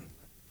like that?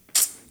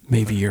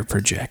 Maybe you're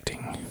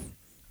projecting.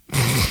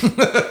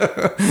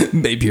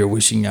 Maybe you're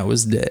wishing I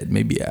was dead.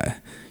 Maybe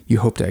you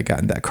hoped I got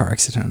in that car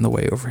accident on the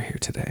way over here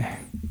today.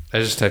 I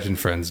just typed in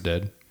 "friends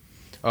dead."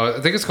 Oh,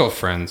 I think it's called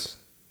 "Friends."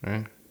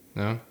 Right?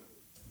 No.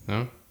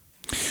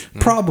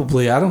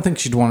 Probably. I don't think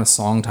she'd want a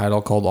song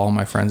title called "All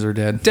My Friends Are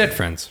Dead." Dead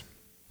Friends.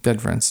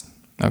 Dead Friends.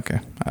 Okay,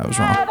 I was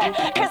wrong.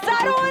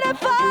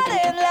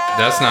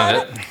 That's not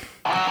it.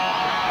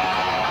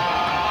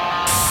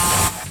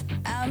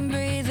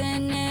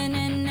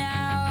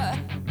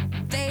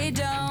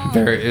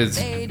 It's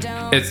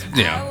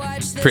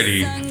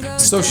pretty.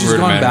 So she's gone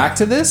rudimentary. back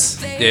to this?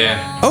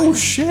 Yeah, Oh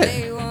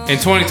shit! in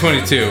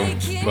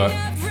 2022, but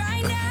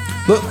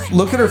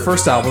Look at her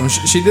first album.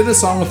 She did a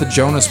song with the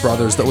Jonas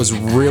Brothers that was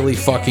really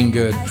fucking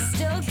good.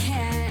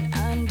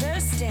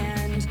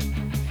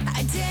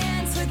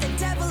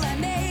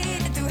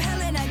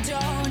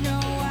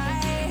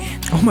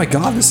 Oh my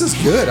god, this is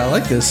good. I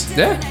like this.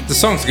 yeah, the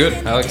song's good.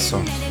 I like the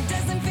song.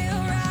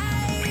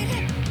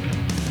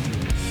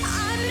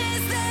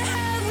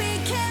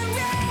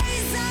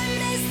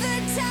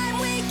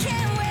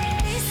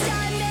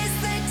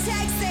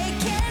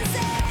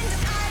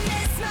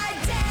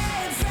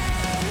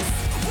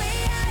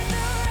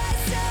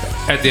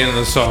 At the end of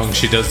the song,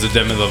 she does the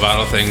Demi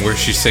Lovato thing where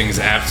she sings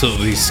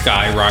absolutely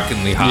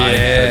skyrocketingly high.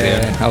 At the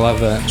end. I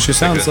love that. She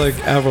sounds like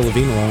Avril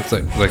Lavigne a lot. It's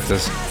like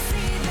this.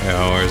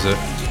 Oh, where is it?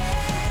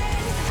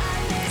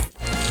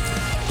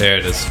 There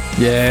it is.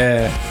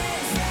 Yeah.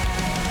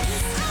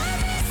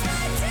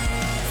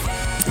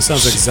 It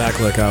sounds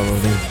exactly like Avril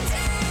Lavigne.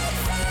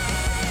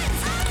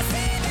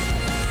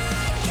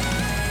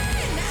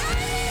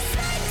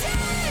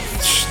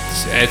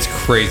 It's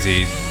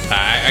crazy.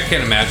 I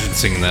can't imagine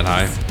singing that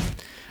high.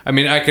 I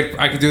mean, I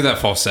could do that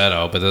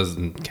falsetto, but it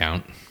doesn't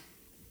count.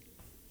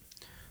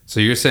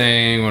 So you're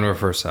saying one of her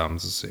first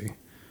albums? Let's see.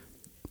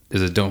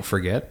 Is it "Don't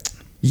Forget"?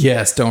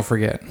 Yes, Don't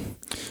Forget.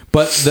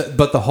 But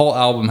the whole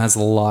album has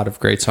a lot of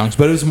great songs.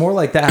 But it was more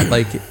like that.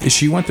 Like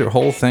she went through a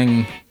whole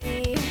thing.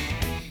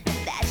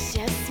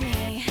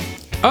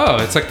 Oh,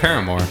 it's like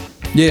Paramore.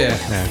 Yeah.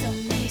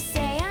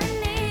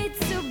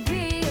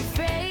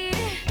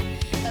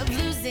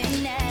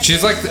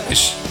 She's like,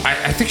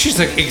 I think she's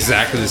like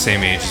exactly the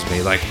same age as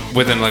me, like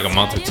within like a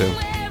month or two.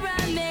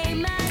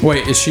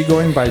 Wait, is she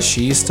going by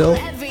she still?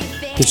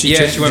 Did she?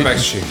 Yeah, she went back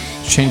to she.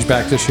 Change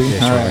back to she. she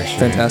All went right, back to she,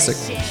 fantastic.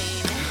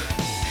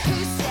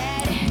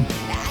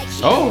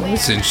 Oh,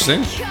 that's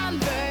interesting.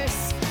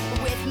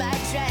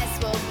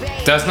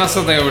 That's not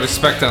something I would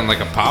expect on like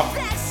a pop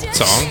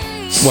song.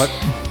 What?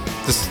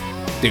 Just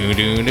do do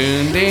do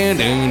do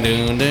do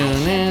do do.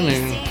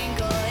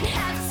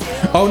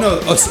 Oh no!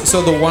 Oh,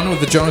 so the one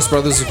with the Jonas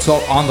Brothers is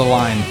called "On the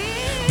Line."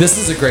 This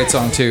is a great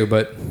song too,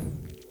 but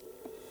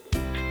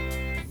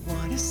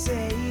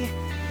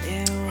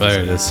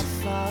There it is.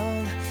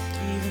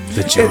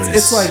 The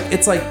Jonas.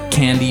 It's like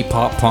candy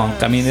pop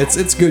punk. I mean,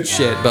 it's good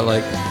shit, but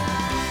like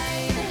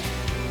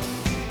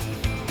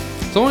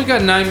It's only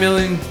got 9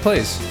 million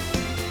plays.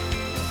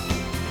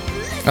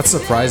 that's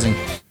surprising.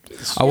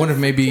 I wonder if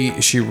maybe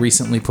she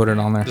recently put it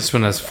on there. This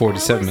one has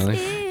 47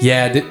 million.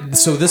 Yeah,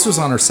 so this was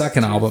on her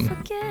second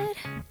album,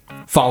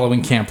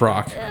 following Camp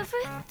Rock.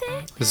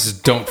 This is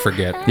Don't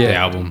Forget, the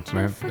album.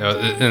 Right?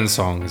 And the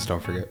song is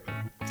Don't Forget.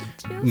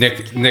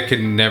 Nick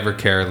can never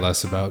care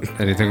less about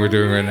anything we're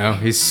doing right now.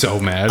 He's so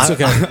mad. It's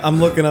okay. I'm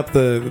looking up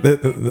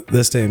the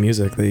this day of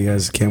music that you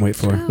guys can't wait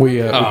for. We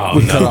cut off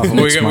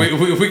next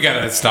month. we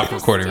gotta stop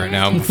recording right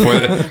now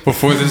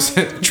before this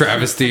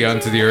travesty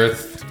onto the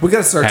earth. We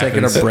gotta start taking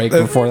a happens. break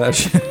before that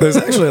shit. There's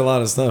actually a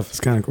lot of stuff.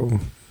 It's kind of cool.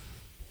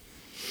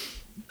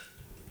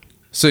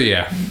 So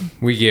yeah,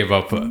 we gave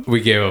up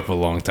a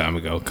long time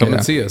ago. Come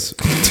and see us.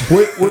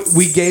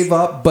 We gave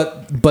up,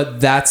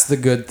 but that's the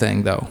good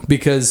thing though,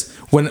 because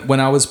when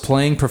I was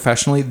playing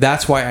professionally,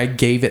 that's why I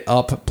gave it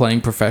up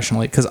playing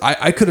professionally, because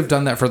I could have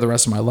done that for the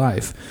rest of my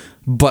life,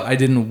 but I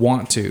didn't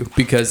want to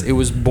because it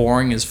was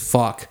boring as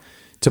fuck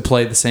to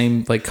play the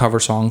same like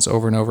cover songs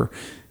over and over.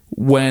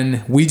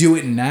 When we do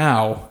it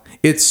now,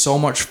 it's so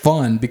much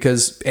fun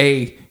because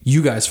A,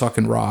 you guys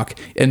fucking rock,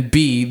 and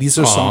B, these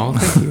are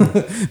songs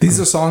these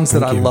are songs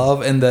that I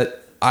love and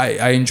that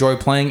I enjoy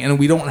playing, and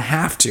we don't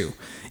have to.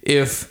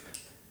 If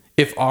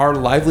our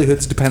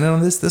livelihoods depended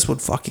on this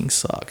would fucking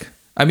suck.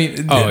 I mean,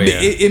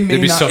 it may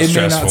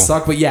not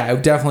suck, but yeah, it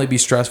would definitely be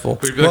stressful.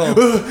 We'd be like,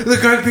 the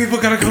kind people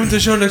gotta come to the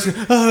show next.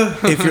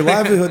 If your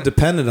livelihood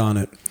depended on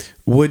it,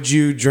 would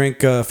you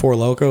drink Four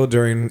Loko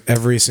during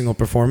every single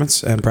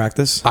performance and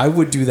practice? I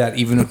would do that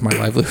even if my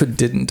livelihood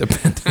didn't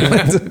depend on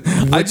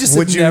it. I just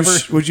would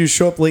you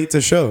show up late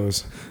to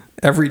shows?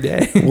 Every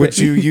day. Would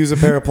you use a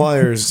pair of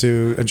pliers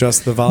to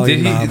adjust the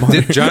volume knob?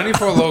 Did Johnny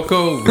Four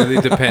Loko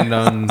really depend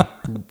on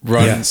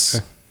Run?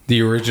 Yes.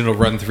 The original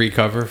Run 3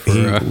 cover? He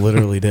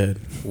literally did.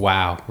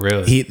 Wow,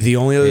 really? The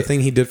only other thing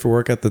he did for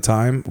work at the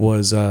time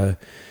was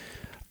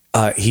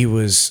he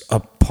was a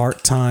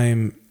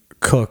part-time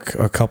cook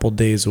a couple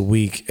days a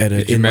week at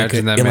in like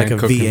a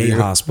VA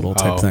hospital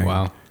type thing.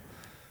 Wow.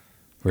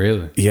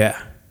 Really?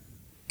 Yeah.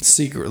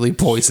 Secretly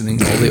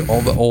poisoning all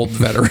the old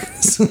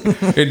veterans.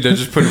 And they're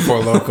just putting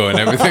Four Loko and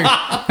everything.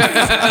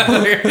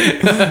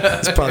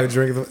 It's probably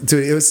drinking.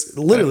 Dude, it was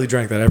literally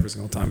drank that every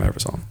single time I ever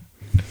saw him.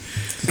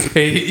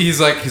 Hey, he's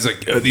like,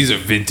 oh, these are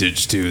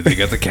vintage too. They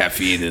got the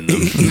caffeine in them.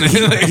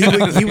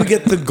 he would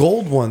get the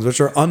gold ones, which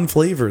are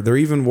unflavored. They're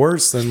even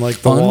worse than like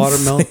the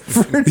watermelon.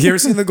 You ever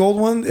seen the gold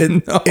one?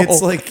 No.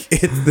 It's like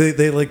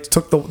they like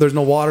took there's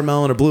no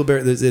watermelon or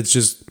blueberry. It's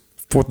just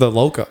for the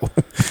Loco.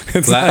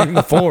 It's not even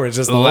the four. It's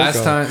just the last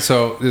Loco. time.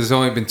 So there's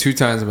only been 2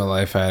 times in my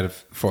life I had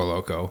Four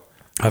Loko.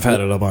 I've had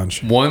it a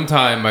bunch. One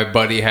time my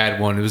buddy had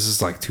one. It was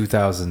just like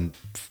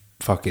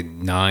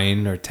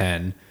 2009 or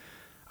 10.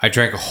 I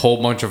drank a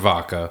whole bunch of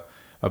vodka.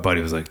 My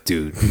buddy was like,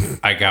 dude,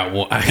 I got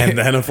one. And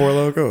then a Four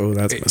Loko? Oh,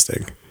 that's a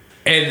mistake.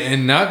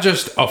 And not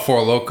just a Four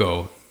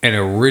Loko, an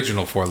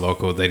original Four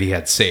Loko that he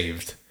had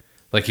saved.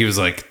 Like he was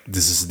like,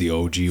 this is the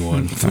OG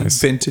one.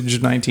 Nice.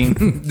 Vintage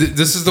 19.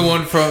 This is the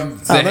one from...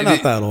 They're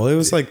not that old. It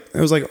was like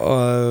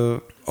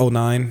 09,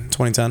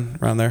 2010,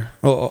 around there.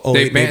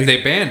 They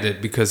banned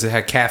it because it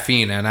had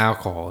caffeine and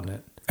alcohol in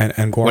it. And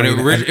when Goring,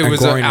 it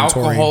was an Goring and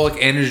Taurine. alcoholic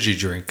energy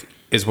drink.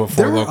 Is what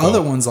Four There were Loko.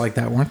 other ones like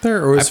that, weren't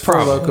there? Or was Four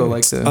Loko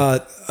like the...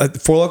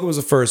 Four Loko was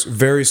the first.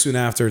 Very soon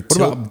after,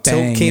 about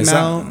Bang? Tilt came Is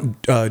out.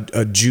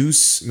 A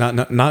Juice,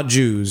 not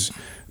Jews,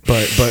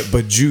 but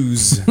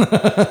Jews.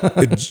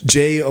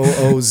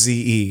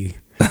 JOOZE.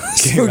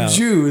 So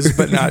Jews,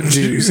 but not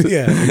Jews.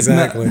 Yeah,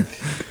 exactly.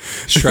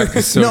 Shrek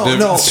is so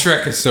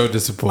Shrek is so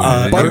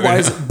disappointed.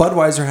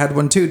 Budweiser had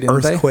one too, didn't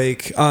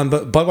Earthquake.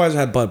 But Budweiser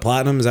had Bud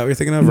Platinum. Is that what you're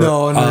thinking of?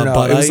 No.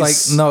 Bud It was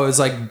Ice? it was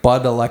like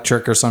Bud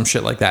Electric or some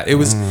shit like that. It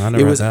was I never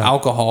it had was that.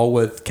 alcohol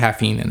with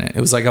caffeine in it. It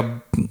was like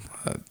a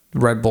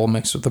Red Bull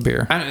mixed with a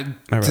beer.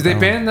 Did they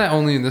ban that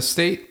only in this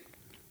state?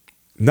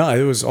 No,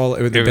 it was all.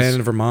 They banned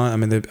in Vermont. I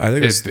mean, I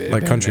think it was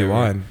like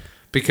countrywide.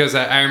 Because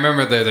I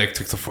remember they like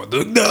took the Four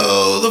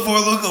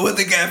Loko with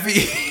the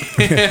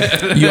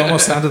caffeine. You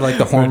almost sounded like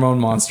the hormone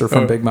monster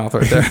from Big Mouth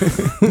right there.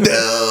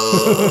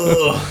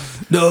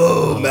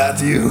 No,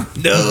 Matthew.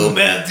 No,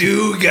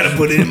 Matthew. Gotta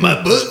put it in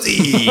my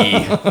pussy.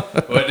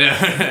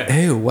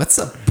 Ew, what's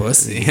a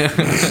pussy?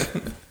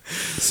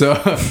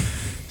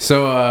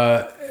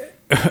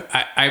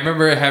 I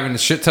remember having a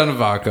shit ton of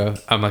vodka.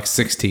 I'm like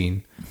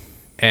 16.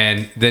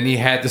 And then he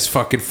had this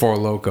fucking Four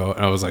Loko.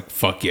 And I was like,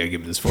 fuck yeah,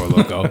 give me this Four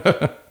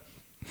Loko.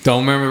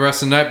 Don't remember the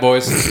rest of the night,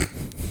 boys.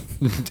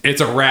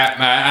 It's a wrap.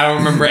 I don't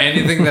remember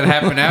anything that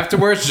happened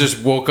afterwards.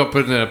 Just woke up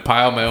in a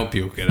pile of my own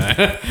puke. And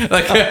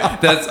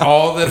that's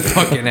all that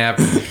fucking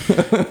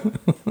happened.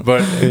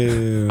 But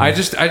I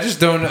just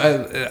don't.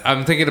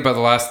 I'm thinking about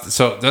the last.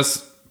 So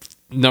that's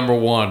number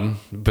one.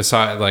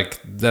 Beside,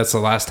 that's the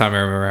last time I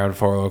remember having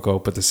Four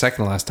Loko. But the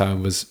second last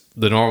time was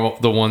the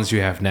ones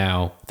you have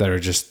now that are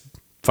just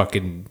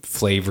fucking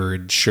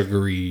flavored,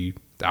 sugary,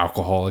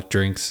 alcoholic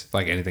drinks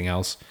like anything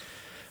else.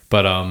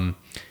 But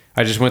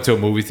I just went to a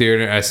movie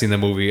theater. And I seen the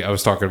movie. I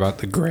was talking about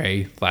The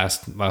Gray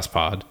last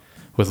pod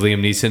with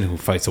Liam Neeson, who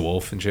fights a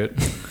wolf and shit.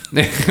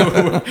 He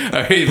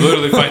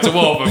literally fights a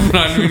wolf. I'm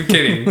not even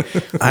kidding.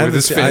 I With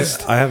his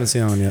fist. haven't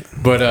seen that one yet.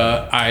 But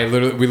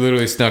we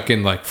literally snuck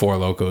in like 4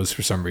 Locos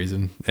for some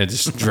reason and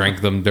just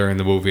drank them during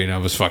the movie, and I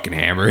was fucking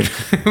hammered.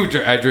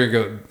 I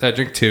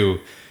drink 2.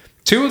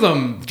 2 of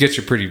them get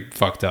you pretty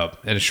fucked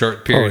up in a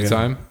short period of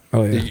time.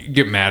 Oh yeah. You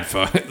get mad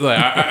fucked. Like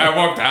I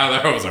walked out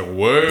of there, I was like,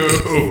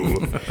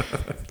 whoa.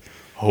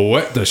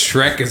 What the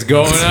Shrek is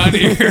going on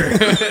here?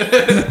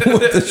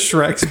 What the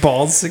Shrek's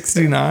Balls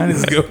 69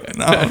 is going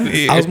on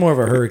here? I was more of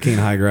a Hurricane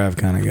High Grav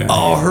kind of guy.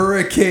 Oh,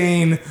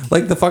 Hurricane.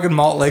 Like the fucking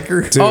malt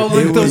liquor. Dude, Oh,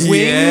 look it at the was-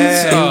 wings.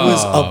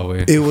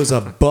 Yeah, it was a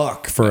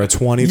buck for a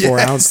 24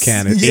 ounce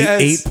can. It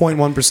Yes.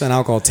 8.1%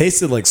 alcohol. It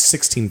tasted like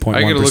 16.1%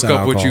 I gotta look up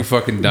alcohol. what you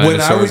fucking When I would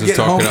dinosaurs is get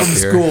home talking from up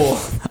here. school,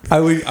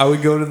 I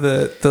would go to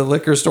the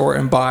liquor store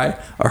and buy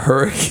a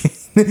Hurricane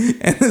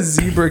and a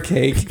zebra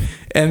cake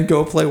and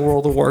go play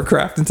World of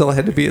Warcraft until I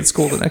had to be at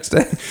school the next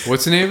day.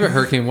 What's the name of it?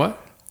 Hurricane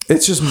what?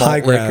 It's just malt High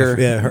liquor. Grav.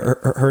 Yeah,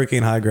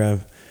 Hurricane High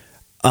Grav.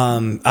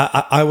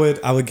 I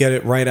would get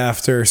it right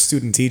after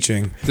student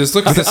teaching. This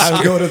looks I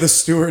would go to the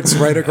Stewart's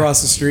right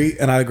across the street,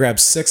 and I would grab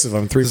 6 of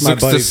them, 3 This for my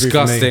looks buddy, 3 for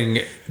me. disgusting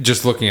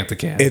just looking at the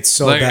can. It's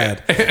so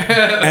bad.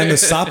 And the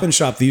Stop and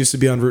Shop that used to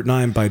be on Route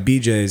 9 by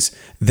BJ's,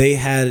 they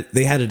had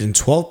it in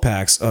 12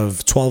 packs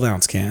of 12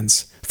 ounce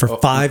cans for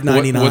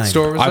 $5.99. What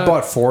store was that? I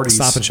bought 40s.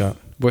 Stop and Shop.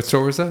 What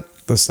store was that?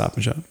 The Stop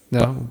and Shop.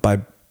 No.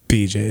 By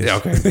BJ's. Yeah,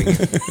 okay.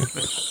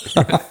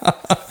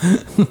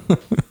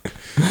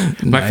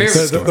 My favorite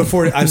The, store. the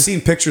 40, I've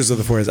seen pictures of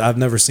the 40s. I've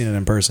never seen it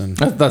in person.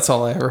 That's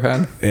all I ever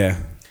had. Yeah.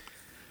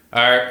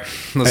 All right,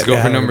 let's I go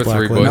for had a number black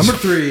 3, one. boys.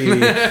 Number 3.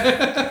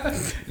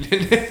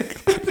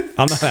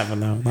 I'm not having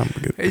that. I'm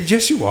good.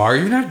 Yes, you are.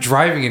 You're not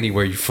driving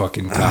anywhere, you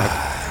fucking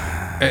cock.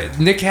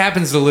 Nick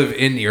happens to live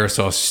in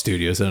Earsaw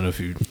Studios. I don't know if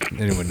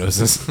anyone knows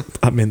this.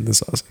 I'm in the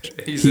sausage.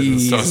 He's in the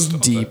He's sauce.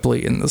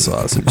 deeply in the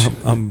sausage.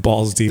 I'm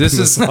balls deep This in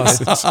the is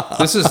sausage.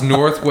 this is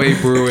Northway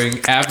Brewing,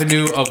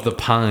 Avenue of the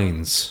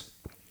Pines,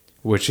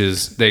 which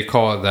is they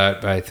call it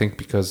that, I think,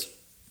 because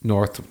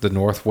the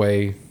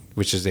Northway,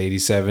 which is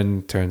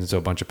 87, turns into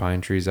a bunch of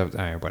pine trees.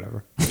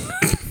 Whatever.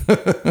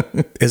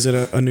 Is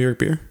it a New York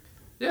beer?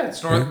 Yeah,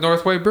 it's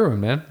Northway Brewing,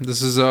 man.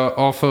 This is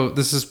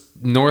this is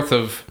north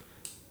of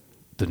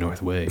the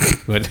Northway.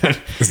 But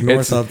It's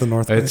north of the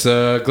Northway. It's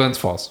Glens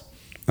Falls.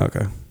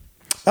 Okay.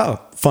 Oh,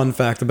 fun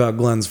fact about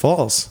Glens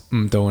Falls.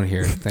 Don't want to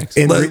hear it. Thanks.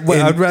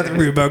 I'd rather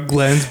read about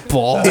Glenn's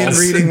balls. In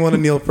reading one of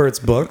Neil Peart's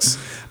books,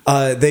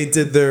 they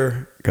did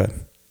their good.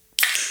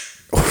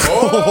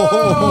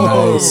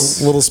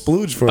 Nice. Little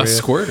splooge for A you.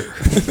 squirter.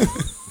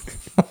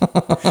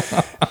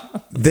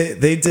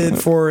 They did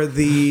for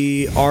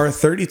the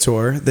R30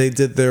 tour. They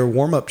did their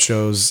warm up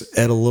shows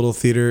at a little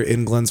theater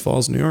in Glens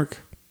Falls, New York.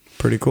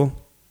 Pretty cool.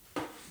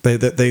 They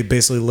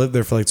basically lived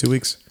there for like 2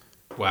 weeks.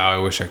 Wow, I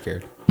wish I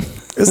cared.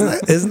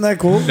 Isn't that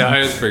cool? No,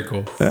 it is pretty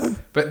cool. Yeah.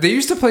 But they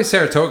used to play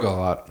Saratoga a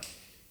lot.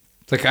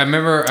 Like I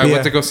remember I Yeah,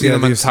 went to go see yeah,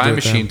 them they on used to do Time it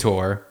Machine then.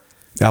 tour.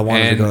 I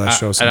wanted to go to that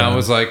show. so And I bad.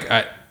 was like,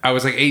 I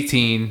was like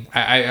 18.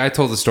 I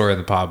told the story in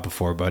the pod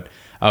before, but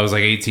I was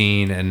like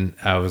 18 and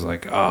I was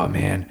like, oh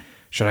man,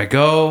 should I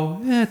go?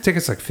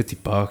 Tickets like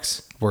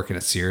 $50. Working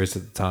at Sears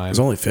at the time. it was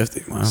only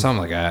 50. Wow.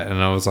 Something like that.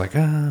 And I was like,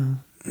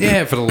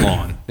 yeah, for the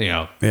lawn,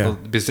 Yeah.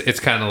 It's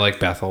kind of like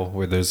Bethel,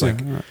 where there's like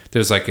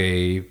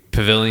a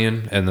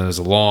pavilion and there's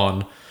a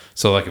lawn.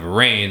 So like if it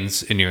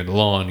rains and you're in the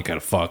lawn, you kind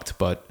of fucked.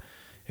 But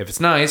if it's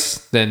nice,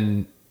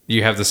 then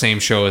you have the same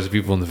show as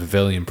people in the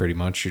pavilion. Pretty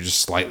much, you're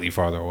just slightly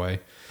farther away.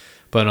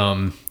 But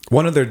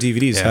one of their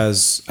DVDs Yeah.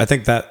 has, I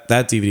think that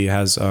DVD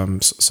has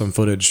some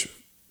footage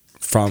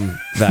from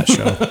that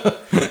show.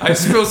 I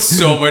spilled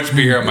so much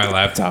beer on my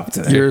laptop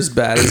today. You're as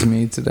bad as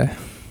me today.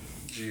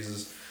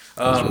 Jesus.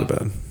 It was really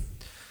bad.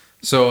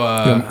 So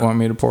You want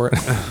me to pour it?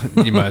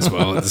 you might as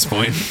well at this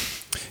point.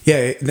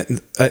 Yeah,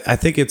 I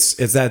think it's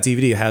that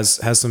DVD. It has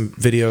some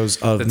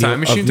videos of The Time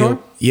Machine Neil, tour?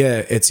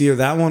 Yeah, it's either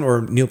that one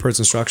or Neil Peart's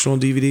instructional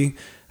DVD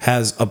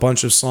has a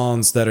bunch of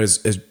songs that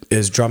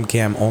is drum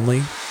cam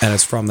only, and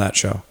it's from that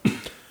show.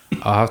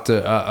 I'll have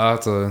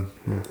to.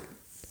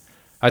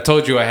 I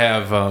told you I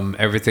have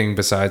everything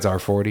besides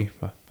R40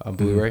 on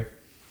Blu-ray.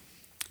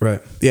 Right.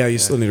 Yeah, you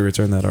still need to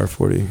return that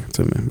R40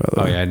 to me. By the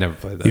Oh way. yeah, I never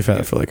played that. You've had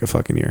it for like a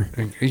fucking year.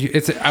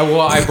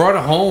 I brought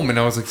it home and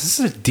I was like, this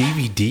is a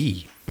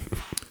DVD.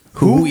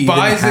 Who even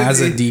buys has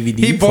it? a DVD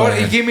He bought it.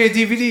 player? He gave me a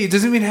DVD. It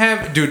doesn't even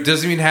have, dude. It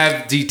doesn't even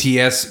have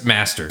DTS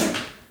master.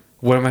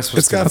 What am I supposed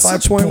It's to? got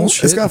do? 5.1.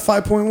 bullshit. It's got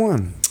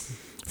 5.1.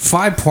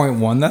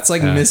 5.1. That's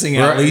like missing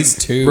at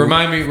least 2.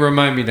 Remind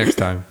me next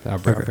time. I'll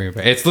bring it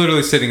back. It's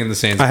literally sitting in the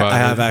same spot. I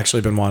have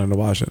actually been wanting to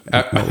watch it.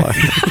 No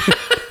lie.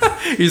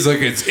 He's like,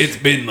 it's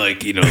been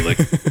like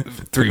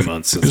 3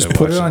 months since Just I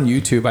put watched it on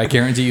YouTube. I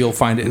guarantee you'll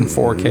find it in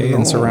 4K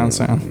and surround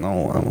sound.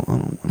 No, I don't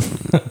want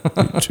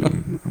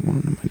YouTube. I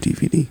want it on my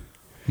DVD.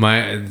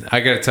 I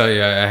gotta tell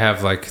you, I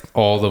have like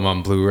all of them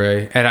on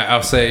Blu-ray, and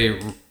I'll say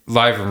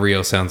Live in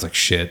Rio sounds like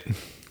shit.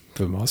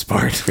 for the most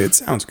part. It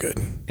sounds good.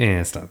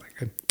 Yeah, it's not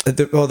that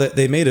good. Well,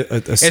 they made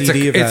a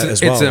CD of that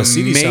as well. It's an The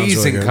CD sounds really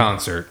amazing good.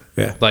 concert.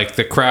 Yeah. Like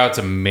the crowd's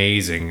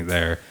amazing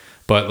there,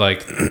 but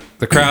like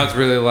the crowd's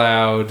really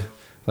loud.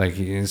 Like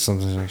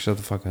sometimes like shut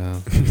the fuck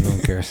up. No one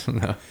cares.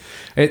 No.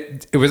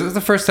 It was the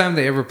first time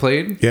they ever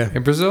played. Yeah.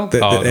 In Brazil. They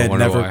No had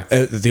wonder never.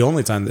 why. The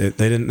only time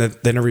they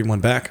never even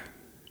went back.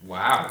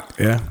 Wow.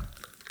 Yeah.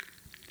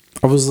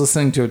 I was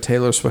listening to a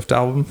Taylor Swift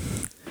album,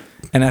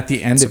 and at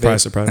the end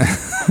Surprise, of it,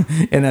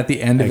 surprise. and at the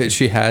end of it,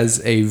 she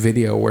has a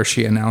video where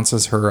she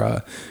announces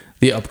her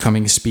the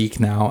upcoming Speak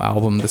Now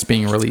album that's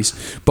being released.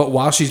 But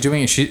while she's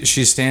doing it,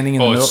 she's standing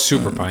in the middle. It's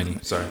super piney.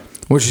 Sorry.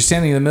 Where she's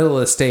standing in the middle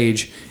of the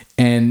stage,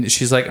 and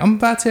she's like, "I'm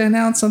about to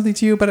announce something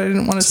to you, but I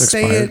didn't want to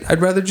say expired. it.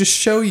 I'd rather just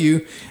show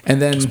you."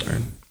 And then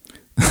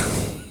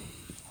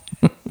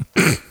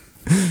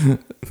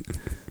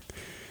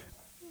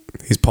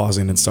He's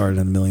pausing and started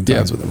a million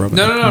times with the rubber.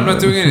 No, I'm not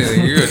doing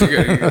anything. You're good.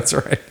 You're good. that's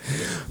right.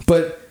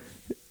 But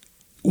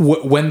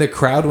when the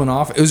crowd went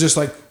off, it was just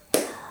like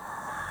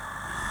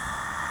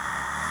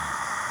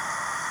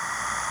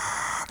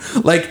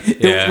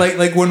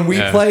like when we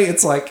play,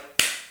 it's like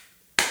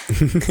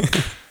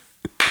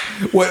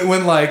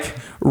when like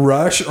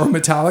Rush or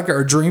Metallica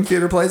or Dream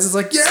Theater plays, it's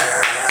like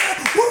yeah,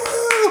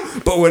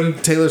 woo! But when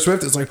Taylor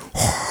Swift, it's like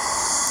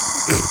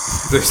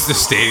The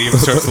stadium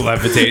starts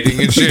levitating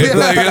and shit.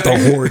 Like,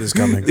 The horde is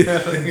coming.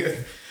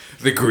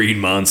 the green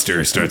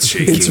monster starts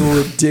shaking. it's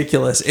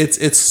ridiculous.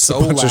 It's so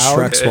A bunch loud.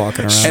 of Shreks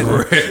walking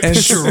around. And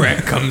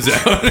Shrek comes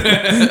out.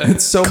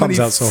 It's so Comes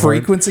many out so hard.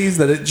 frequencies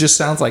that it just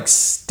sounds like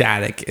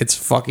static. It's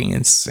fucking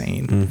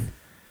insane.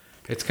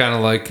 It's kind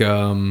of like,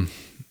 a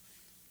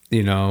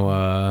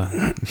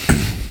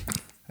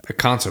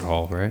concert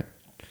hall, right?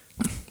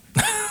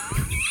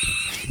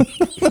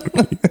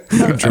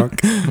 I'm drunk.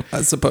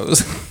 I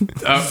suppose.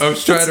 I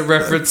was trying to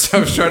reference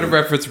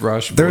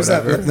Rush. But There was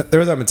that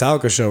whatever.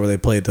 Metallica show where they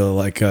played to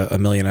like 1.5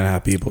 million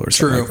people or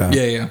something like that.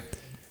 Yeah.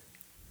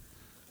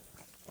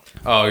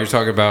 Oh, you're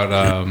talking about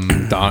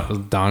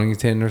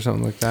Donington or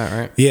something like that,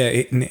 right? Yeah,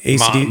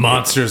 ACD,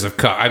 Monsters of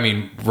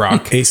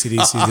Rock.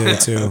 ACDC did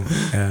it too.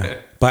 Yeah.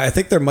 But I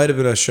think there might have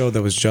been a show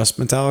that was just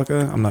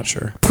Metallica. I'm not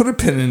sure. Put a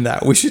pin in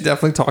that. We should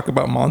definitely talk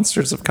about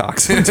Monsters of Cock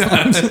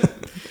sometime.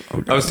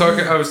 I was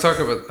talking about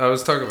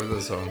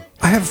this song.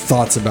 I have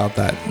thoughts about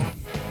that.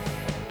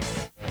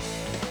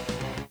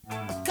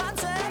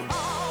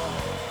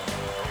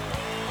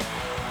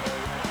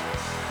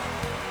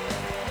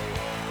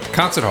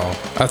 Concert hall.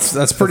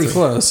 That's pretty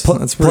close.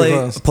 That's pretty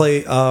close.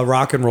 Play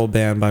Rock and Roll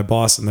Band by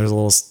Boston. There's a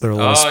little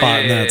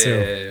spot in that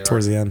too. yeah.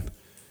 Towards the end.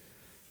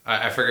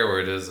 I forget where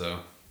it is though.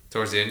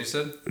 Towards the end, you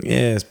said?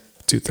 Yeah, it's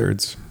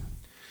 2/3.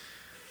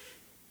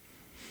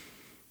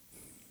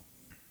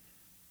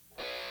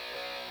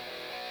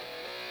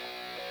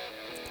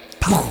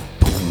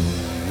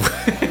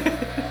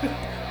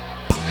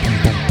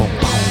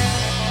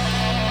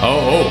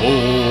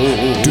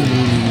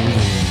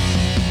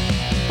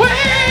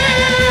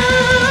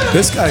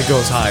 This guy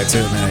goes high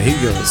too, man. He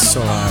goes so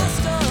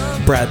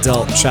high. Brad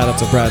Delp. Shout out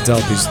to Brad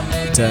Delp. He's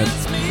dead.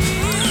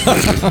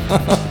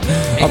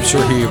 I'm sure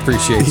he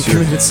appreciates He you.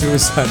 committed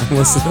suicide and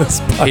listened to this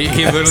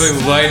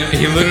podcast.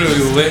 He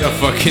literally lit a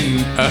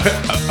fucking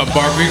a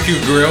barbecue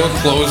grill,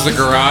 closed the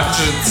garage,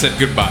 and said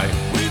goodbye.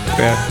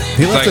 Yeah.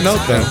 He left a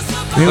note though.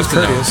 He was Left a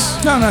note.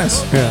 courteous. No,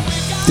 nice. Yeah.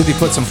 Did he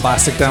put some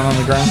plastic down on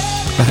the ground?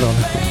 I don't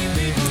know.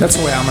 That's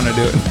the way I'm gonna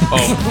do it.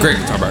 Oh, great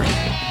guitar part.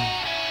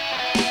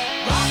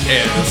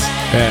 Yeah, it is.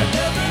 Yeah.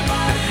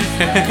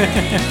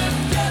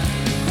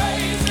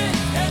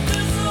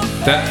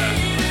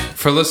 That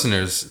for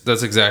listeners,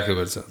 that's exactly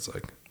what it sounds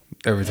like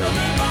every time.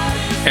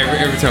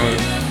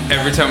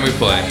 Every time we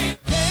play.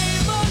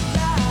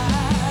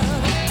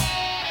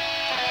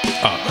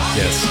 Oh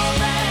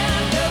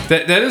yes,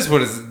 that is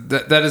what is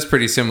that is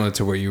pretty similar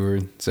to what you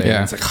were saying.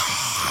 Yeah. It's like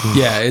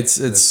Yeah,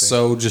 it's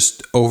so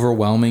just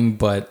overwhelming,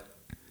 but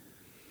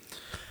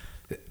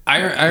I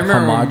remember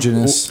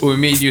Homogeneous. when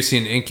me and you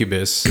seen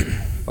Incubus.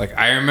 Like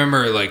I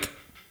remember, like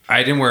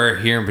I didn't wear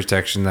hearing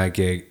protection that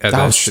gig. At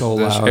That was so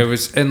loud. It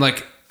was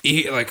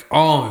it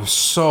was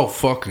so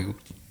fucking.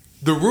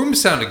 The room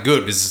sounded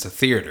good because it's a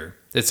theater.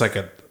 It's like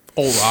an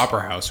old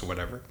opera house or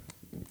whatever.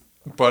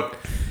 But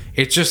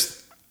it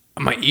just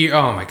my ear.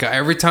 Oh my god!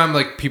 Every time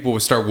like people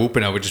would start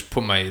whooping, I would just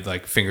put my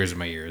like fingers in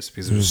my ears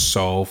because it was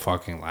so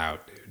fucking loud,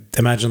 dude.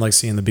 Imagine like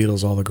seeing the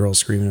Beatles, all the girls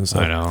screaming and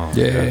stuff. I know.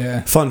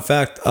 yeah. Fun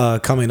fact,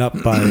 Coming Up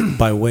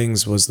by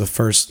Wings was the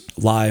first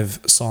live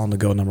song to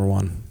go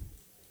 #1.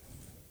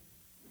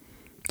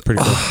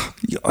 Pretty cool.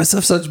 You always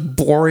have such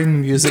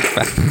boring music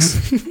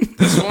facts.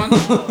 This one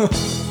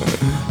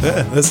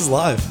Yeah, this is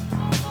live.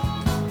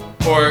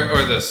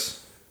 or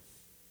this.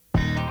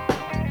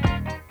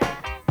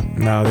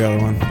 No, the other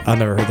one. I've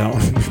never heard that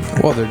one before.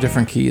 Well, they're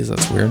different keys.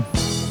 That's weird.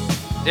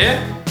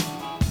 Yeah.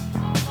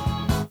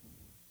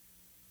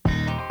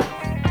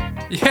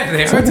 Yeah,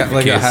 they It's are like, different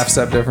like a keys. half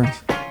step difference.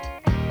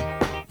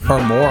 Or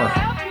more.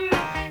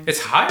 It's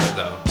higher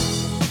though.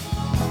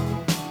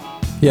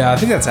 Yeah, I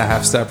think that's a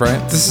half step,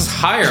 right? This is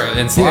higher and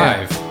it's Yeah.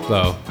 live.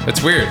 though.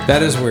 It's weird.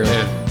 That is weird.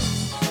 Yeah.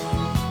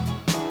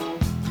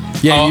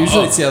 Yeah,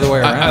 usually it's the other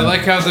way around. I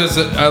like how there's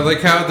a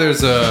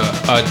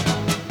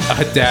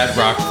dad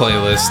rock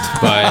playlist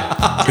by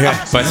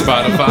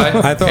Spotify.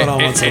 I throw it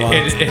on once in a while.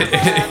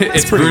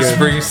 It's pretty Bruce good.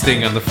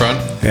 Springsteen on the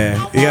front.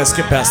 Yeah, you gotta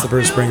skip past the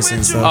Bruce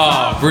Springsteen stuff.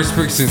 Oh, Bruce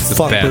Springsteen's the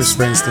Fuck best.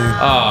 Bruce Springsteen.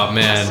 Oh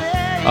man.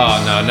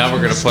 Oh no. Now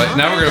we're gonna play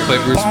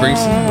Bruce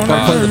Springsteen.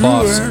 Gotta play the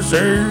boss.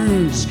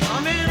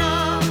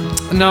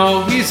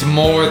 No, he's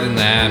more than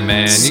that,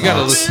 man. You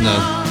gotta listen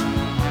to.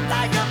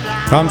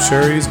 I'm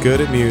sure he's good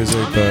at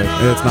music, but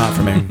it's not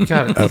for me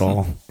gotta- at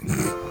all.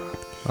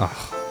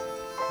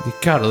 You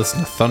gotta listen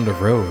to Thunder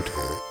Road.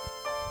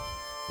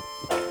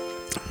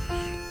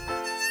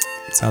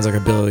 Sounds like a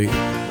Billy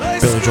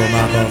Joel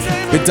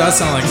knockoff. It does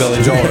sound like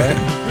Billy Joel, right?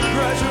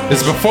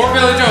 It's before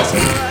Billy Joel.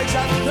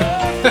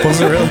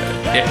 Was it really?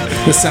 Yeah.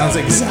 This sounds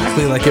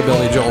exactly like a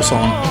Billy Joel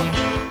song.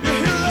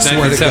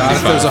 Swear to God,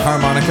 if there's a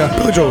harmonica.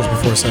 Billy Joel was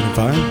before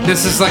 75.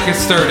 This is like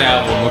his third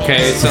album,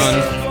 okay,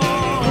 son?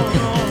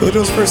 Billy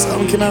Joel's first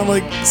album came out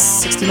like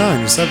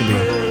 69 or 70.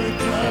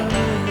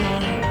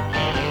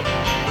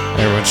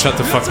 Everyone, shut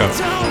the fuck up.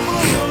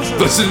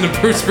 Listen to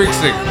Bruce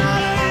Springsteen.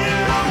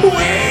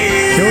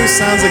 He always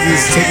sounds like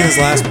he's taking his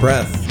last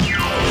breath.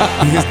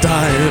 He's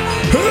dying.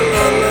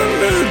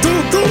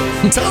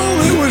 Don't tell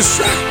him it was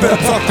Shrek that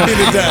fucked me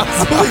to death.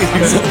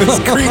 Please, this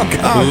green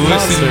cock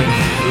monster.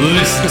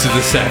 Listen to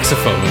the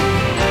saxophone.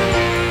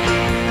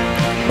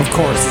 Of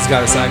course, it's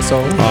got a sax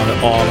solo.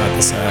 All at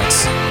the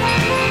sax.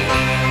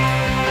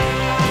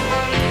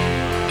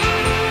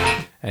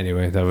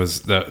 Anyway, that was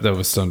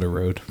Thunder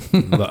Road.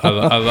 I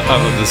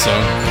love this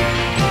song.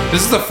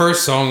 This is the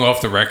first song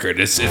off the record.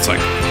 It's like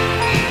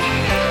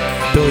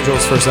Billy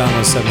Joel's first album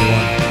was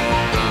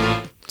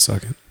 71.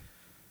 Second.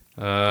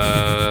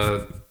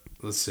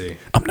 let's see.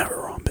 I'm never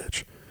wrong,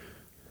 bitch.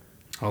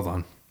 Hold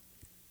on.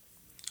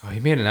 Oh, he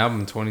made an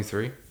album in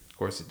 23? Of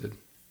course he did.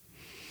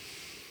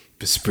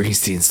 But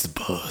Springsteen's the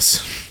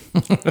boss.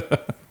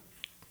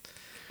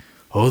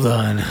 Hold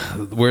on.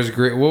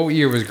 What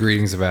year was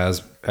Greetings of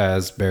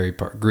Asbury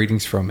Park?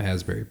 Greetings from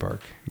Asbury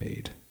Park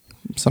made?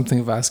 Something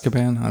of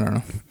Azkaban? I don't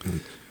know.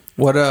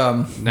 What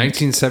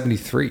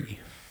 1973.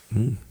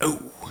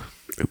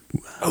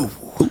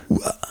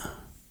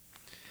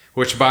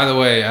 Which, by the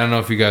way, I don't know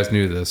if you guys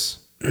knew this.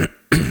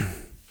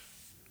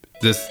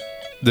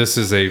 This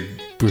is a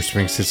Bruce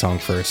Springsteen song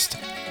first.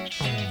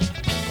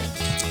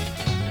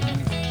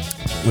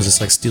 Was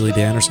this like Steely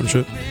Dan or some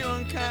shit?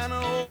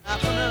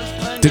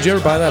 Did you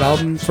ever buy that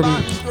album from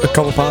a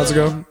couple pods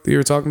ago that you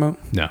were talking about?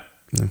 No.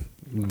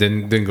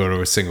 Didn't go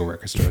to a single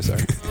record store,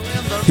 sorry.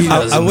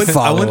 I went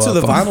to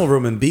the vinyl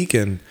room in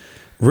Beacon.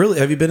 Really?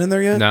 Have you been in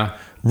there yet? No.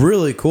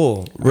 Really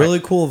cool. Really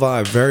cool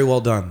vibe. Very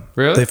well done.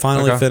 Really? They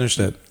finally Okay. finished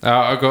it.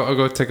 I'll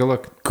go take a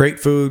look. Great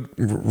food.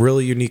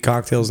 Really unique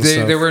cocktails and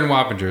stuff. They were in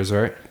Wappingers,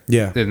 right?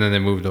 Yeah. And then they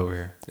moved over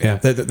here. Yeah.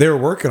 They were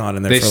working on it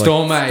in there They for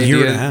stole like my a year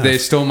and a idea. half. They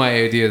stole my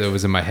idea that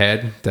was in my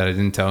head that I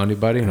didn't tell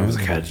anybody, and I was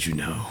like, "How did you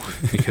know?"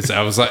 Because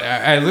I was like,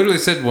 I literally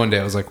said one day,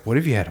 I was like, "What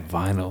if you had a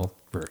vinyl?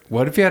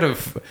 What if you had a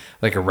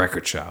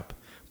record shop,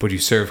 but you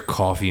serve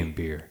coffee and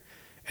beer?"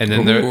 And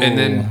then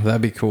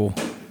that'd be cool.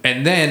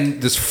 and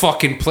then this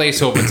fucking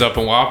place opens up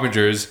in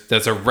Wappingers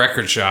that's a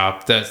record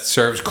shop that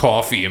serves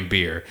coffee and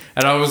beer,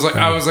 and I was like,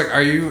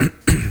 "Are you?"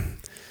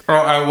 Oh,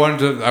 I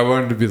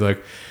wanted to be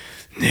like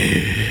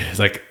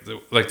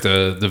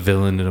the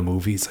villain in a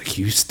movie. It's like,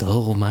 you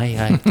stole my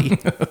idea.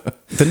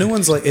 The new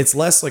one's like, it's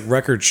less like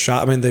record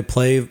shop. I mean, they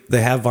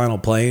have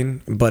vinyl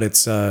playing, but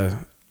it's they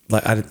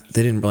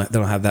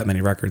don't have that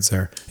many records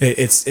there.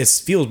 It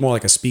feels more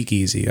like a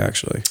speakeasy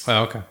actually.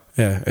 Oh, okay.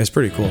 Yeah, it's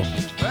pretty cool.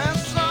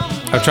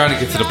 I'm trying to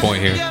get to the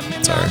point here.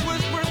 Sorry.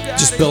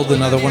 Just build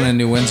another one in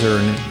New Windsor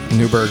and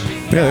Newburgh.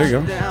 Yeah, there you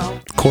go.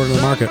 Corner of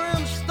the market.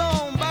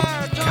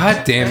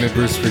 God damn it,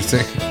 Bruce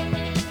Springsteen.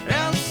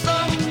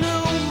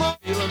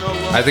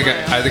 I think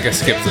I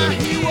skipped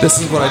it. This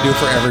is what I do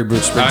for every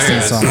Bruce Springsteen yeah.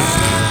 song.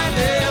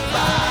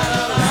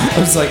 I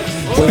was like,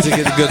 wait to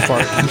get the good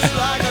part.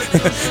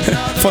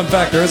 Fun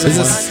fact, there Is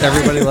this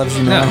Everybody Loves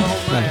You Now?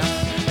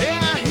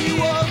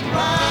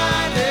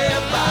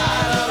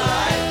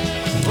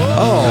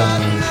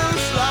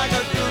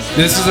 Oh,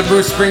 This is a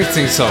Bruce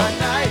Springsteen song.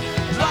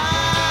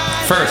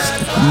 First,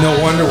 no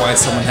wonder why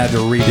someone had to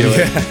redo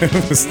it. Yeah,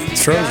 it was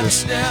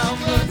atrocious.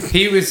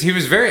 he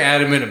was very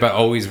adamant about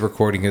always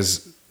recording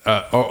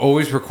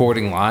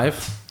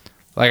live.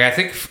 Like I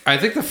think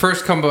the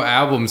first couple of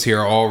albums here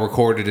are all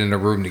recorded in a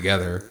room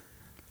together.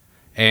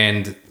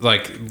 And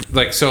like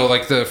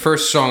the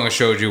first song I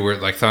showed you were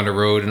like Thunder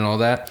Road and all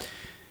that.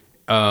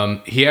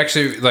 He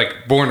actually,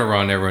 like, Born to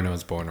Run, everyone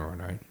knows Born to Run,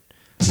 right?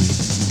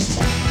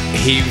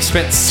 He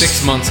spent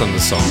 6 months on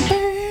this song.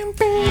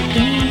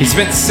 He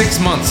spent 6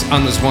 months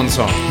on this one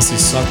song. Does he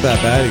suck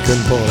that bad he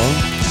couldn't pull it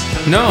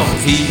off? No,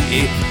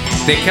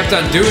 they kept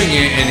on doing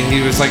it, and he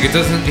was like, it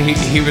doesn't.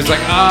 He was like,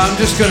 I'm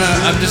just gonna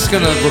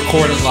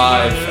record it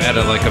live at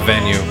a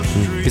venue.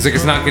 He's like,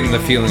 it's not getting the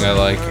feeling I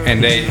like,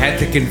 and they had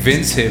to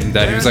convince him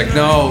that he was like,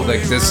 no,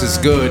 like this is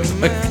good.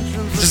 Like,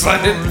 Just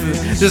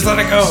let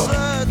it go.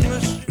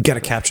 You got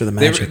to capture the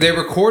magic. They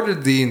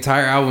recorded the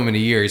entire album in a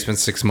year. He spent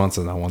 6 months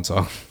on that one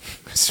song.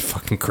 It's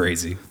fucking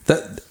crazy.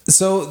 That's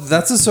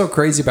what's so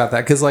crazy about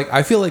that, because like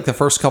I feel like the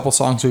first couple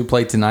songs we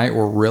played tonight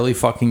were really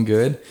fucking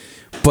good,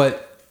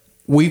 but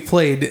we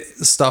played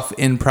stuff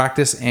in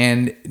practice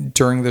and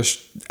during the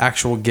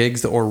actual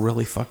gigs that were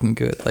really fucking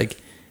good. Like,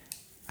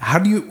 how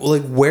do you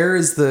like?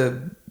 Where's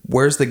the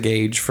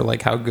gauge for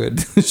like how good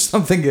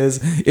something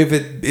is if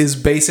it is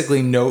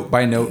basically note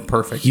by note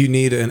perfect? You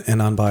need an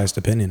unbiased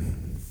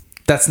opinion.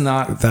 That's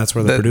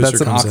where the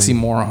producer comes That's an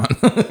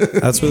oxymoron.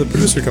 That's where the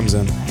producer comes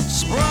in.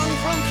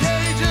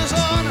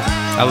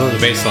 I love the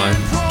bass line.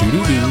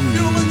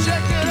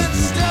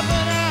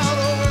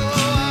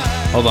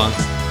 Hold on.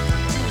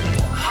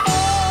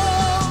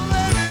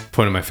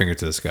 Pointing my finger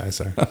to the sky,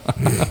 sorry.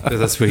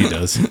 That's what he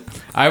does.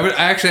 I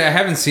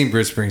haven't seen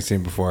Bruce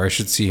Springsteen before. I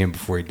should see him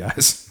before he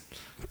dies.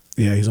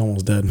 Yeah, he's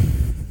almost dead.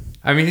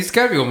 I mean, he's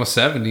got to be almost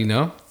 70,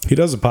 no? He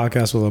does a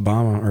podcast with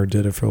Obama, or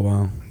did it for a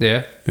while.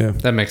 Yeah? Yeah.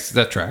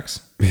 That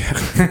tracks. Yeah.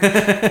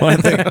 Well, I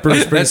think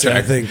Bruce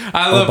Springsteen,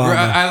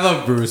 I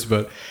love Bruce,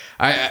 but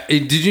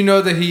did you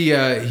know that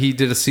he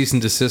did a cease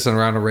and desist on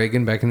Ronald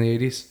Reagan back in the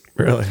 80s?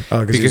 Really?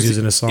 Oh, because he was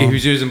using a song. He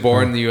was using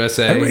 "Born in the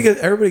USA."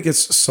 Everybody gets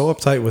so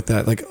uptight with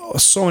that. Like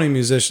so many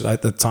musicians,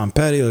 like the Tom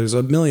Petty. There's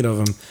a million of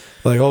them.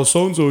 Like, oh,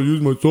 so and so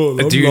used my song.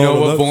 Do you know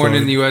what "Born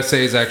in the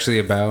USA" is actually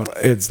about?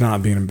 It's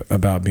not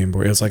about being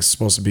born. It's like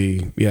supposed to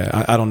be.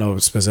 Yeah, I don't know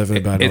specifically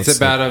about it. It's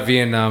about like a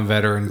Vietnam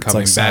veteran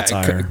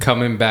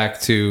coming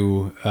back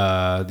to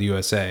the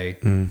USA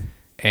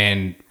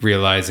and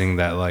realizing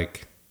that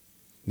like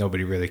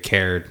nobody really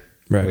cared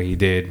what he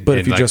did. But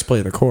if you just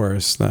play the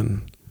chorus,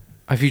 then.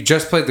 If you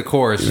just played the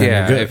chorus,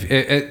 yeah.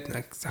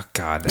 Oh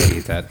God, I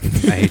hate that.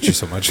 I hate you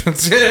so much.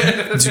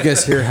 Did you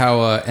guys hear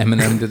how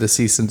Eminem did a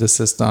cease and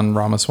desist on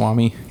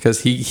Ramaswamy?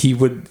 Because he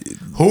would.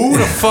 Who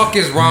the fuck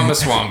is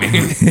Ramaswamy?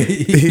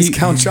 He's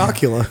Count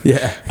Chocula.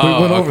 Yeah,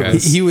 we went over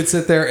this. He would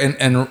sit there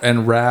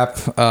and rap.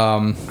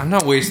 I'm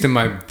not wasting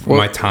my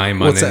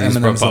time on these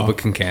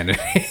Republican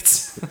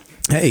candidates.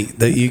 Hey,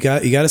 you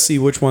got to see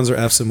which ones are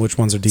F's and which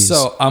ones are D's.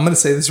 So I'm going to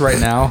say this right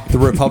now: the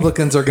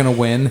Republicans are going to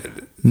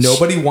win.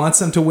 Nobody wants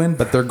them to win,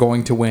 but they're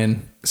going to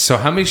win. So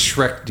how many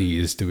Shrek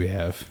D's do we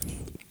have?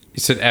 You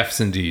said F's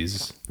and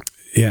D's.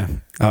 Yeah.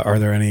 Are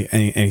there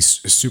any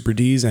super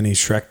D's? Any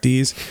Shrek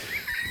D's?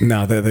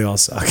 No, they all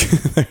suck.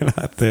 They're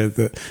not.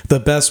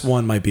 The best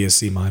one might be a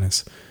C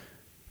minus.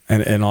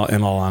 And in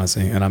all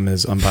honesty, and I'm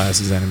as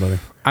unbiased as anybody.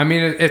 I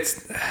mean,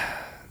 it's.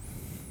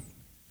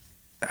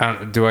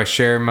 Do I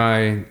share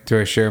my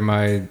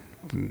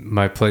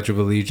pledge of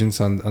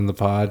allegiance on the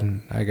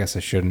pod? I guess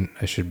I shouldn't.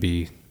 I should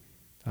be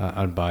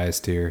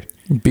unbiased here.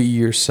 Be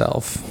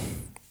yourself.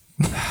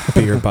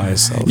 Be your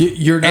biased self.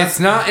 You're not. It's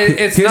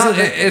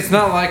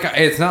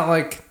not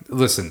like.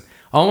 Listen,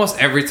 almost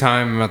every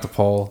time I'm at the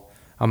poll,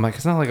 I'm like,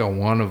 it's not like I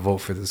want to vote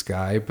for this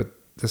guy, but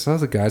this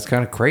other guy's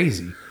kind of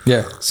crazy.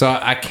 Yeah. So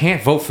I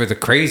can't vote for the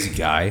crazy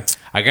guy.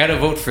 I got to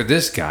vote for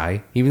this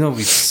guy, even though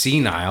he's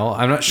senile.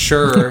 I'm not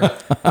sure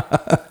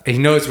he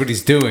knows what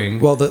he's doing.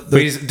 Well, but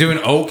he's doing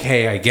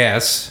okay, I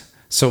guess.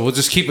 So we'll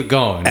just keep it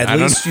going. At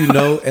least you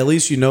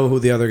know who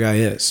the other guy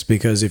is,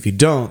 because if you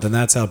don't, then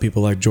that's how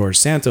people like George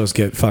Santos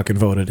get fucking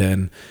voted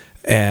in.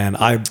 And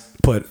I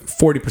put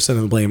 40%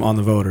 of the blame on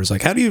the voters.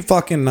 Like, how do you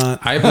fucking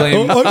not? I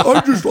blame. I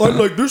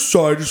like this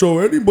side. So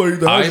anybody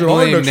that has I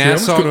blame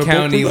Nassau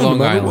County,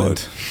 Long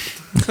Island.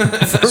 for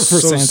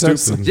so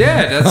Santos. Stupid.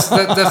 Yeah,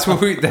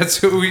 that's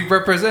who we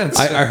represent.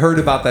 I heard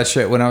about that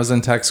shit when I was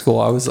in tech school.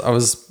 I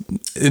was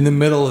in the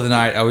middle of the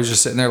night. I was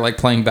just sitting there like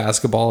playing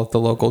basketball at the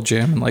local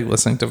gym and like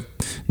listening to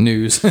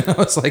news. I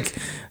was like,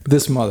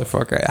 this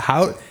motherfucker.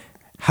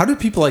 How do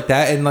people like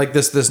that and like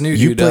this new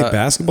you dude? You played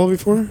basketball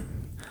before?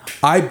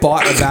 I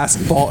bought a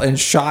basketball and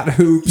shot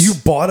hoops. You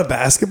bought a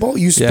basketball?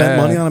 You spent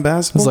money on a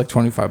basketball? It was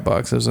like $25.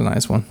 It was a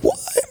nice one. What?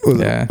 Was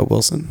it a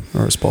Wilson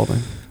or a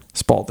Spalding?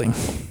 Spalding.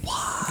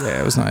 Wow.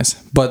 Yeah, it was nice.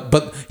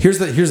 But here's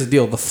the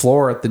deal. The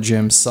floor at the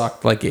gym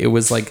sucked. Like it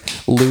was like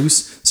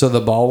loose, so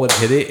the ball would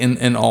hit it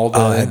and all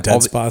the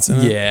dead spots in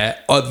it. Yeah,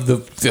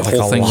 the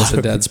whole thing was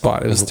a dead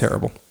spot. It was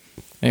terrible.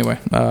 Anyway,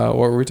 what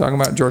were we talking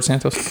about? George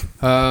Santos. It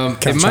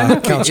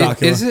might not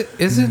be. Is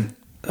it?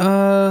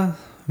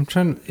 I'm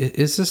trying.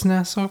 Is this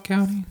Nassau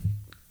County?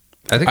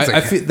 I think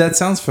I feel, that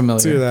sounds familiar.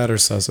 It's either that or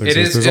Sussex. It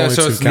is. Yeah,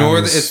 so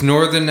it's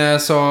northern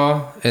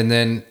Nassau, and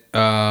then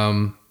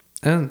and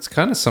it's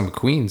kind of some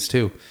Queens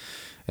too,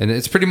 and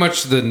it's pretty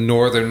much the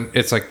northern.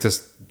 It's like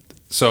this.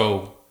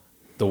 So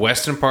the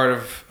western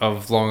part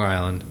of Long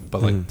Island,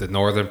 but like the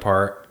northern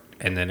part,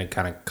 and then it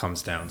kind of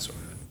comes down sort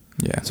of.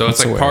 Yeah. So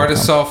it's like part of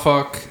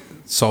Suffolk,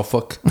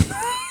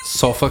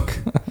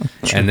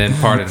 and then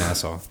part of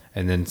Nassau,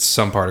 and then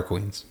some part of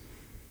Queens.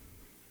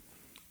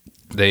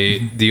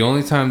 The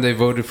only time they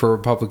voted for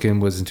Republican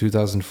was in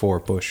 2004,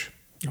 Bush.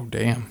 Oh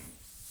damn!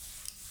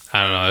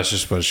 I don't know. That's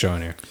just what it's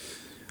showing here.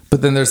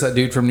 But then there's that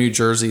dude from New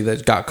Jersey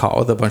that got caught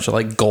with a bunch of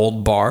like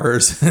gold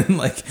bars and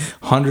like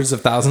hundreds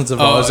of thousands of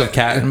dollars of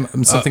cat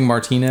and something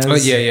Martinez. Oh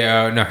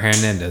yeah. No,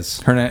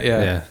 Hernandez.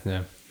 Yeah.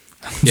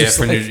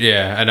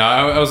 Yeah, I know.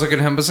 I was looking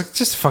at him. I was like,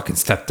 just fucking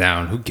step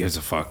down. Who gives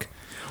a fuck?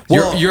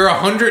 Well- you're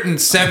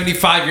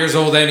 175 years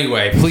old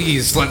anyway.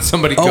 Please let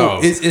somebody go.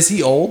 Oh, is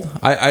he old?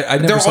 I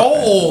never They're saw. all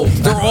old.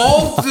 They're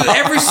all.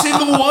 Every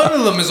single one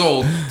of them is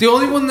old. The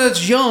only one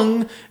that's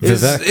young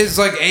is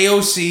like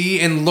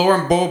AOC and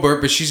Lauren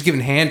Boebert, but she's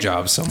giving hand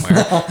jobs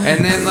somewhere.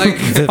 And then like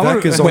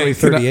Vivek is only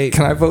 38.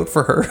 Can I vote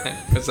for her?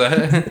 what's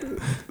that?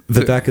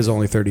 Vivek is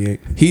only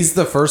 38. He's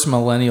the first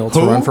millennial to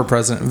run for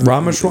president.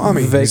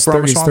 Ramaswamy. He's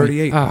Ramaswamy.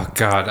 38. Oh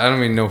God, I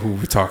don't even know who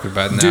we're talking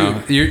about now.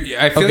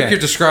 I feel like you're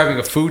describing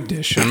a food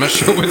dish. I'm not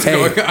sure what's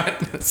going on.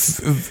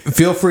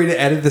 Feel free to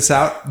edit this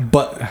out,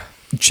 but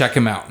check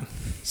him out.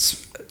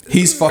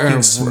 He's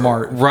fucking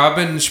smart.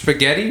 Robin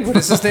Spaghetti. What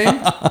is his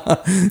name?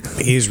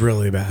 He's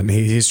really bad.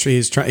 He's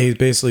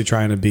basically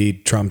trying to be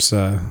Trump's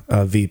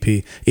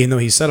VP. Even though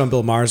he said on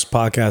Bill Maher's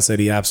podcast that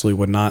he absolutely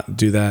would not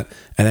do that,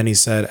 and then he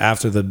said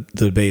after the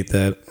debate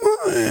that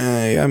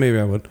yeah, maybe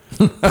I would.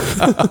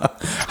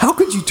 How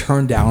could you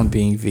turn down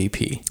being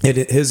VP?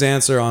 His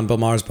answer on Bill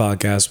Maher's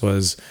podcast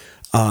was,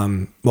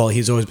 well,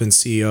 he's always been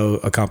CEO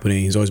of a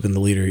company. He's always been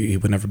the leader. He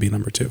would never be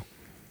number 2.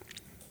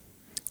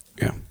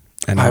 Yeah.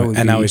 And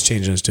now he's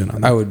changing his tune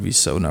on that. I would be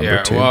so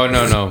number 2. Well,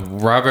 no.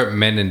 Robert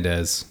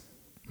Menendez.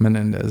 Yeah,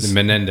 Menendez.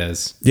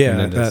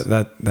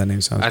 That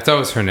name sounds. I thought it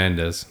was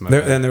Hernandez.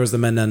 Then there was the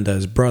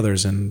Menendez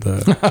brothers in the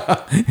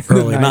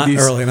early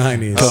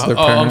 90s.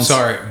 I'm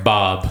sorry,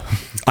 Bob.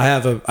 I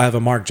have a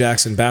Mark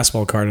Jackson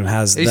basketball card and it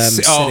has them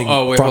sitting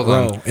wait, front hold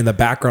row in the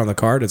background of the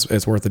card.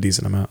 It's worth a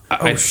decent amount.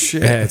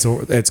 Shit. Yeah,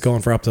 it's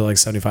going for up to like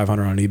 $7,500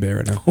 on eBay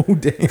right now. Oh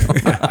damn.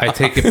 I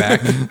take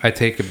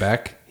it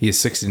back. He is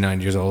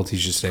 69 years old. He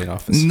should stay in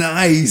office.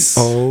 Nice.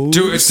 Oh,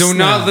 Do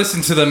not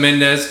listen to the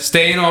Mendez.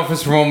 Stay in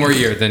office for one more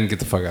year, then get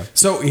the fuck out.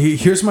 So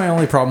here's my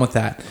only problem with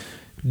that.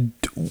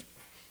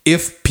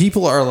 If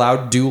people are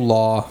allowed due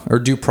law or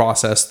due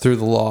process through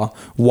the law,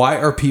 why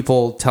are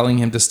people telling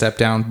him to step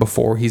down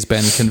before he's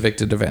been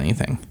convicted of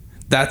anything?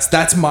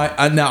 That's my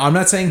now. I'm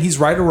not saying he's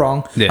right or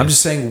wrong. Yeah. I'm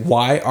just saying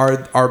why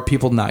are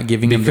people not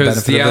giving him the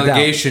benefit the of the doubt?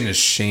 allegation is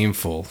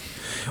shameful.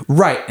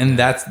 Right, and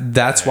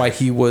that's why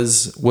he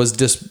was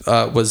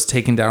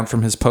taken down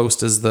from his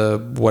post as the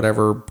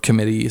whatever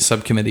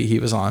subcommittee he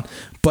was on.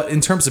 But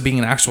in terms of being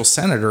an actual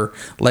senator,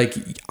 like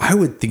I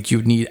would think you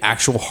would need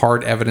actual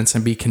hard evidence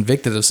and be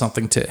convicted of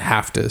something to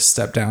have to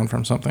step down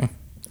from something.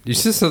 You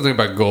said something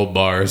about gold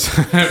bars.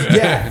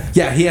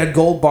 Yeah, he had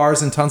gold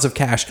bars and tons of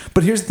cash.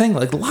 But here's the thing,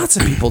 like lots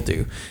of people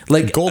do.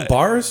 Like gold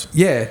bars?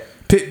 Yeah.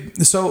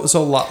 So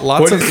lots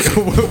What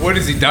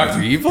is he,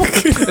 Dr. Evil?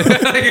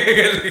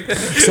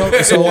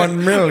 so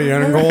 1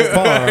 million gold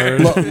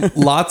bars.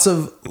 Lots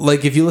of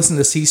like if you listen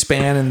to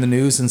C-SPAN and the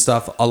news and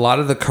stuff, a lot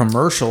of the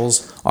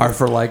commercials are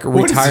for like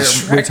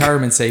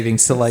retirement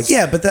savings to like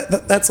Yeah, but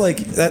that's like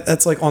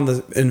on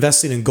the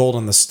investing in gold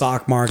on the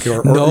stock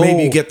market, or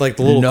maybe you get like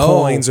the little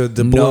coins or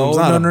the balloons.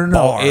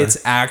 No. It's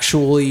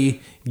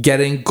actually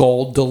getting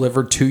gold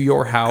delivered to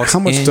your house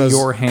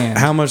your hand.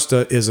 How much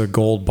is a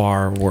gold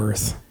bar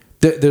worth?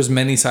 There's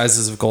many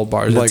sizes of gold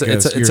bars. Like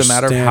it's a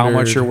matter of how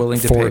much you're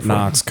willing to pay Fort for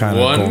Knox kind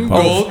One of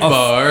gold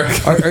bar.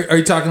 Are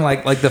you talking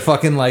like the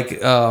fucking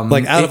like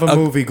out of a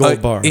movie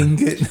gold bar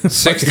ingot?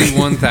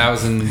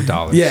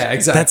 $61,000. Yeah,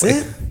 exactly.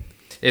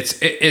 That's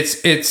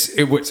it.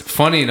 It was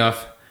funny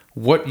enough.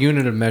 What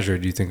unit of measure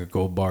do you think a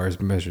gold bar is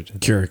measured in?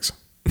 Keurigs.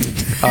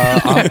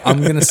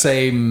 I'm gonna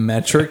say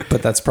metric,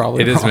 but that's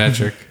probably It is wrong.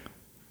 metric.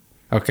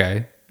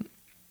 Okay.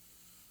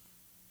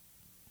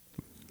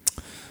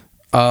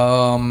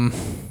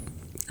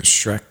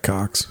 Shrek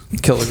Cox.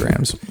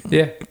 Kilograms.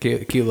 Yeah,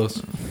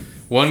 kilos.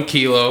 1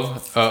 kilo.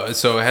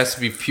 So it has to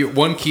be pure.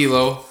 1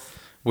 kilo,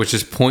 which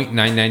is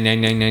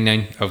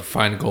 0.999999 of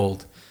fine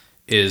gold,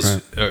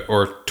 is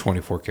or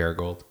 24 karat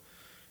gold,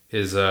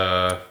 is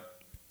But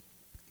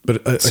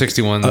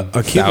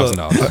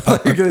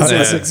 $61,000. You're gonna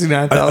say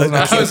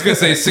 $69,000. I was gonna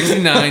say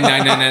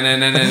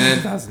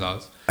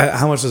 $69,999,999,000.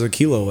 how much does a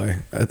kilo weigh?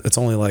 It's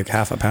only like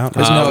half a pound.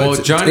 No, Well,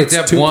 it's Johnny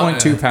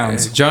 2.2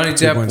 pounds. Johnny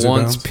Depp 2.2 once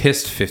pounds.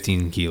 pissed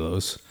 15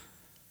 kilos.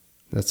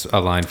 That's a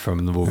line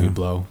from the movie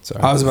Blow.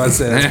 Sorry. I was about to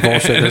say that's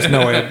bullshit. There's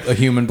no way a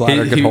human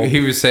bladder could hold. He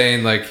was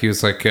saying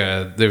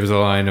there was a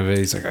line of it.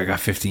 He's like, I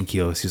got 15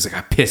 kilos. He was like,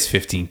 I pissed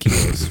 15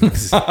 kilos.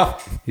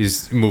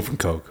 He's moving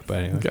coke. But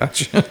anyway.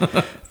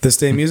 Gotcha. This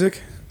day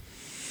music?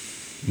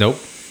 Nope.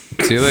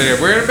 See you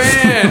later. We're in a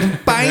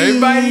band. Bye. Hey,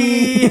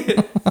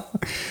 bye.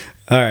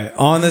 All right.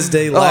 On this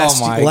day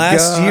last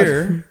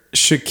year,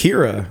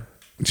 Shakira.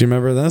 Do you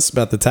remember this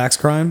about the tax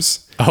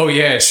crimes? Oh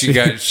yeah, she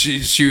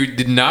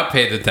did not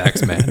pay the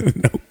tax man.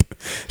 Nope.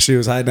 She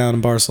was hiding out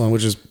in Barcelona,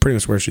 which is pretty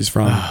much where she's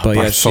from. But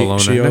Barcelona.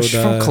 she owed, She's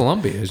from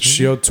Colombia. Isn't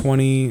she owed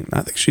 20.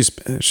 I think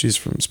she's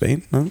from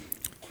Spain. No,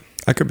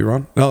 I could be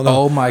wrong. No.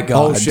 Oh my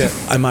God. Oh shit.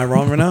 Am I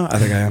wrong right now? I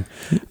think I am.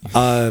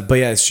 But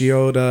yeah, she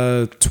owed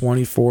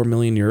 24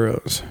 million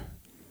euros.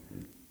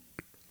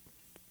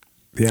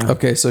 Yeah.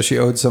 Okay, so she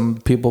owed some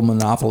people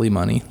Monopoly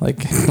money.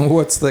 Like,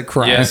 what's the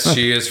crime? Yes,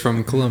 she is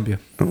from Colombia.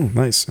 Oh,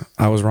 nice.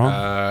 I was wrong.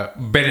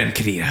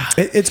 Berenqueria.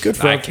 It's good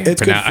for I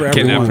it's good for cannot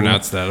everyone.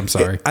 pronounce that. I'm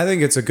sorry. I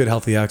think it's a good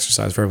healthy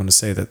exercise for everyone to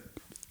say that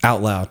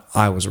out loud.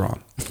 I was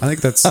wrong. I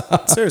think that's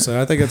seriously.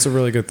 I think it's a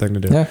really good thing to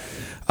do.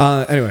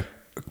 Yeah. Anyway,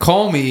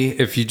 Call me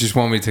if you just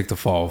want me to take the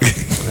fall.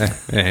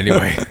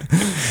 Anyway.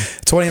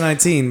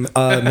 2019,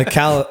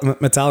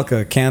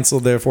 Metallica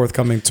canceled their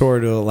forthcoming tour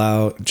to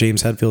allow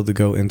James Hetfield to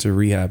go into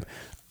rehab.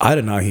 I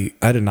did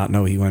not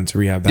know he went into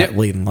rehab that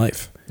late in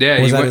life.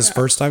 Yeah, was that his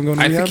first time going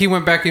to rehab? I think he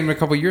went back in a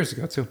couple years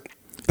ago too.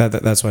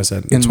 That's what I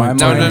said. In my mind.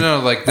 No,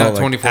 like that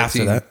 2014.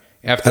 After that.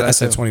 After that, I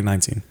said too.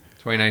 2019.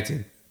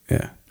 2019.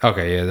 Yeah.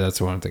 Okay, yeah,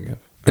 that's what I'm thinking of.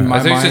 In my I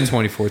think you said mind,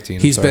 2014.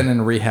 He's been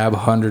in rehab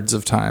hundreds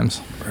of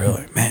times.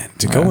 Really, man,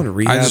 to go into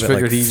rehab. I just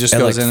figured he just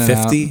goes in and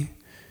 50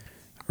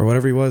 or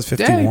whatever he was,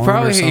 51. Yeah,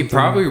 or something. he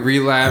probably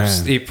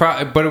relapsed. Man.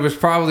 But it was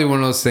probably one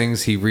of those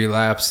things. He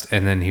relapsed,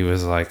 and then he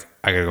was like,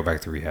 "I gotta go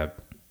back to rehab."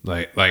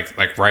 Like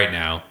right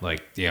now,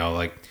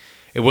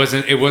 it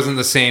wasn't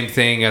the same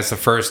thing as the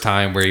first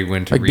time where he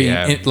went to Like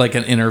rehab. being like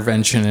an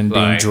intervention and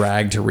being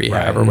dragged to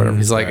rehab or whatever.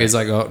 He's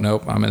like, oh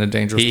nope, I'm in a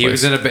dangerous He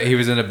place.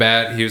 was in a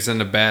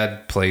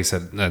bad place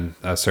at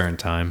a certain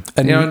time.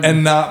 and,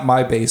 and not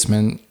my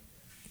basement.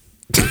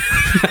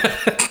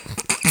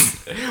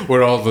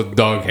 With all the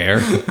dog hair.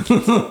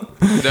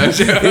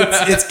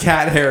 It's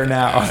cat hair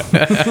now.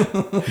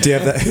 Do you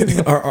have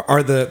that?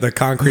 Are the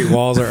concrete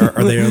walls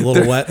are they a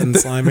little wet and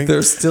slimy?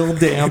 They're still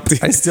damp.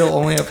 I still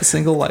only have a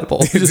single light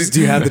bulb. Do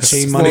you have the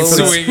chain money for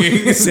that? Do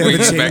you have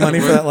the chain money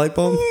for that light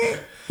bulb?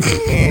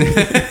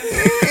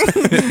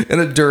 And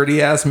a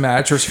dirty ass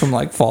mattress from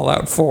like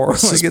Fallout 4.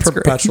 It's just it's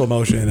great. perpetual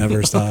motion. It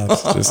never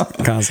stops. Just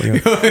constantly.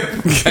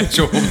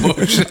 Perpetual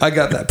motion. I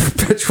got that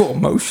perpetual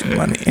motion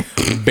money.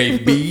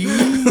 Baby.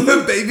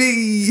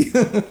 Baby.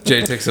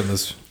 Jay, take some of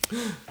this.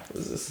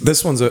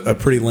 This one's a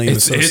pretty lame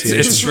association.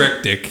 It's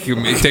Shrek dick.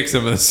 Take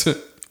some of this.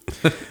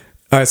 All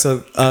right, so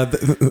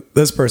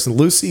this person,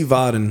 Lucy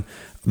Vodden,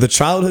 the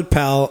childhood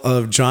pal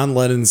of John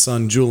Lennon's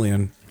son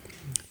Julian.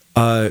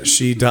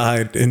 She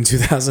died in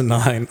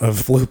 2009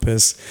 of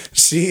lupus.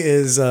 She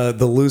is the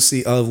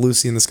Lucy of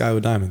Lucy in the Sky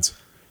with Diamonds.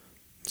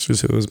 Which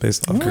is who it was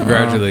based off.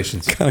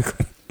 Congratulations. Kind of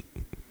cool.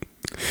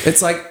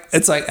 It's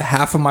like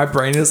half of my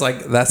brain is like,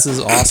 this is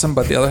awesome,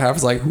 but the other half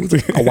is like,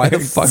 why the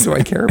fuck do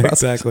I care about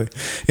Exactly.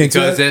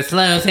 Because it's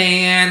Lucy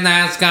in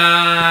the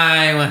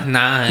Sky with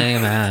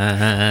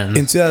Diamonds.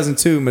 In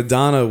 2002,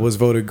 Madonna was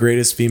voted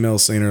greatest female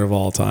singer of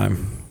all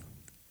time.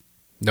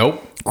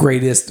 Nope.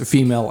 greatest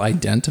female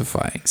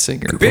identifying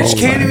singer? Bitch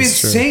can't even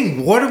that's true.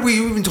 sing. What are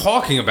we even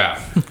talking about?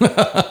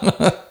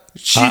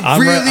 She I'm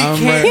really right-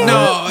 can't.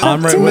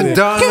 I'm right with you.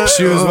 Madonna.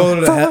 She was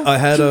voted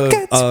ahead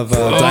of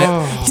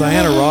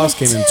Diana Ross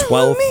came in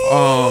 12th.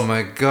 Oh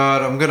my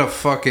god! I'm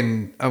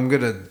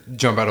gonna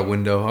jump out a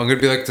window. I'm gonna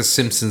be like the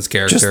Simpsons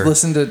character. Just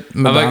listen to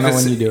I'm Madonna like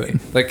when you do it.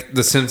 Like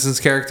the Simpsons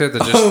character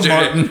that just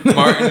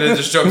Martin that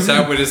just jumps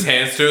out with his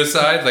hands to his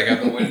side, like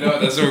out the window.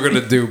 That's what we're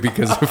gonna do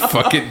because we're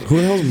fucking Who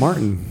the hell's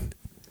Martin?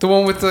 the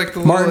one with like the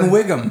Martin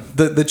little, Wiggum,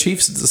 the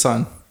Chiefs'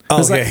 son. Oh,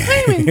 He's okay.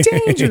 like, I'm in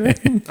danger.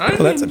 I'm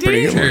that's in a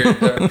pretty good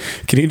danger.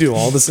 Can you do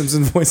all the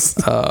Simpsons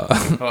voices?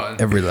 Hold on.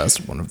 Every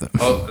last one of them.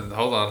 Hold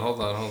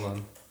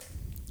on.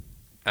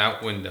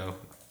 Out window.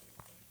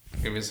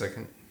 Give me a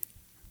second.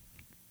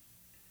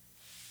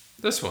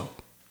 This one.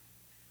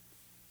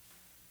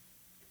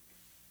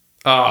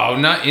 Oh,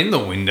 not in the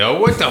window.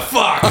 What the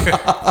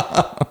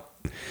fuck?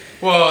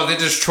 Well, they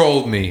just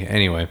trolled me.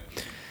 Anyway.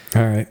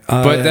 All right.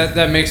 But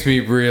that makes me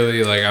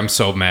really like I'm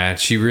so mad.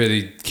 She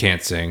really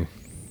can't sing.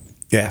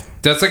 Yeah.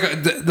 That's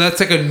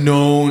like a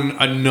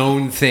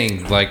known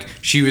thing. Like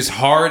she was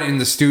hard in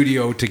the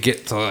studio to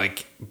get to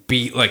like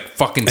be like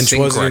fucking And sing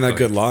she wasn't even that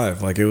correctly. good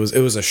live. Like it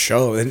was a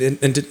show. And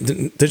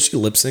did she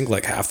lip sync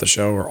like half the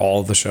show or all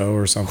of the show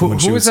or something? when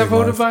she Who would was that sing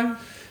voted live?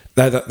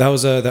 by? That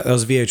was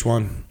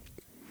VH1.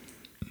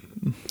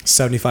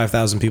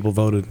 75,000 people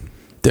voted.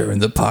 They're in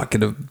the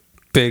pocket of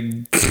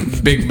big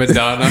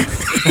Madonna.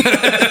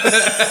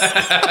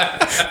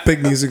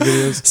 Big music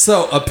videos.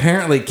 So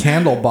apparently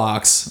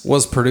Candlebox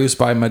was produced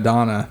by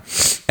Madonna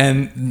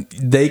and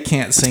they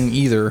can't sing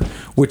either,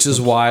 which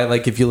is why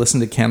like if you listen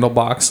to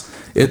Candlebox,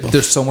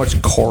 there's so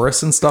much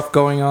chorus and stuff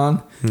going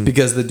on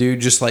because the dude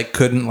just like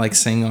couldn't like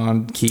sing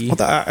on key.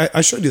 Well,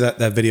 I showed you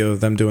that video of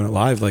them doing it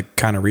live like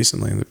kind of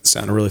recently. It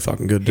sounded really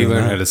fucking good. He doing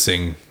learned that. how to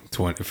sing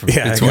 20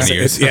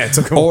 years. It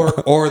took him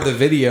or the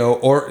video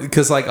or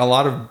because like a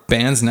lot of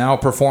bands now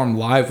perform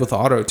live with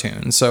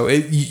auto-tune. So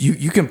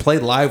you can play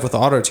live with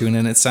auto-tune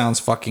and it sounds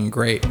fucking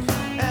great.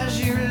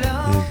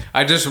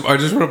 I just want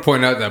to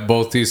point out that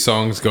both these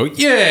songs go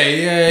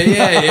yeah.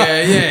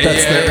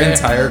 That's their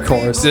entire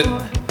chorus.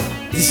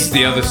 This is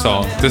the other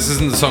song. This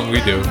isn't the song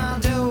we do.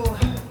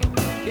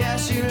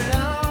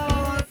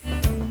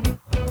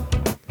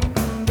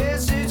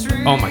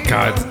 Oh my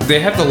god, they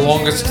have the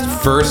longest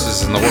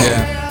verses in the world.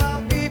 Yeah.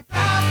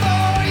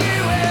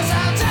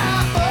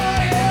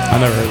 I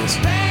never heard this.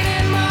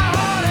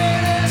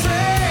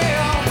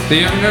 Do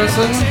you ever notice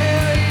this?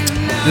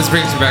 This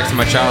brings me back to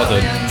my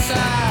childhood.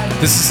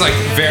 This is like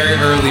very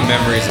early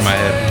memories in my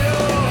head.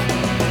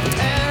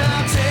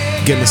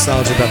 Get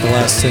nostalgia about the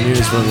last 10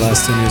 years where the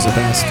last 10 years have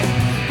passed.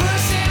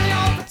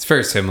 It's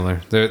very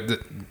similar.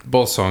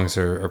 Both songs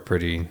are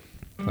pretty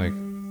like.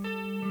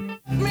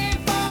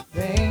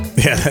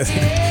 Yeah,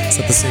 is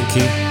that the same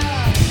key?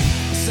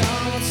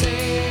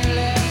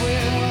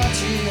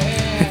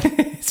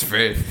 It's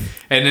very.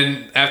 And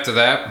then after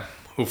that,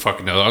 who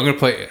fucking knows? I'm gonna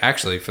play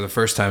actually for the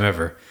first time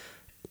ever,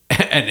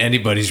 at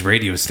anybody's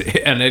radio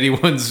station, and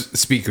anyone's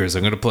speakers.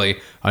 I'm gonna play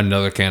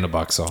another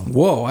Candlebox song.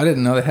 Whoa, I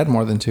didn't know they had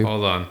more than 2.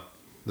 Hold on,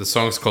 the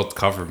song's called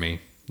 "Cover Me."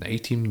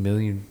 18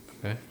 million.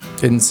 Okay.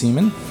 In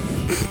Seaman?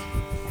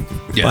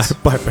 Yes.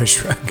 By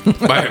Shrek.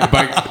 by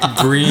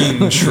Green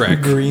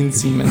Shrek. Green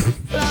Seaman.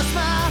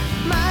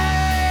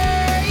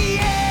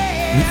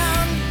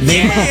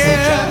 Name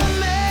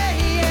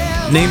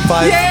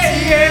 5.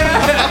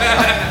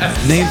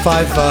 Name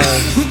 5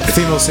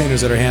 female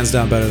singers that are hands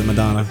down better than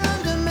Madonna.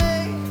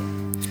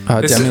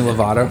 Demi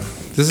Lovato.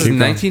 This is Keep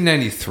going.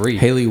 1993.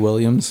 Haley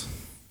Williams.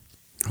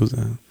 Who's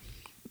that?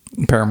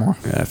 Paramore.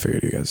 Yeah, I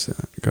figured you guys.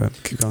 Go ahead,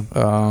 keep going.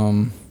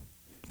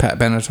 Pat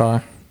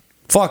Benatar.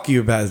 Fuck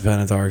you, Pat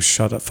Benatar.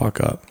 Shut the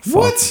fuck up.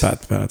 What?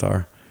 Fuck Pat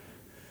Benatar.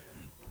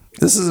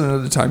 This is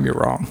another time you're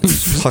wrong.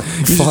 Fuck,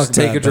 You just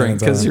take Pat a drink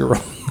because Benatar. you're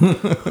wrong.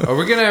 Are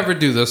we gonna ever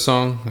do this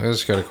song? I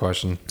just got a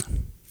question.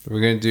 We're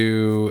gonna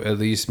do at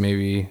least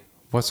maybe.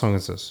 What song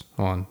is this?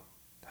 Hold on.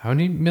 How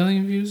many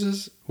million views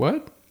is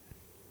what?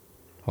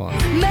 Hold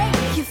on.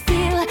 Make you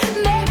feel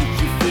better.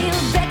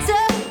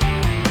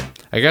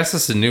 I guess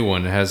it's a new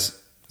one. It has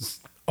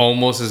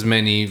almost as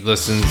many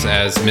listens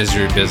as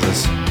Misery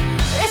Business.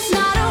 It's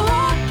not a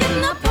walk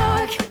in the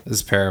park. This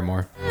is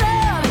Paramore.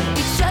 Love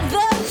each other.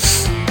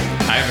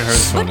 I haven't heard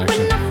this one When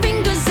actually. our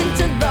fingers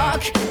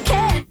interlock,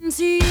 can't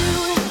you?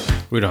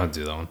 We don't have to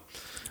do that one.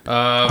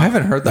 I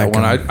haven't heard that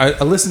one. I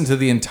listened to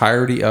the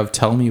entirety of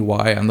Tell Me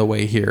Why on the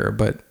way here,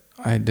 but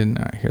I did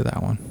not hear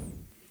that one.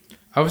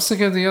 I was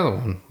thinking of the other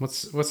one.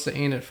 What's the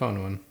Ain't It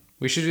Fun one?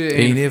 We should do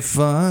Ain't it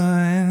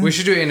fun? We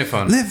should do Ain't It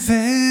Fun.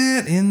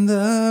 Living in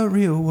the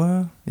real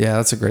world. Yeah,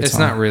 that's a great It's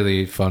song. not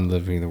really fun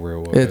living in the real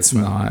world. It's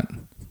fun. not.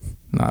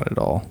 Not at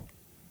all.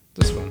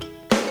 This one.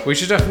 We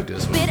should definitely do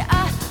this one. Bit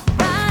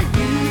around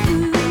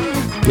you.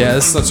 Yeah,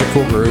 this is such a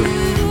cool group.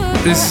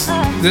 This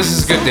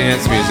is good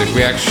dance music.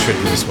 We actually should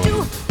do this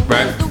one.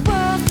 Right?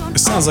 It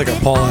sounds like a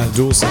Paula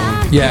Abdul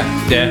song. Yeah.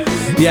 Yeah.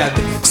 Yeah.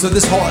 So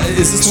this whole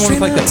is this the one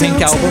with like the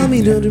Pink album?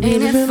 Ain't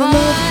it fun?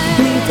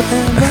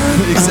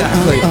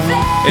 Exactly.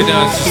 It's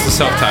just the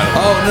self-title.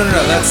 Oh no.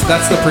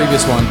 That's the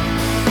previous one.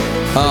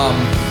 I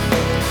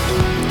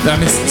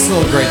mean, it's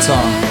still a great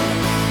song.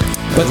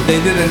 But they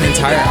did an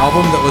entire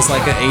album that was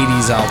like an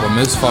 80s album.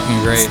 It was fucking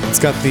great. It's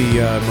got the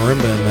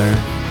marimba in there.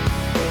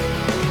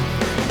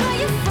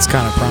 It's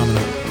kind of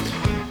prominent.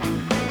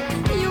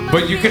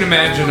 But you can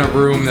imagine a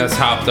room that's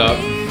hopped up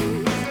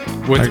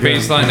with the Okay.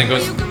 bass line that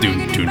goes dun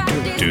dun dun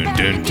dun dun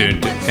dun,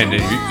 dun, and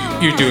then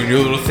you're doing your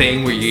little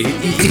thing where you.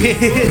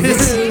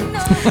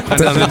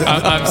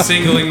 I'm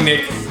singling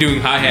Nick doing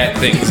hi-hat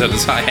things on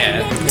his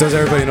hi-hat. Does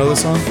everybody know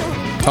this song?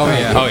 Oh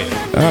yeah. Oh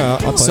yeah. All right,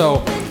 I'll play.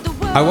 So,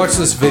 I watched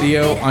this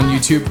video on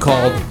YouTube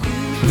called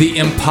 "The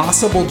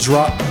Impossible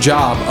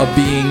Job of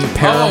Being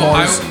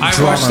Paramore's I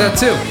Drummer." watched that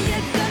too.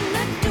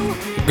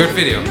 Good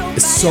video.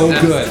 It's so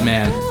good,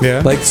 man.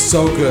 Yeah? Like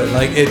so good.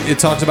 Like it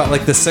talked about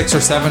like the 6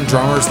 or 7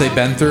 drummers they've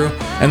been through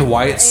and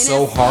why it's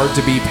so hard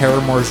to be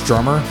Paramore's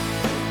drummer.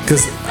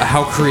 Because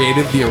how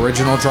creative the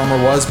original drummer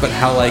was, but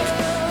how like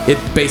it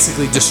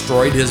basically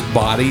destroyed his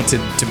body to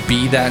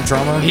be that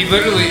drummer. He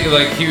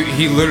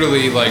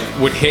literally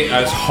would hit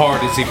as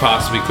hard as he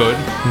possibly could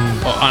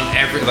on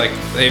every like.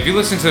 If you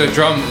listen to the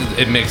drum,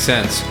 it makes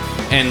sense.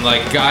 And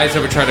like guys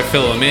that would try to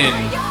fill him in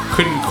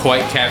couldn't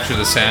quite capture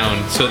the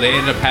sound, so they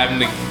ended up having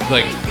to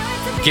like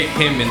get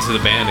him into the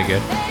band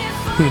again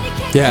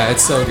Yeah,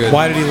 it's so good.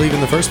 Why did he leave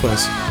in the first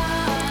place?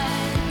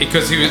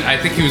 because I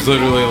think he was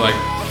literally like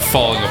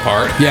falling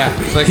apart. Yeah,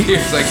 like he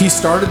was like he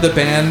started the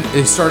band.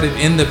 He started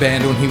in the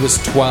band when he was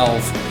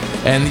 12,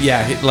 and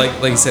yeah, like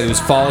you said, he was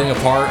falling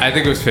apart. I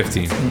think it was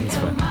 15. That's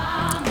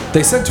fine.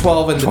 They said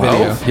 12 in the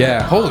 12? video.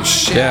 Yeah. Holy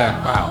shit!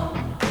 Yeah. Wow.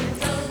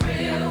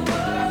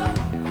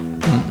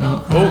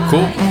 Oh,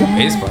 cool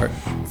bass part.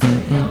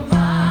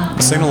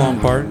 Sing along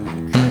part.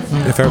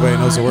 If everybody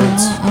knows the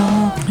words.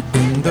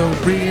 In the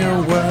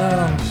real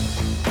world,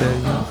 there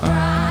you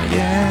are,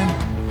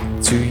 yeah,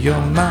 to your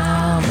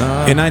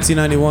mama. In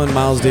 1991,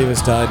 Miles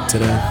Davis died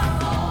today.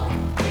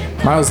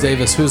 Miles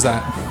Davis, who's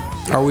that?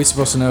 Are we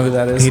supposed to know who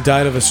that is? He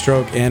died of a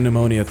stroke and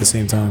pneumonia at the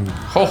same time.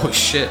 Holy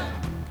shit!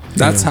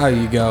 That's how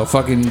you go.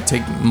 Fucking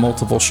take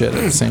multiple shit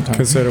at the same time.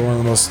 Considered one of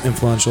the most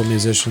influential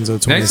musicians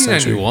of the 20th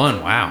century.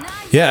 1991. Wow.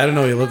 Yeah, I didn't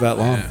know he lived that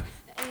long.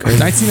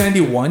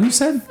 1991, you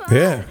said?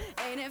 Yeah.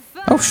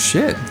 Oh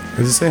shit.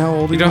 Does it say how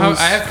old he You know how was?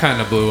 I have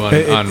kind of blue on,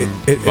 It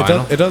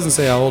vinyl. it doesn't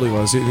say how old he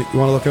was. You want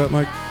to look it up,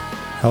 Mike?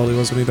 How old he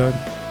was when he died?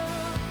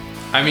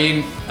 I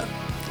mean,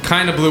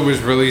 kind of blue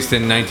was released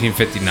in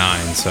 1959,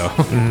 so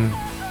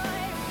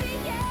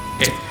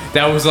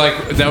That was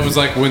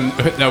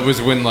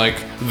when like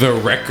the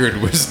record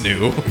was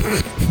new.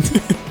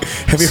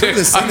 Have you heard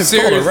this thing? It's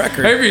called a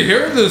record. Have you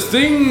heard this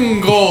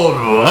thing called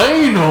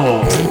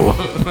vinyl?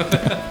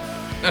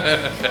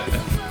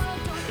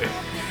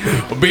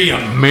 Be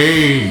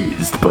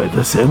amazed by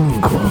the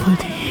sound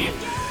quality.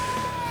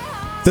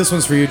 This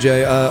one's for you,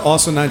 Jay.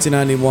 Also,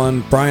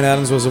 1991, Bryan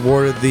Adams was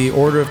awarded the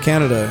Order of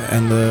Canada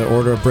and the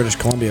Order of British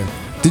Columbia.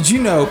 Did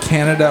you know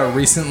Canada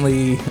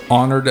recently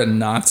honored a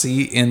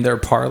Nazi in their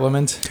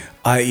parliament?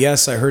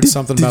 Yes, I heard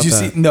something about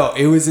that. No,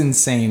 it was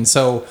insane.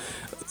 So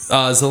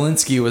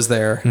Zelensky was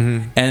there,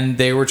 Mm-hmm. and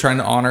they were trying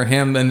to honor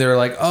him, and they're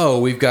like, "Oh,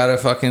 we've got a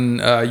fucking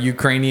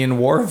Ukrainian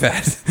war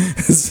vet."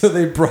 So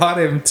they brought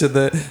him to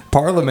the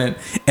parliament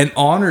and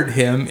honored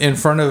him in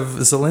front of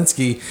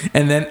Zelensky,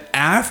 and then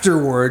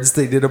afterwards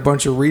they did a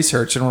bunch of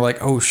research and were like,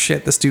 "Oh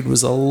shit, this dude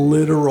was a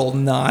literal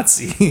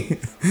Nazi."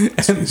 and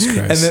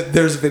then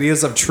there's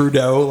videos of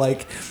Trudeau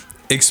like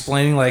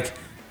explaining like,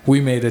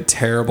 "We made a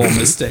terrible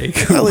mistake.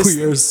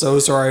 We are so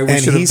sorry. We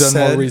should have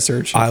done more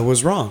research." I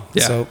was wrong.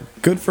 Yeah. So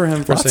good for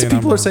him for Lots saying of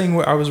people I'm are wrong.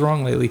 saying I was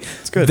wrong lately.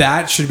 It's good.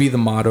 That should be the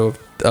motto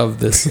of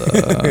this.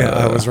 Yeah,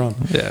 I was wrong.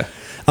 Yeah.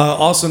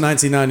 Also,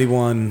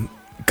 1991,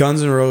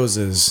 Guns N'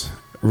 Roses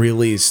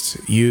released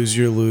 "Use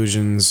Your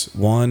Illusions"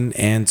 1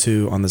 and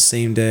 2 on the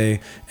same day,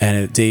 and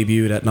it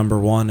debuted at number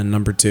 1 and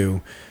number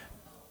 2.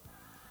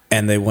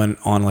 And they went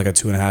on like a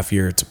 2.5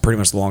 year. It's pretty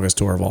much the longest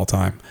tour of all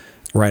time.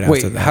 Right after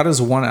Wait, that, how does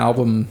one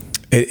album?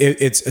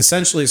 It's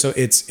essentially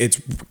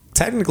it's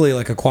technically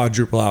like a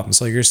quadruple album.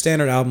 So your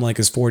standard album like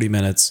is 40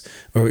 minutes,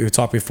 or we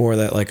talked before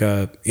that like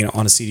on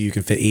a CD you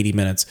can fit 80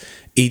 minutes.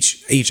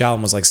 Each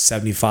album was like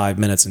 75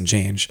 minutes and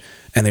change,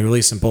 and they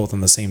released them both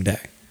on the same day.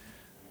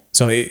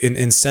 So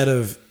instead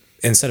of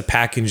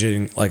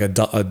packaging like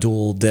a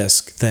dual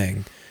disc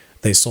thing,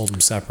 they sold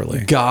them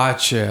separately.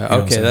 Gotcha. what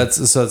I'm Okay, saying?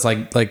 that's so it's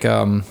like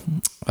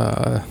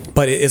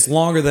But it's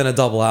longer than a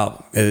double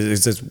album.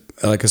 It's just,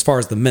 like as far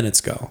as the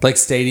minutes go. like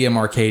Stadium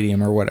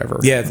Arcadium or whatever.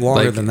 Yeah, it's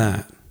longer Like, than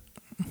that.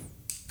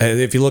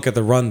 If you look at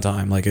the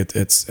runtime, like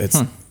it's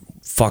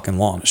fucking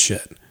long as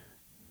shit.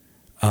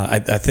 I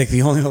think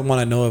the only one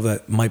I know of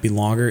that might be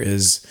longer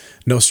is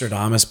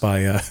Nostradamus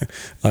by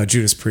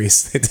Judas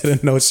Priest. They did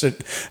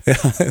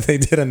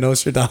a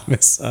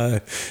Nostradamus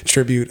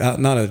tribute,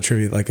 not a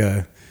tribute, like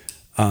a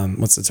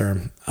what's the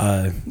term?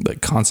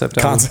 like concept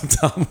album. Concept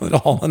album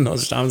all on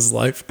Nostradamus'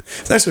 life.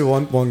 It's actually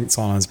one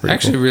song that's pretty I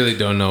actually cool. really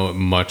don't know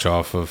much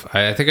off of.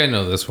 I think I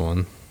know this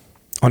one.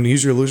 On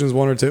Use Your Illusions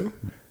 1 or 2?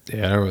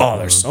 Yeah. I don't really Oh, know.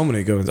 there's so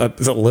many good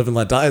ones. Live and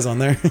Let Die is on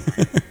there.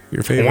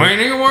 Your favorite. When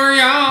you were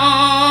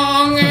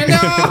young and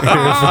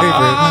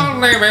all,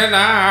 live and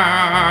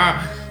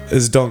die.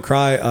 Is Don't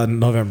Cry.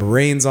 November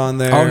Rain's on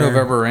there. Oh,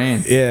 November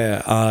Rain.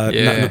 Yeah.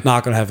 Yeah.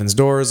 Knock on Heaven's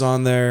Door is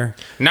on there.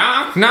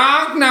 Knock,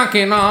 knock,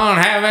 knocking on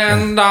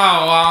heaven's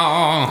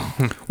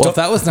door. Well, if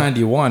that was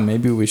 91,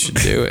 maybe we should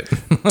do it.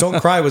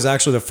 Don't Cry was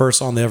actually the first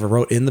song they ever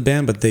wrote in the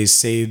band, but they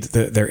saved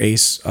their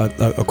ace,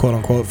 quote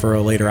unquote, for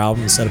a later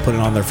album instead of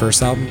putting it on their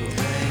first album.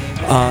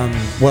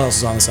 What else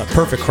is on this stuff?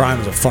 Perfect Crime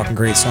is a fucking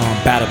great song.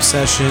 Bad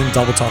Obsession,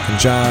 Double Talk and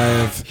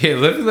Jive. Yeah,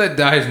 Live and Let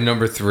Die is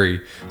number 3.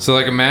 So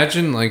like,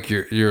 imagine like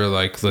you're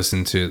like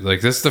listening to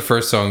like this is the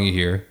first song you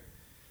hear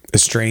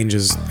Estrange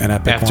is an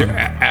epic after one.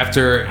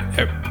 after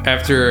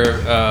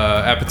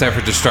Appetite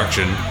for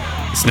Destruction.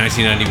 It's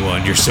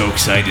 1991. You're so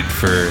excited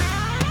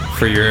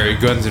for your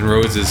Guns N'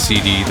 Roses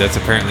CD that's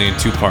apparently in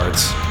 2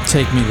 parts.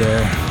 Take me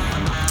there.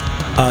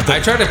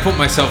 I try to put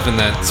myself in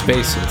that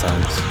space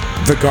sometimes.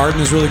 The Garden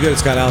is really good.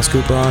 It's got Alice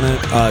Cooper on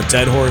it.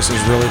 Dead Horse is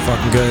really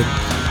fucking good.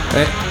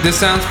 This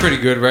sounds pretty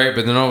good, right?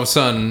 But then all of a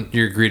sudden,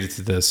 you're greeted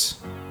to this.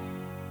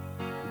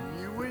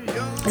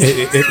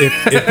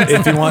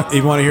 If you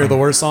want to hear the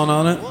worst song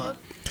on it,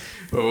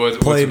 But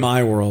play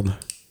My World.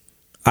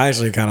 I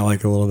actually kind of like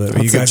it a little bit.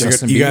 But you That's a guys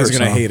Justin are Bieber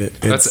gonna song. hate it.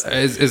 It's,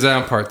 Is that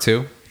on part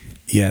 2?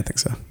 yeah, I think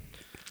so.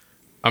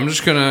 I'm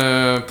just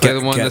gonna play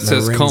the one that Getting the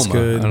says Ring's Coma.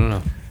 good. I don't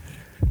know.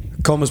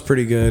 Coma's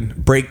pretty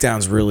good.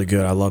 Breakdown's really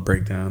good. I love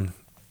Breakdown.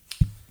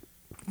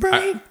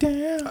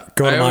 Breakdown.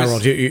 Go to I My always-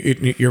 World.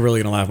 You're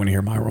really gonna laugh when you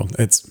hear My World.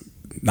 It's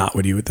not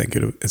what you would think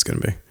it's gonna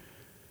be.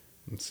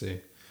 Let's see.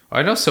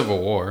 I know Civil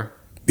War.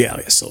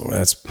 Yeah, so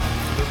that's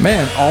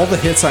Man, all the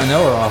hits I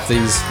know are off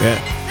these. yeah.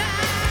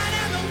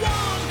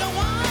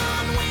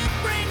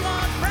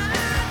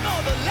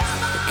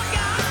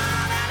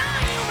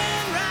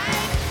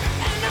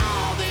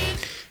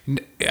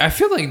 I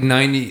feel like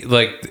 90.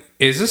 Like,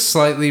 is this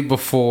slightly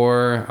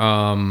before?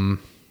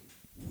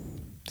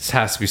 This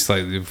has to be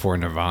slightly before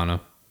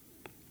Nirvana.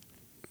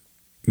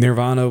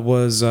 Nirvana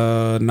was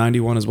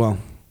 91 as well.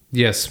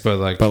 Yes, but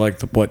like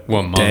What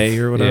month? day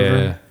or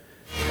whatever?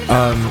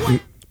 Yeah.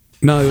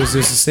 No, it was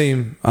the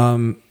same.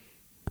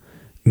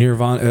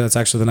 Nirvana. That's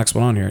actually the next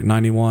one on here.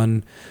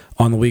 91,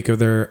 on the week of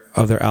their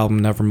album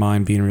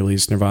Nevermind being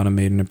released, Nirvana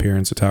made an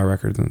appearance at Tower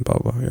Records and blah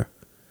blah. Yeah.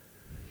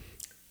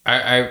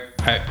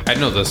 I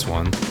know this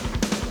one.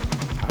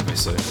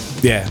 Obviously.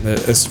 Yeah,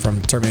 this is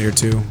from Terminator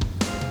 2.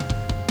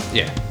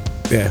 Yeah.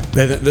 Yeah,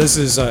 this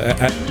is.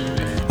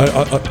 I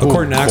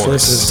According to Axel,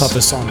 this is the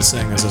toughest song to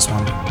sing. Is this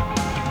one?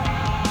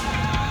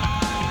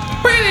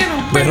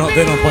 They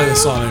don't play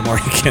this song anymore.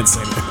 You can't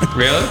sing it.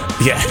 Really?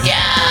 Yeah.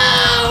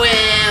 You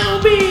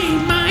will be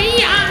my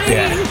eye.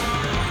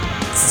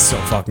 Yeah. It's so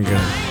fucking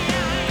good.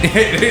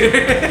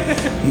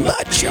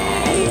 Let your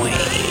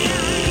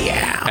way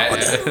out.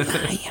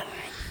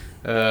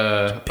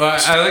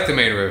 I like the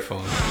main riff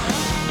on.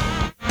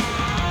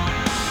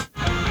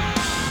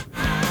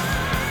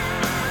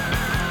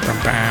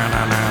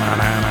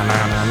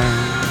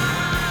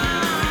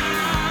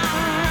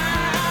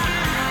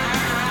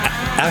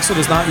 Axel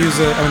does not use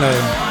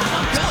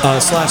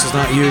Slash does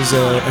not use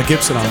a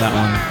Gibson on that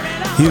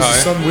one. He uses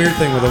some weird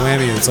thing with a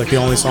whammy. It's like the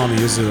only song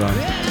he uses it on.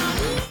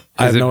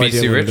 I have it no BC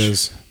idea what Rich? it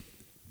is.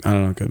 I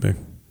don't know. It could be.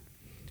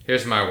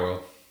 Here's My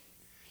World.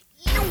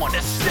 You want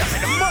to step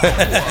into my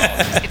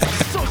world? It's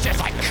a social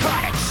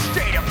psychotic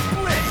state of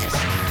bliss.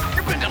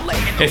 You've been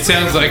delayed in the It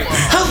sounds like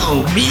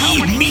hello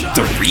me, meet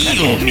the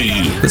real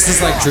me. This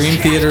is like Dream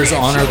Theater's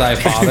Honor Thy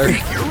Father.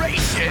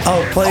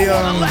 Oh, play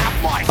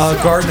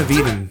Garden of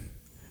Eden.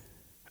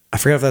 I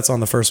forget if that's on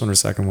the first one or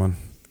second one.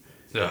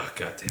 oh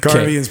god damn.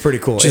 Garden of Eden's pretty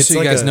cool. Just so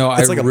you guys know, I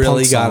it's like a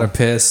really punk gotta song.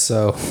 piss,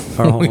 so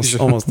Or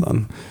almost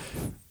done.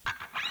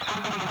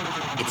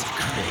 It's a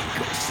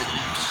critical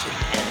solution.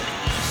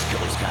 East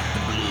Coast got the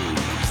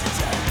blues. It's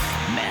a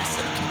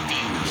massive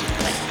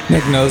confusion.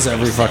 Nick knows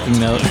every fucking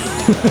note.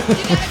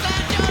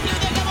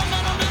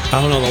 I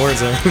don't know the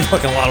words. There.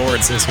 Fucking a lot of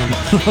words. This one.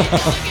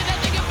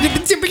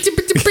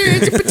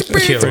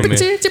 Killing me.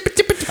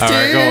 All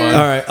right, go on.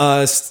 All right.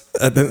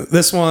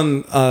 This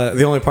one,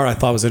 the only part I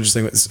thought was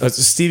interesting was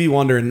Stevie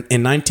Wonder in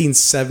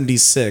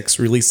 1976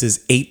 released his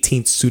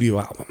 18th studio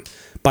album.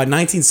 By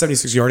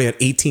 1976, he already had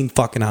 18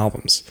 fucking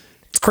albums.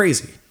 It's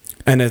crazy.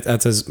 And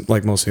that's his,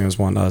 like most famous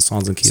one,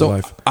 Songs in Key So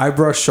of Life. I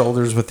brushed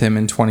shoulders with him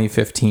in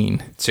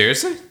 2015.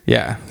 Seriously?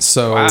 Yeah.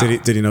 So Wow.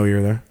 Did he know you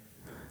were there?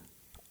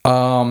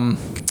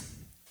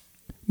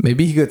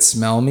 maybe he could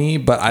smell me,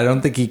 but I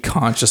don't think he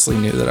consciously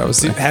knew that I was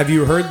there. Have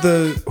you heard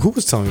who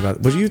was telling me about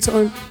it? Was you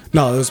telling?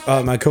 No, it was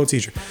my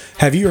co-teacher.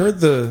 Have you heard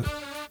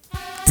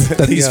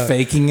That he's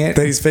faking it?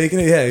 That he's faking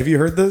it? Yeah. Have you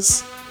heard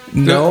this?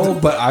 No,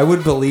 but I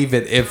would believe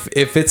it if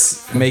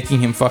it's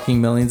making him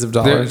fucking millions of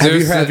dollars.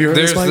 Have you heard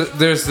this, Mike?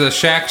 There's the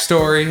Shaq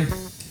story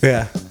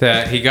Yeah.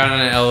 that he got on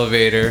an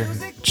elevator.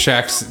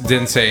 Shaq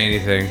didn't say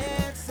anything,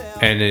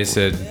 and they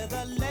said,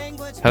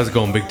 "How's it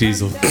going, Big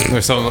Diesel?"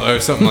 or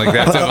something like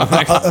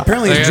that.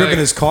 Apparently, he's Like, driven like-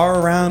 his car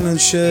around and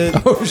shit.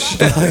 Oh shit,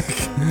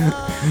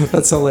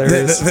 that's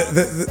hilarious.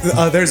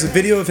 There's a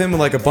video of him with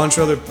like a bunch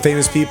of other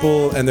famous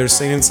people, and they're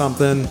singing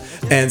something,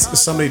 and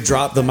somebody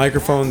dropped the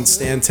microphone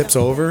stand tips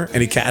over,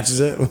 and he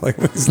catches it. Like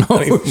he's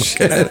not even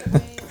looking at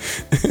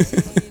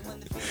it.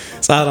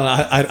 So I don't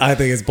know. I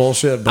think it's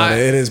bullshit, but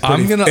it is.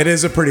 It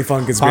is a pretty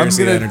fun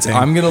conspiracy to entertain.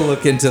 I'm gonna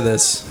look into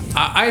this.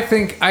 I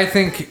think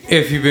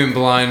if you've been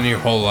blind your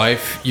whole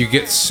life, you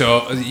get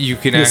you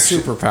can His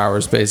actually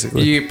superpowers,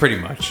 basically. you pretty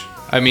much.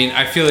 I mean,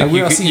 I feel like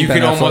we all seen you Ben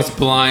can almost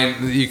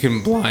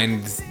Affleck.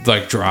 blind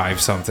like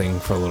drive something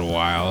for a little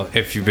while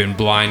if you've been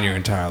blind your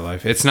entire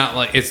life. It's not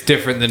like it's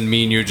different than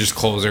me and you just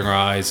closing our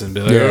eyes and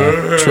be like,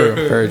 Yeah, true,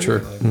 very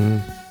true.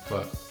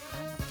 But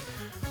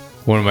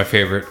one of my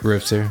favorite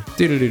riffs there.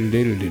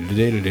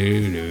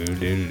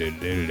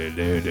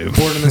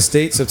 Born in the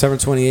States, September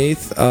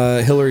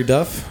 28th. Hillary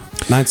Duff,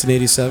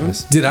 1987.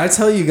 Did I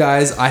tell you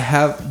guys? Did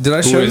I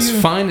Who show is you?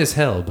 fine as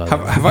hell, by the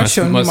way. Have I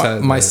shown you Must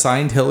have my that.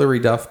 signed Hillary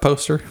Duff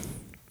poster?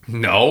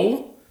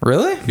 No.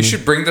 Really? You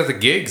should bring that to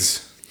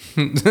gigs.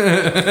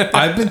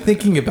 I've been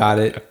thinking about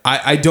it.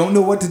 I don't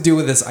know what to do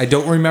with this. I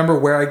don't remember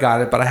where I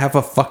got it, but I have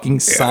a fucking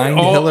signed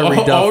Hillary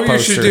Duff all poster. you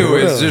should do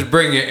is just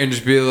bring it and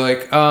just be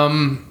like,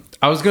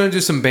 I was gonna do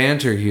some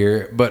banter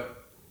here, but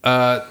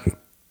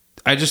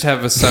I just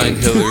have a signed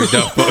Hillary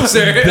Duff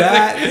poster.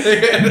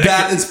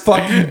 That is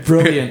fucking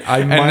brilliant.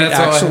 I might that's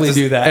all I have actually to-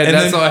 do that. and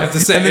that's all I have to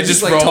say. And then And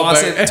just just like roll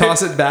toss back.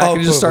 it back Oh,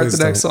 and just start please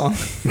the next don't.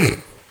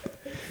 song.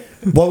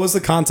 What was the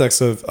context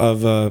of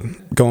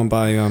going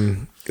by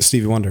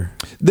Stevie Wonder?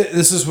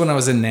 This is when I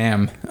was in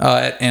NAMM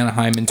at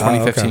Anaheim in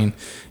 2015. okay.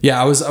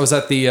 Yeah, I was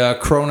at the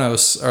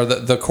Kronos or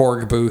the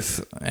Korg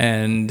booth,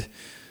 and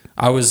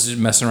I was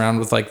messing around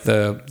with like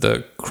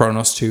the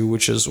Kronos 2,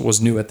 which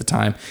was new at the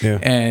time. Yeah.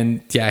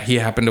 And yeah, he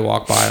happened to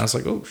walk by, and I was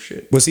like, oh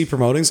shit. Was he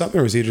promoting something,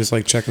 or was he just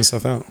like checking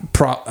stuff out?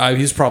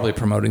 He's probably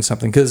promoting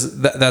something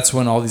because that's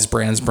when all these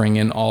brands bring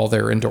in all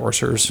their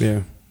endorsers.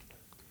 Yeah.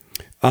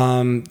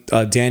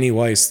 Danny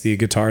Weiss, the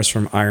guitarist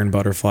from Iron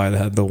Butterfly, that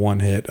had the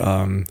one hit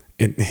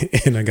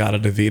in Agata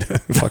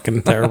Davida,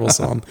 fucking terrible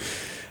song.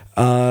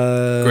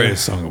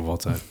 Greatest song of all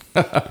time.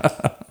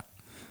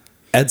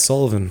 Ed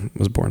Sullivan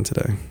was born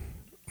today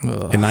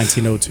in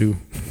 1902,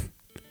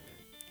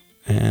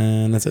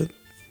 and that's it.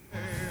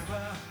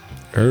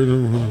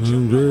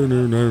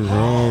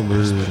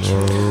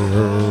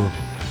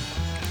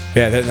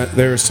 Yeah,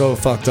 they were so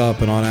fucked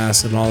up and on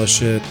acid and all this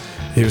shit.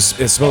 It's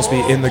supposed to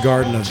be in the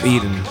Garden of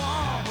Eden,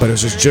 but it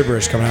was just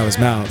gibberish coming out of his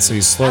mouth, so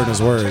he slurred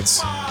his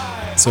words.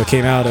 So it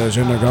came out as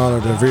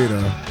Genagana de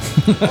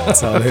Vida.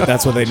 So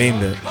that's what they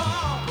named it.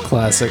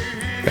 Classic.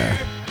 Yeah.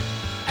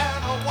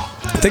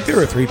 I think they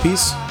were a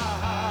 3-piece.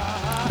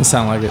 It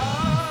sound like it.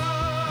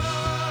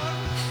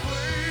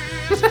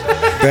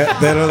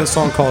 That other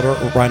song called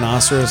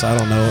Rhinoceros, I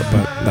don't know it,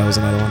 but that was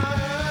another one.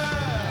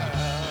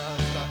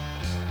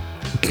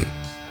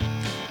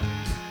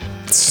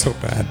 It's so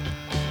bad.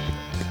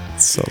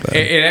 It's so bad.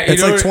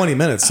 It's like 20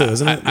 minutes too,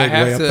 isn't it? Like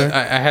way up there?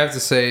 I have to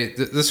say,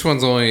 this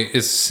one's only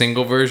is a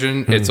single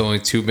version. It's only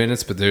 2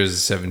 minutes, but there's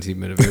a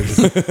 17-minute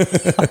version.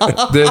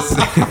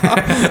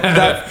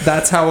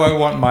 That's how I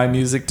want my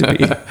music to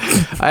be.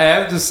 I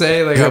have to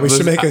say, like, Yeah, we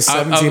should make a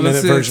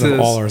 17-minute version of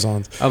all our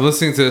songs. I'm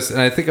listening to this,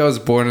 and I think I was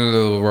born in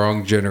the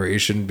wrong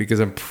generation because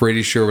I'm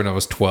pretty sure when I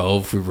was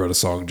 12, we wrote a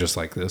song just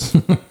like this.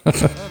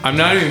 I'm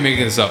not even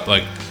making this up.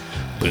 Like,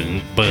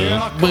 boom, boom,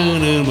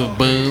 boom, boom,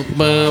 boom,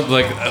 boom,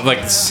 like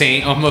the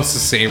same, almost the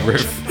same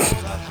riff.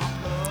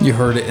 You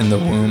heard it in the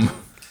womb.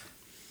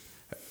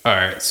 All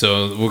right,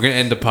 so we're gonna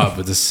end the pod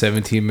with a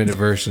 17-minute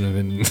version of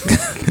it.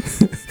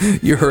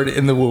 You heard it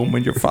in the womb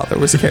when your father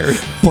was carried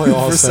Play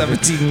all for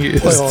 17 years.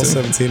 Play all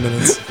 17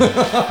 minutes.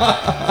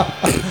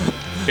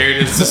 Here it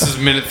is. This is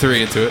minute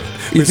 3 into it.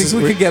 You think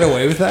we could get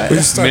away with that? We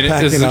just start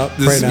packing up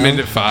This right is now.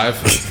 minute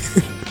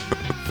 5.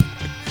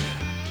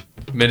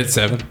 Minute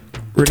 7.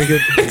 We're gonna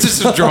get It's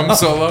just a drum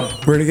solo.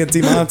 we're gonna get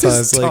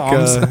demonetized Just like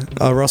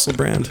Russell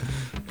Brand.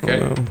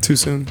 Okay. Oh, no, too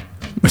soon.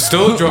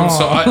 Still a drum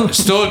solo.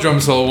 Still a drum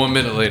solo. 1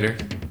 minute later.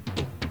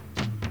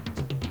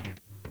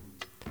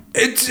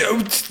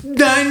 It's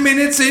 9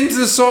 minutes into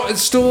the song.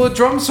 It's still a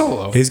drum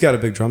solo. He's got a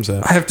big drum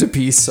set. I have to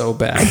pee so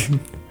bad.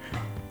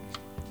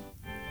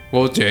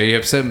 Well, Jay, you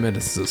have 7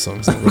 minutes to the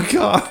song. So Oh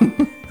God.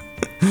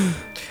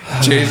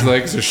 Jay's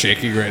legs are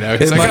shaking right now.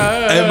 He's It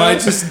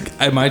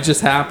like, might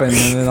just happen,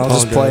 and then I'll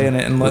just good. play in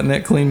it and letting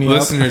it clean me up.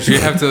 Listeners, you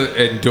have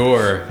to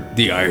endure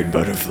the iron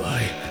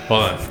butterfly.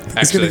 Hold on. He's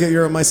Actually, gonna get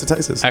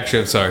uromycetitis. I'm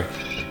sorry.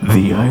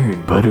 The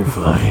Iron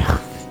Butterfly.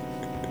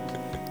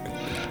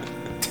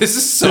 This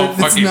is so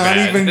It's fucking not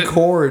bad. even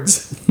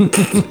chords.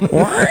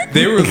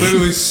 They were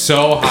literally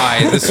so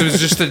high. This was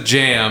just a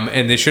jam,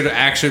 and they should have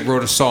actually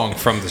wrote a song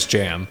from this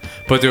jam.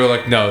 But they were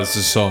like, no, this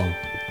is a song.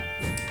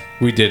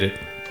 We did it.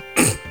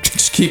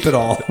 Just keep it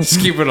all. Just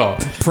keep it all.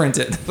 Print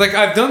it. Like,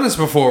 I've done this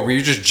before where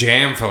you just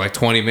jam for like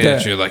 20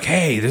 minutes. Yeah. You're like,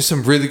 hey, there's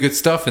some really good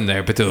stuff in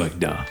there. But they're like,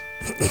 nah,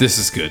 this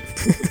is good.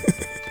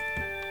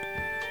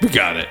 We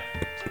got it.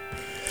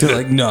 They're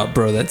like, no,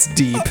 bro, that's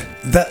deep.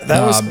 That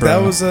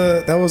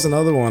bro. was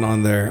another one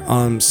on there.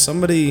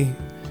 Somebody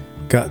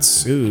got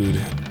sued.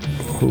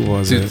 Who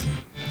was Dude. it?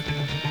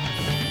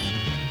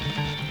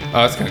 Oh,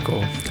 that's kind of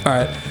cool. All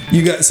right,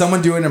 you got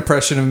someone do an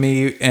impression of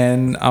me,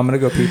 and I'm gonna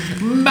go pee.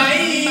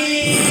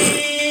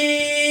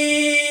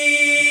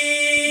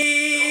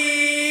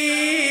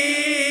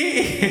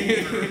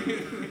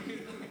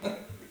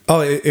 Oh,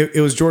 it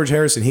was George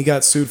Harrison. He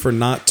got sued for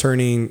not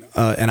turning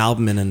an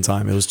album in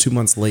time. It was 2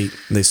 months late.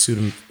 And they sued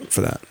him for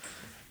that.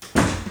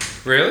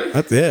 Really?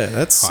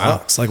 That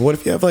sucks. Like, what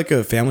if you have like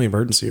a family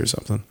emergency or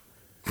something?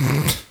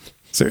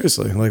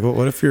 Seriously, like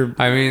what if your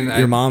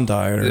mom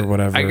died or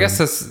whatever? I guess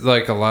that's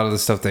like a lot of the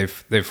stuff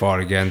they fought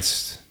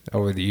against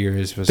over the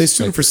years. Was they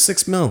sued him like, for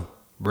 $6 million.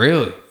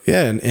 really?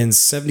 Yeah, in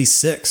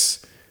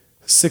 76,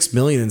 $6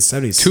 million in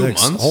 76. 2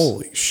 months?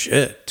 Holy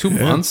shit! 2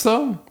 months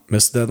though?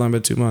 Missed the deadline by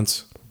 2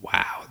 months.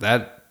 Wow,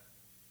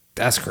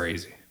 that's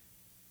crazy.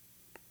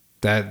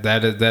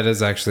 That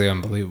is actually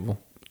unbelievable.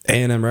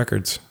 A&M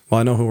Records.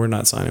 Well, I know who we're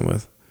not signing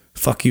with.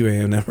 Fuck you,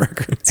 A&M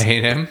Records.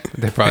 A&M,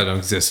 they probably don't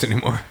exist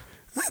anymore.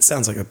 That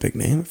sounds like a big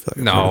name. I feel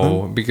like I've heard of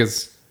No, them.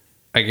 because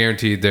I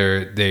guarantee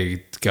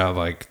they got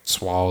like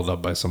swallowed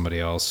up by somebody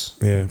else.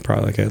 Yeah,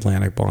 probably like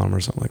Atlantic Bomb or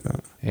something like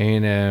that.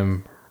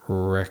 A&M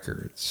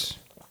Records.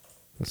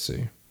 Let's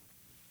see.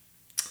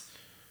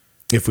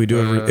 If we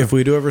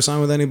do ever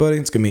sign with anybody,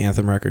 it's gonna be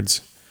Anthem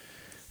Records,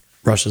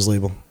 Rush's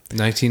label.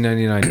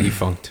 1999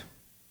 defunct.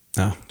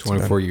 No,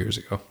 24 years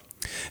ago.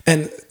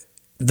 And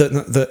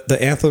the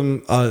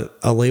Anthem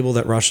a label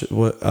that Rush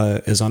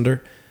is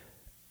under.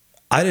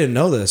 I didn't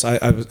know this.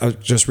 I was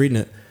just reading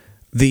it.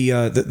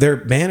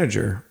 Their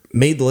manager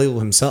made the label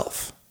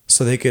himself,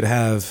 so they could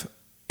have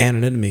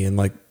anonymity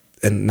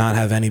and not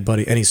have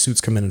any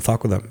suits come in and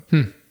fuck with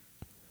them.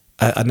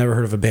 I'd never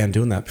heard of a band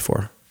doing that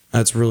before.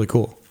 That's really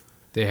cool.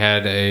 They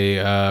had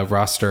a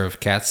roster of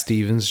Cat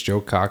Stevens,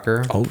 Joe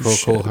Cocker,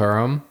 Procol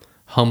Harum,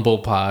 Humble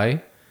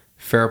Pie,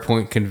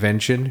 Fairpoint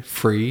Convention,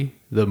 Free,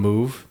 The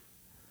Move,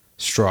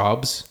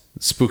 Straubs,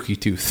 Spooky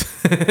Tooth.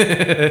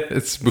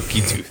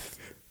 Spooky Tooth.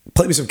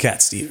 Play me some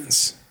Cat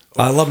Stevens.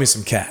 I love me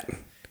some Cat.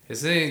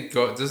 Doesn't it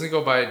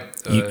go by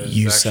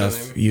his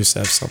actual name?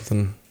 Yusef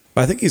something.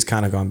 I think he's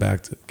kind of gone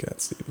back to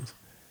Cat Stevens.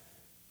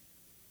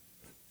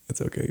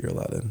 It's okay. You're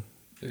allowed in.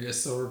 Are you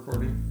guys still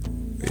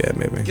recording? Yeah,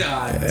 maybe.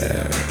 God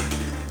damn.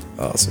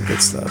 Oh, some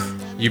good stuff.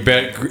 You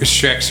bet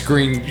Shrek's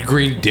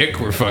green dick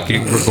we're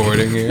fucking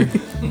recording here.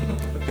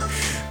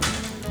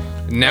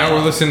 Now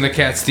we're listening to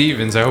Cat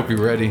Stevens. I hope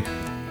you're ready.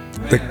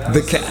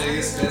 The Cat.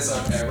 biggest piss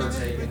I've ever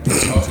taken.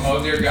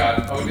 Oh dear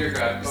God. Oh dear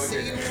God. Oh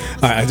dear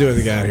God. All right, I do have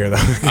to get out of here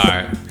though. All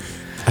right.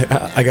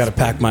 I got to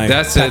pack my.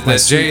 That's pack it. my That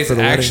suit Jay's for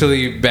the wedding.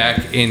 actually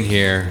back in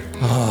here.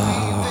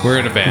 We're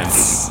in a band.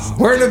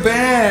 We're in a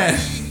band.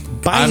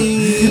 Bye.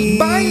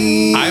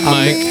 Bye. I'm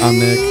Mike. I'm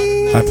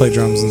Nick. I play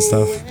drums and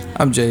stuff.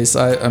 I'm Jace.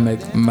 I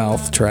make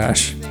mouth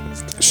trash.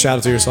 Shout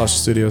out to your social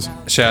studios.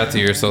 Shout out to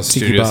Yourself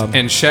Tiki Studios. Bob.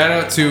 And shout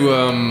out to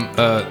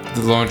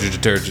the laundry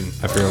detergent.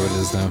 I forget what it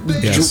is now.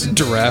 Yes.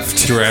 Giraffe.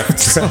 Giraffe.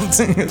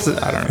 Something.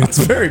 I don't know. It's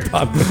very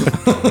popular.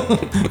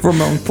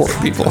 Ramon poor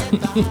people.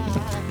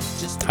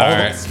 All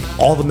right.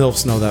 All the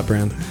MILFs know that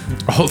brand.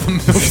 All the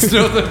milks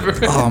know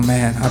the Oh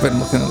man, I've been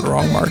looking at the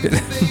wrong market.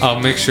 I'll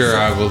make sure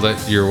I will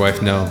let your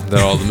wife know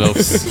that all the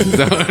milks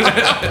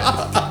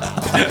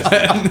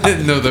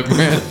know the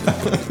brand.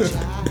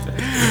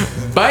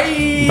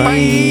 Bye.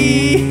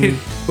 Bye.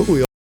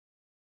 Ooh,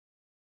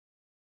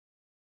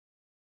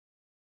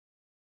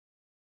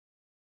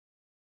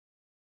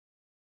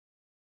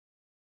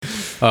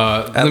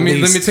 Let me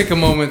least. take a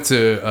moment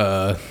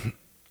to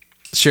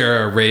share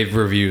our rave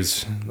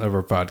reviews of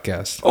our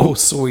podcast. Oh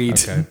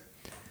sweet. Okay.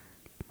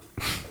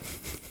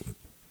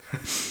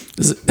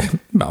 Is it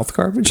mouth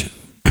garbage?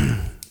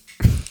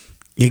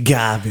 you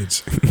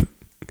garbage.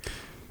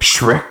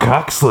 Shrek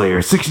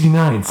Cockslayer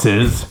 69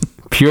 says,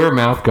 pure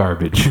mouth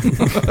garbage.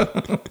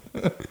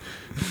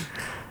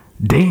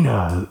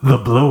 Dana the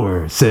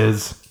Blower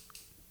says,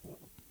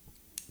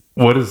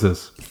 what is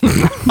this?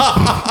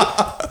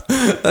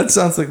 That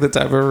sounds like the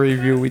type of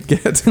review we'd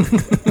get.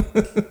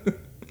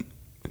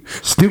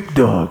 Snoop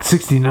Dogg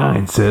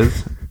 69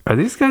 says, are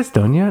these guys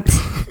done yet?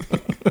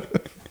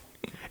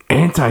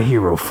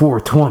 Antihero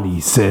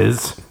 420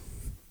 says,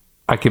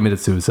 I committed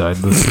suicide.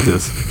 Listen to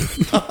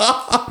this.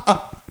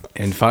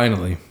 And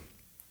finally,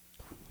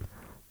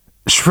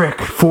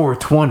 Shrek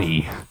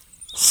 420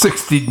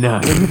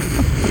 69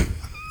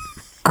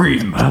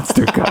 Green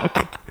Monster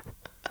Cock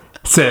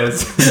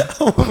says,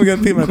 Oh, I'm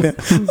gonna pee my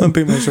pants. I'm gonna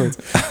pee my shorts.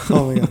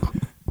 Oh my god.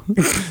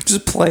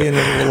 Just playing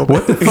it a little bit.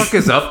 what the fuck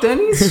is up,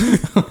 Denny's?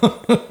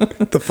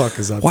 What the fuck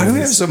is up? Why do we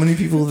with have this? so many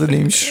people with the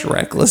name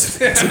Shrek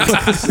listening?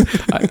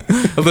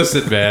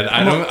 Listen, man,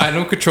 I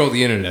don't control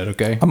the internet.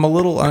 Okay. I'm a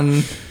little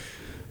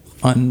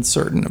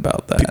uncertain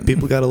about that.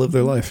 People got to live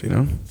their life, you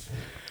know.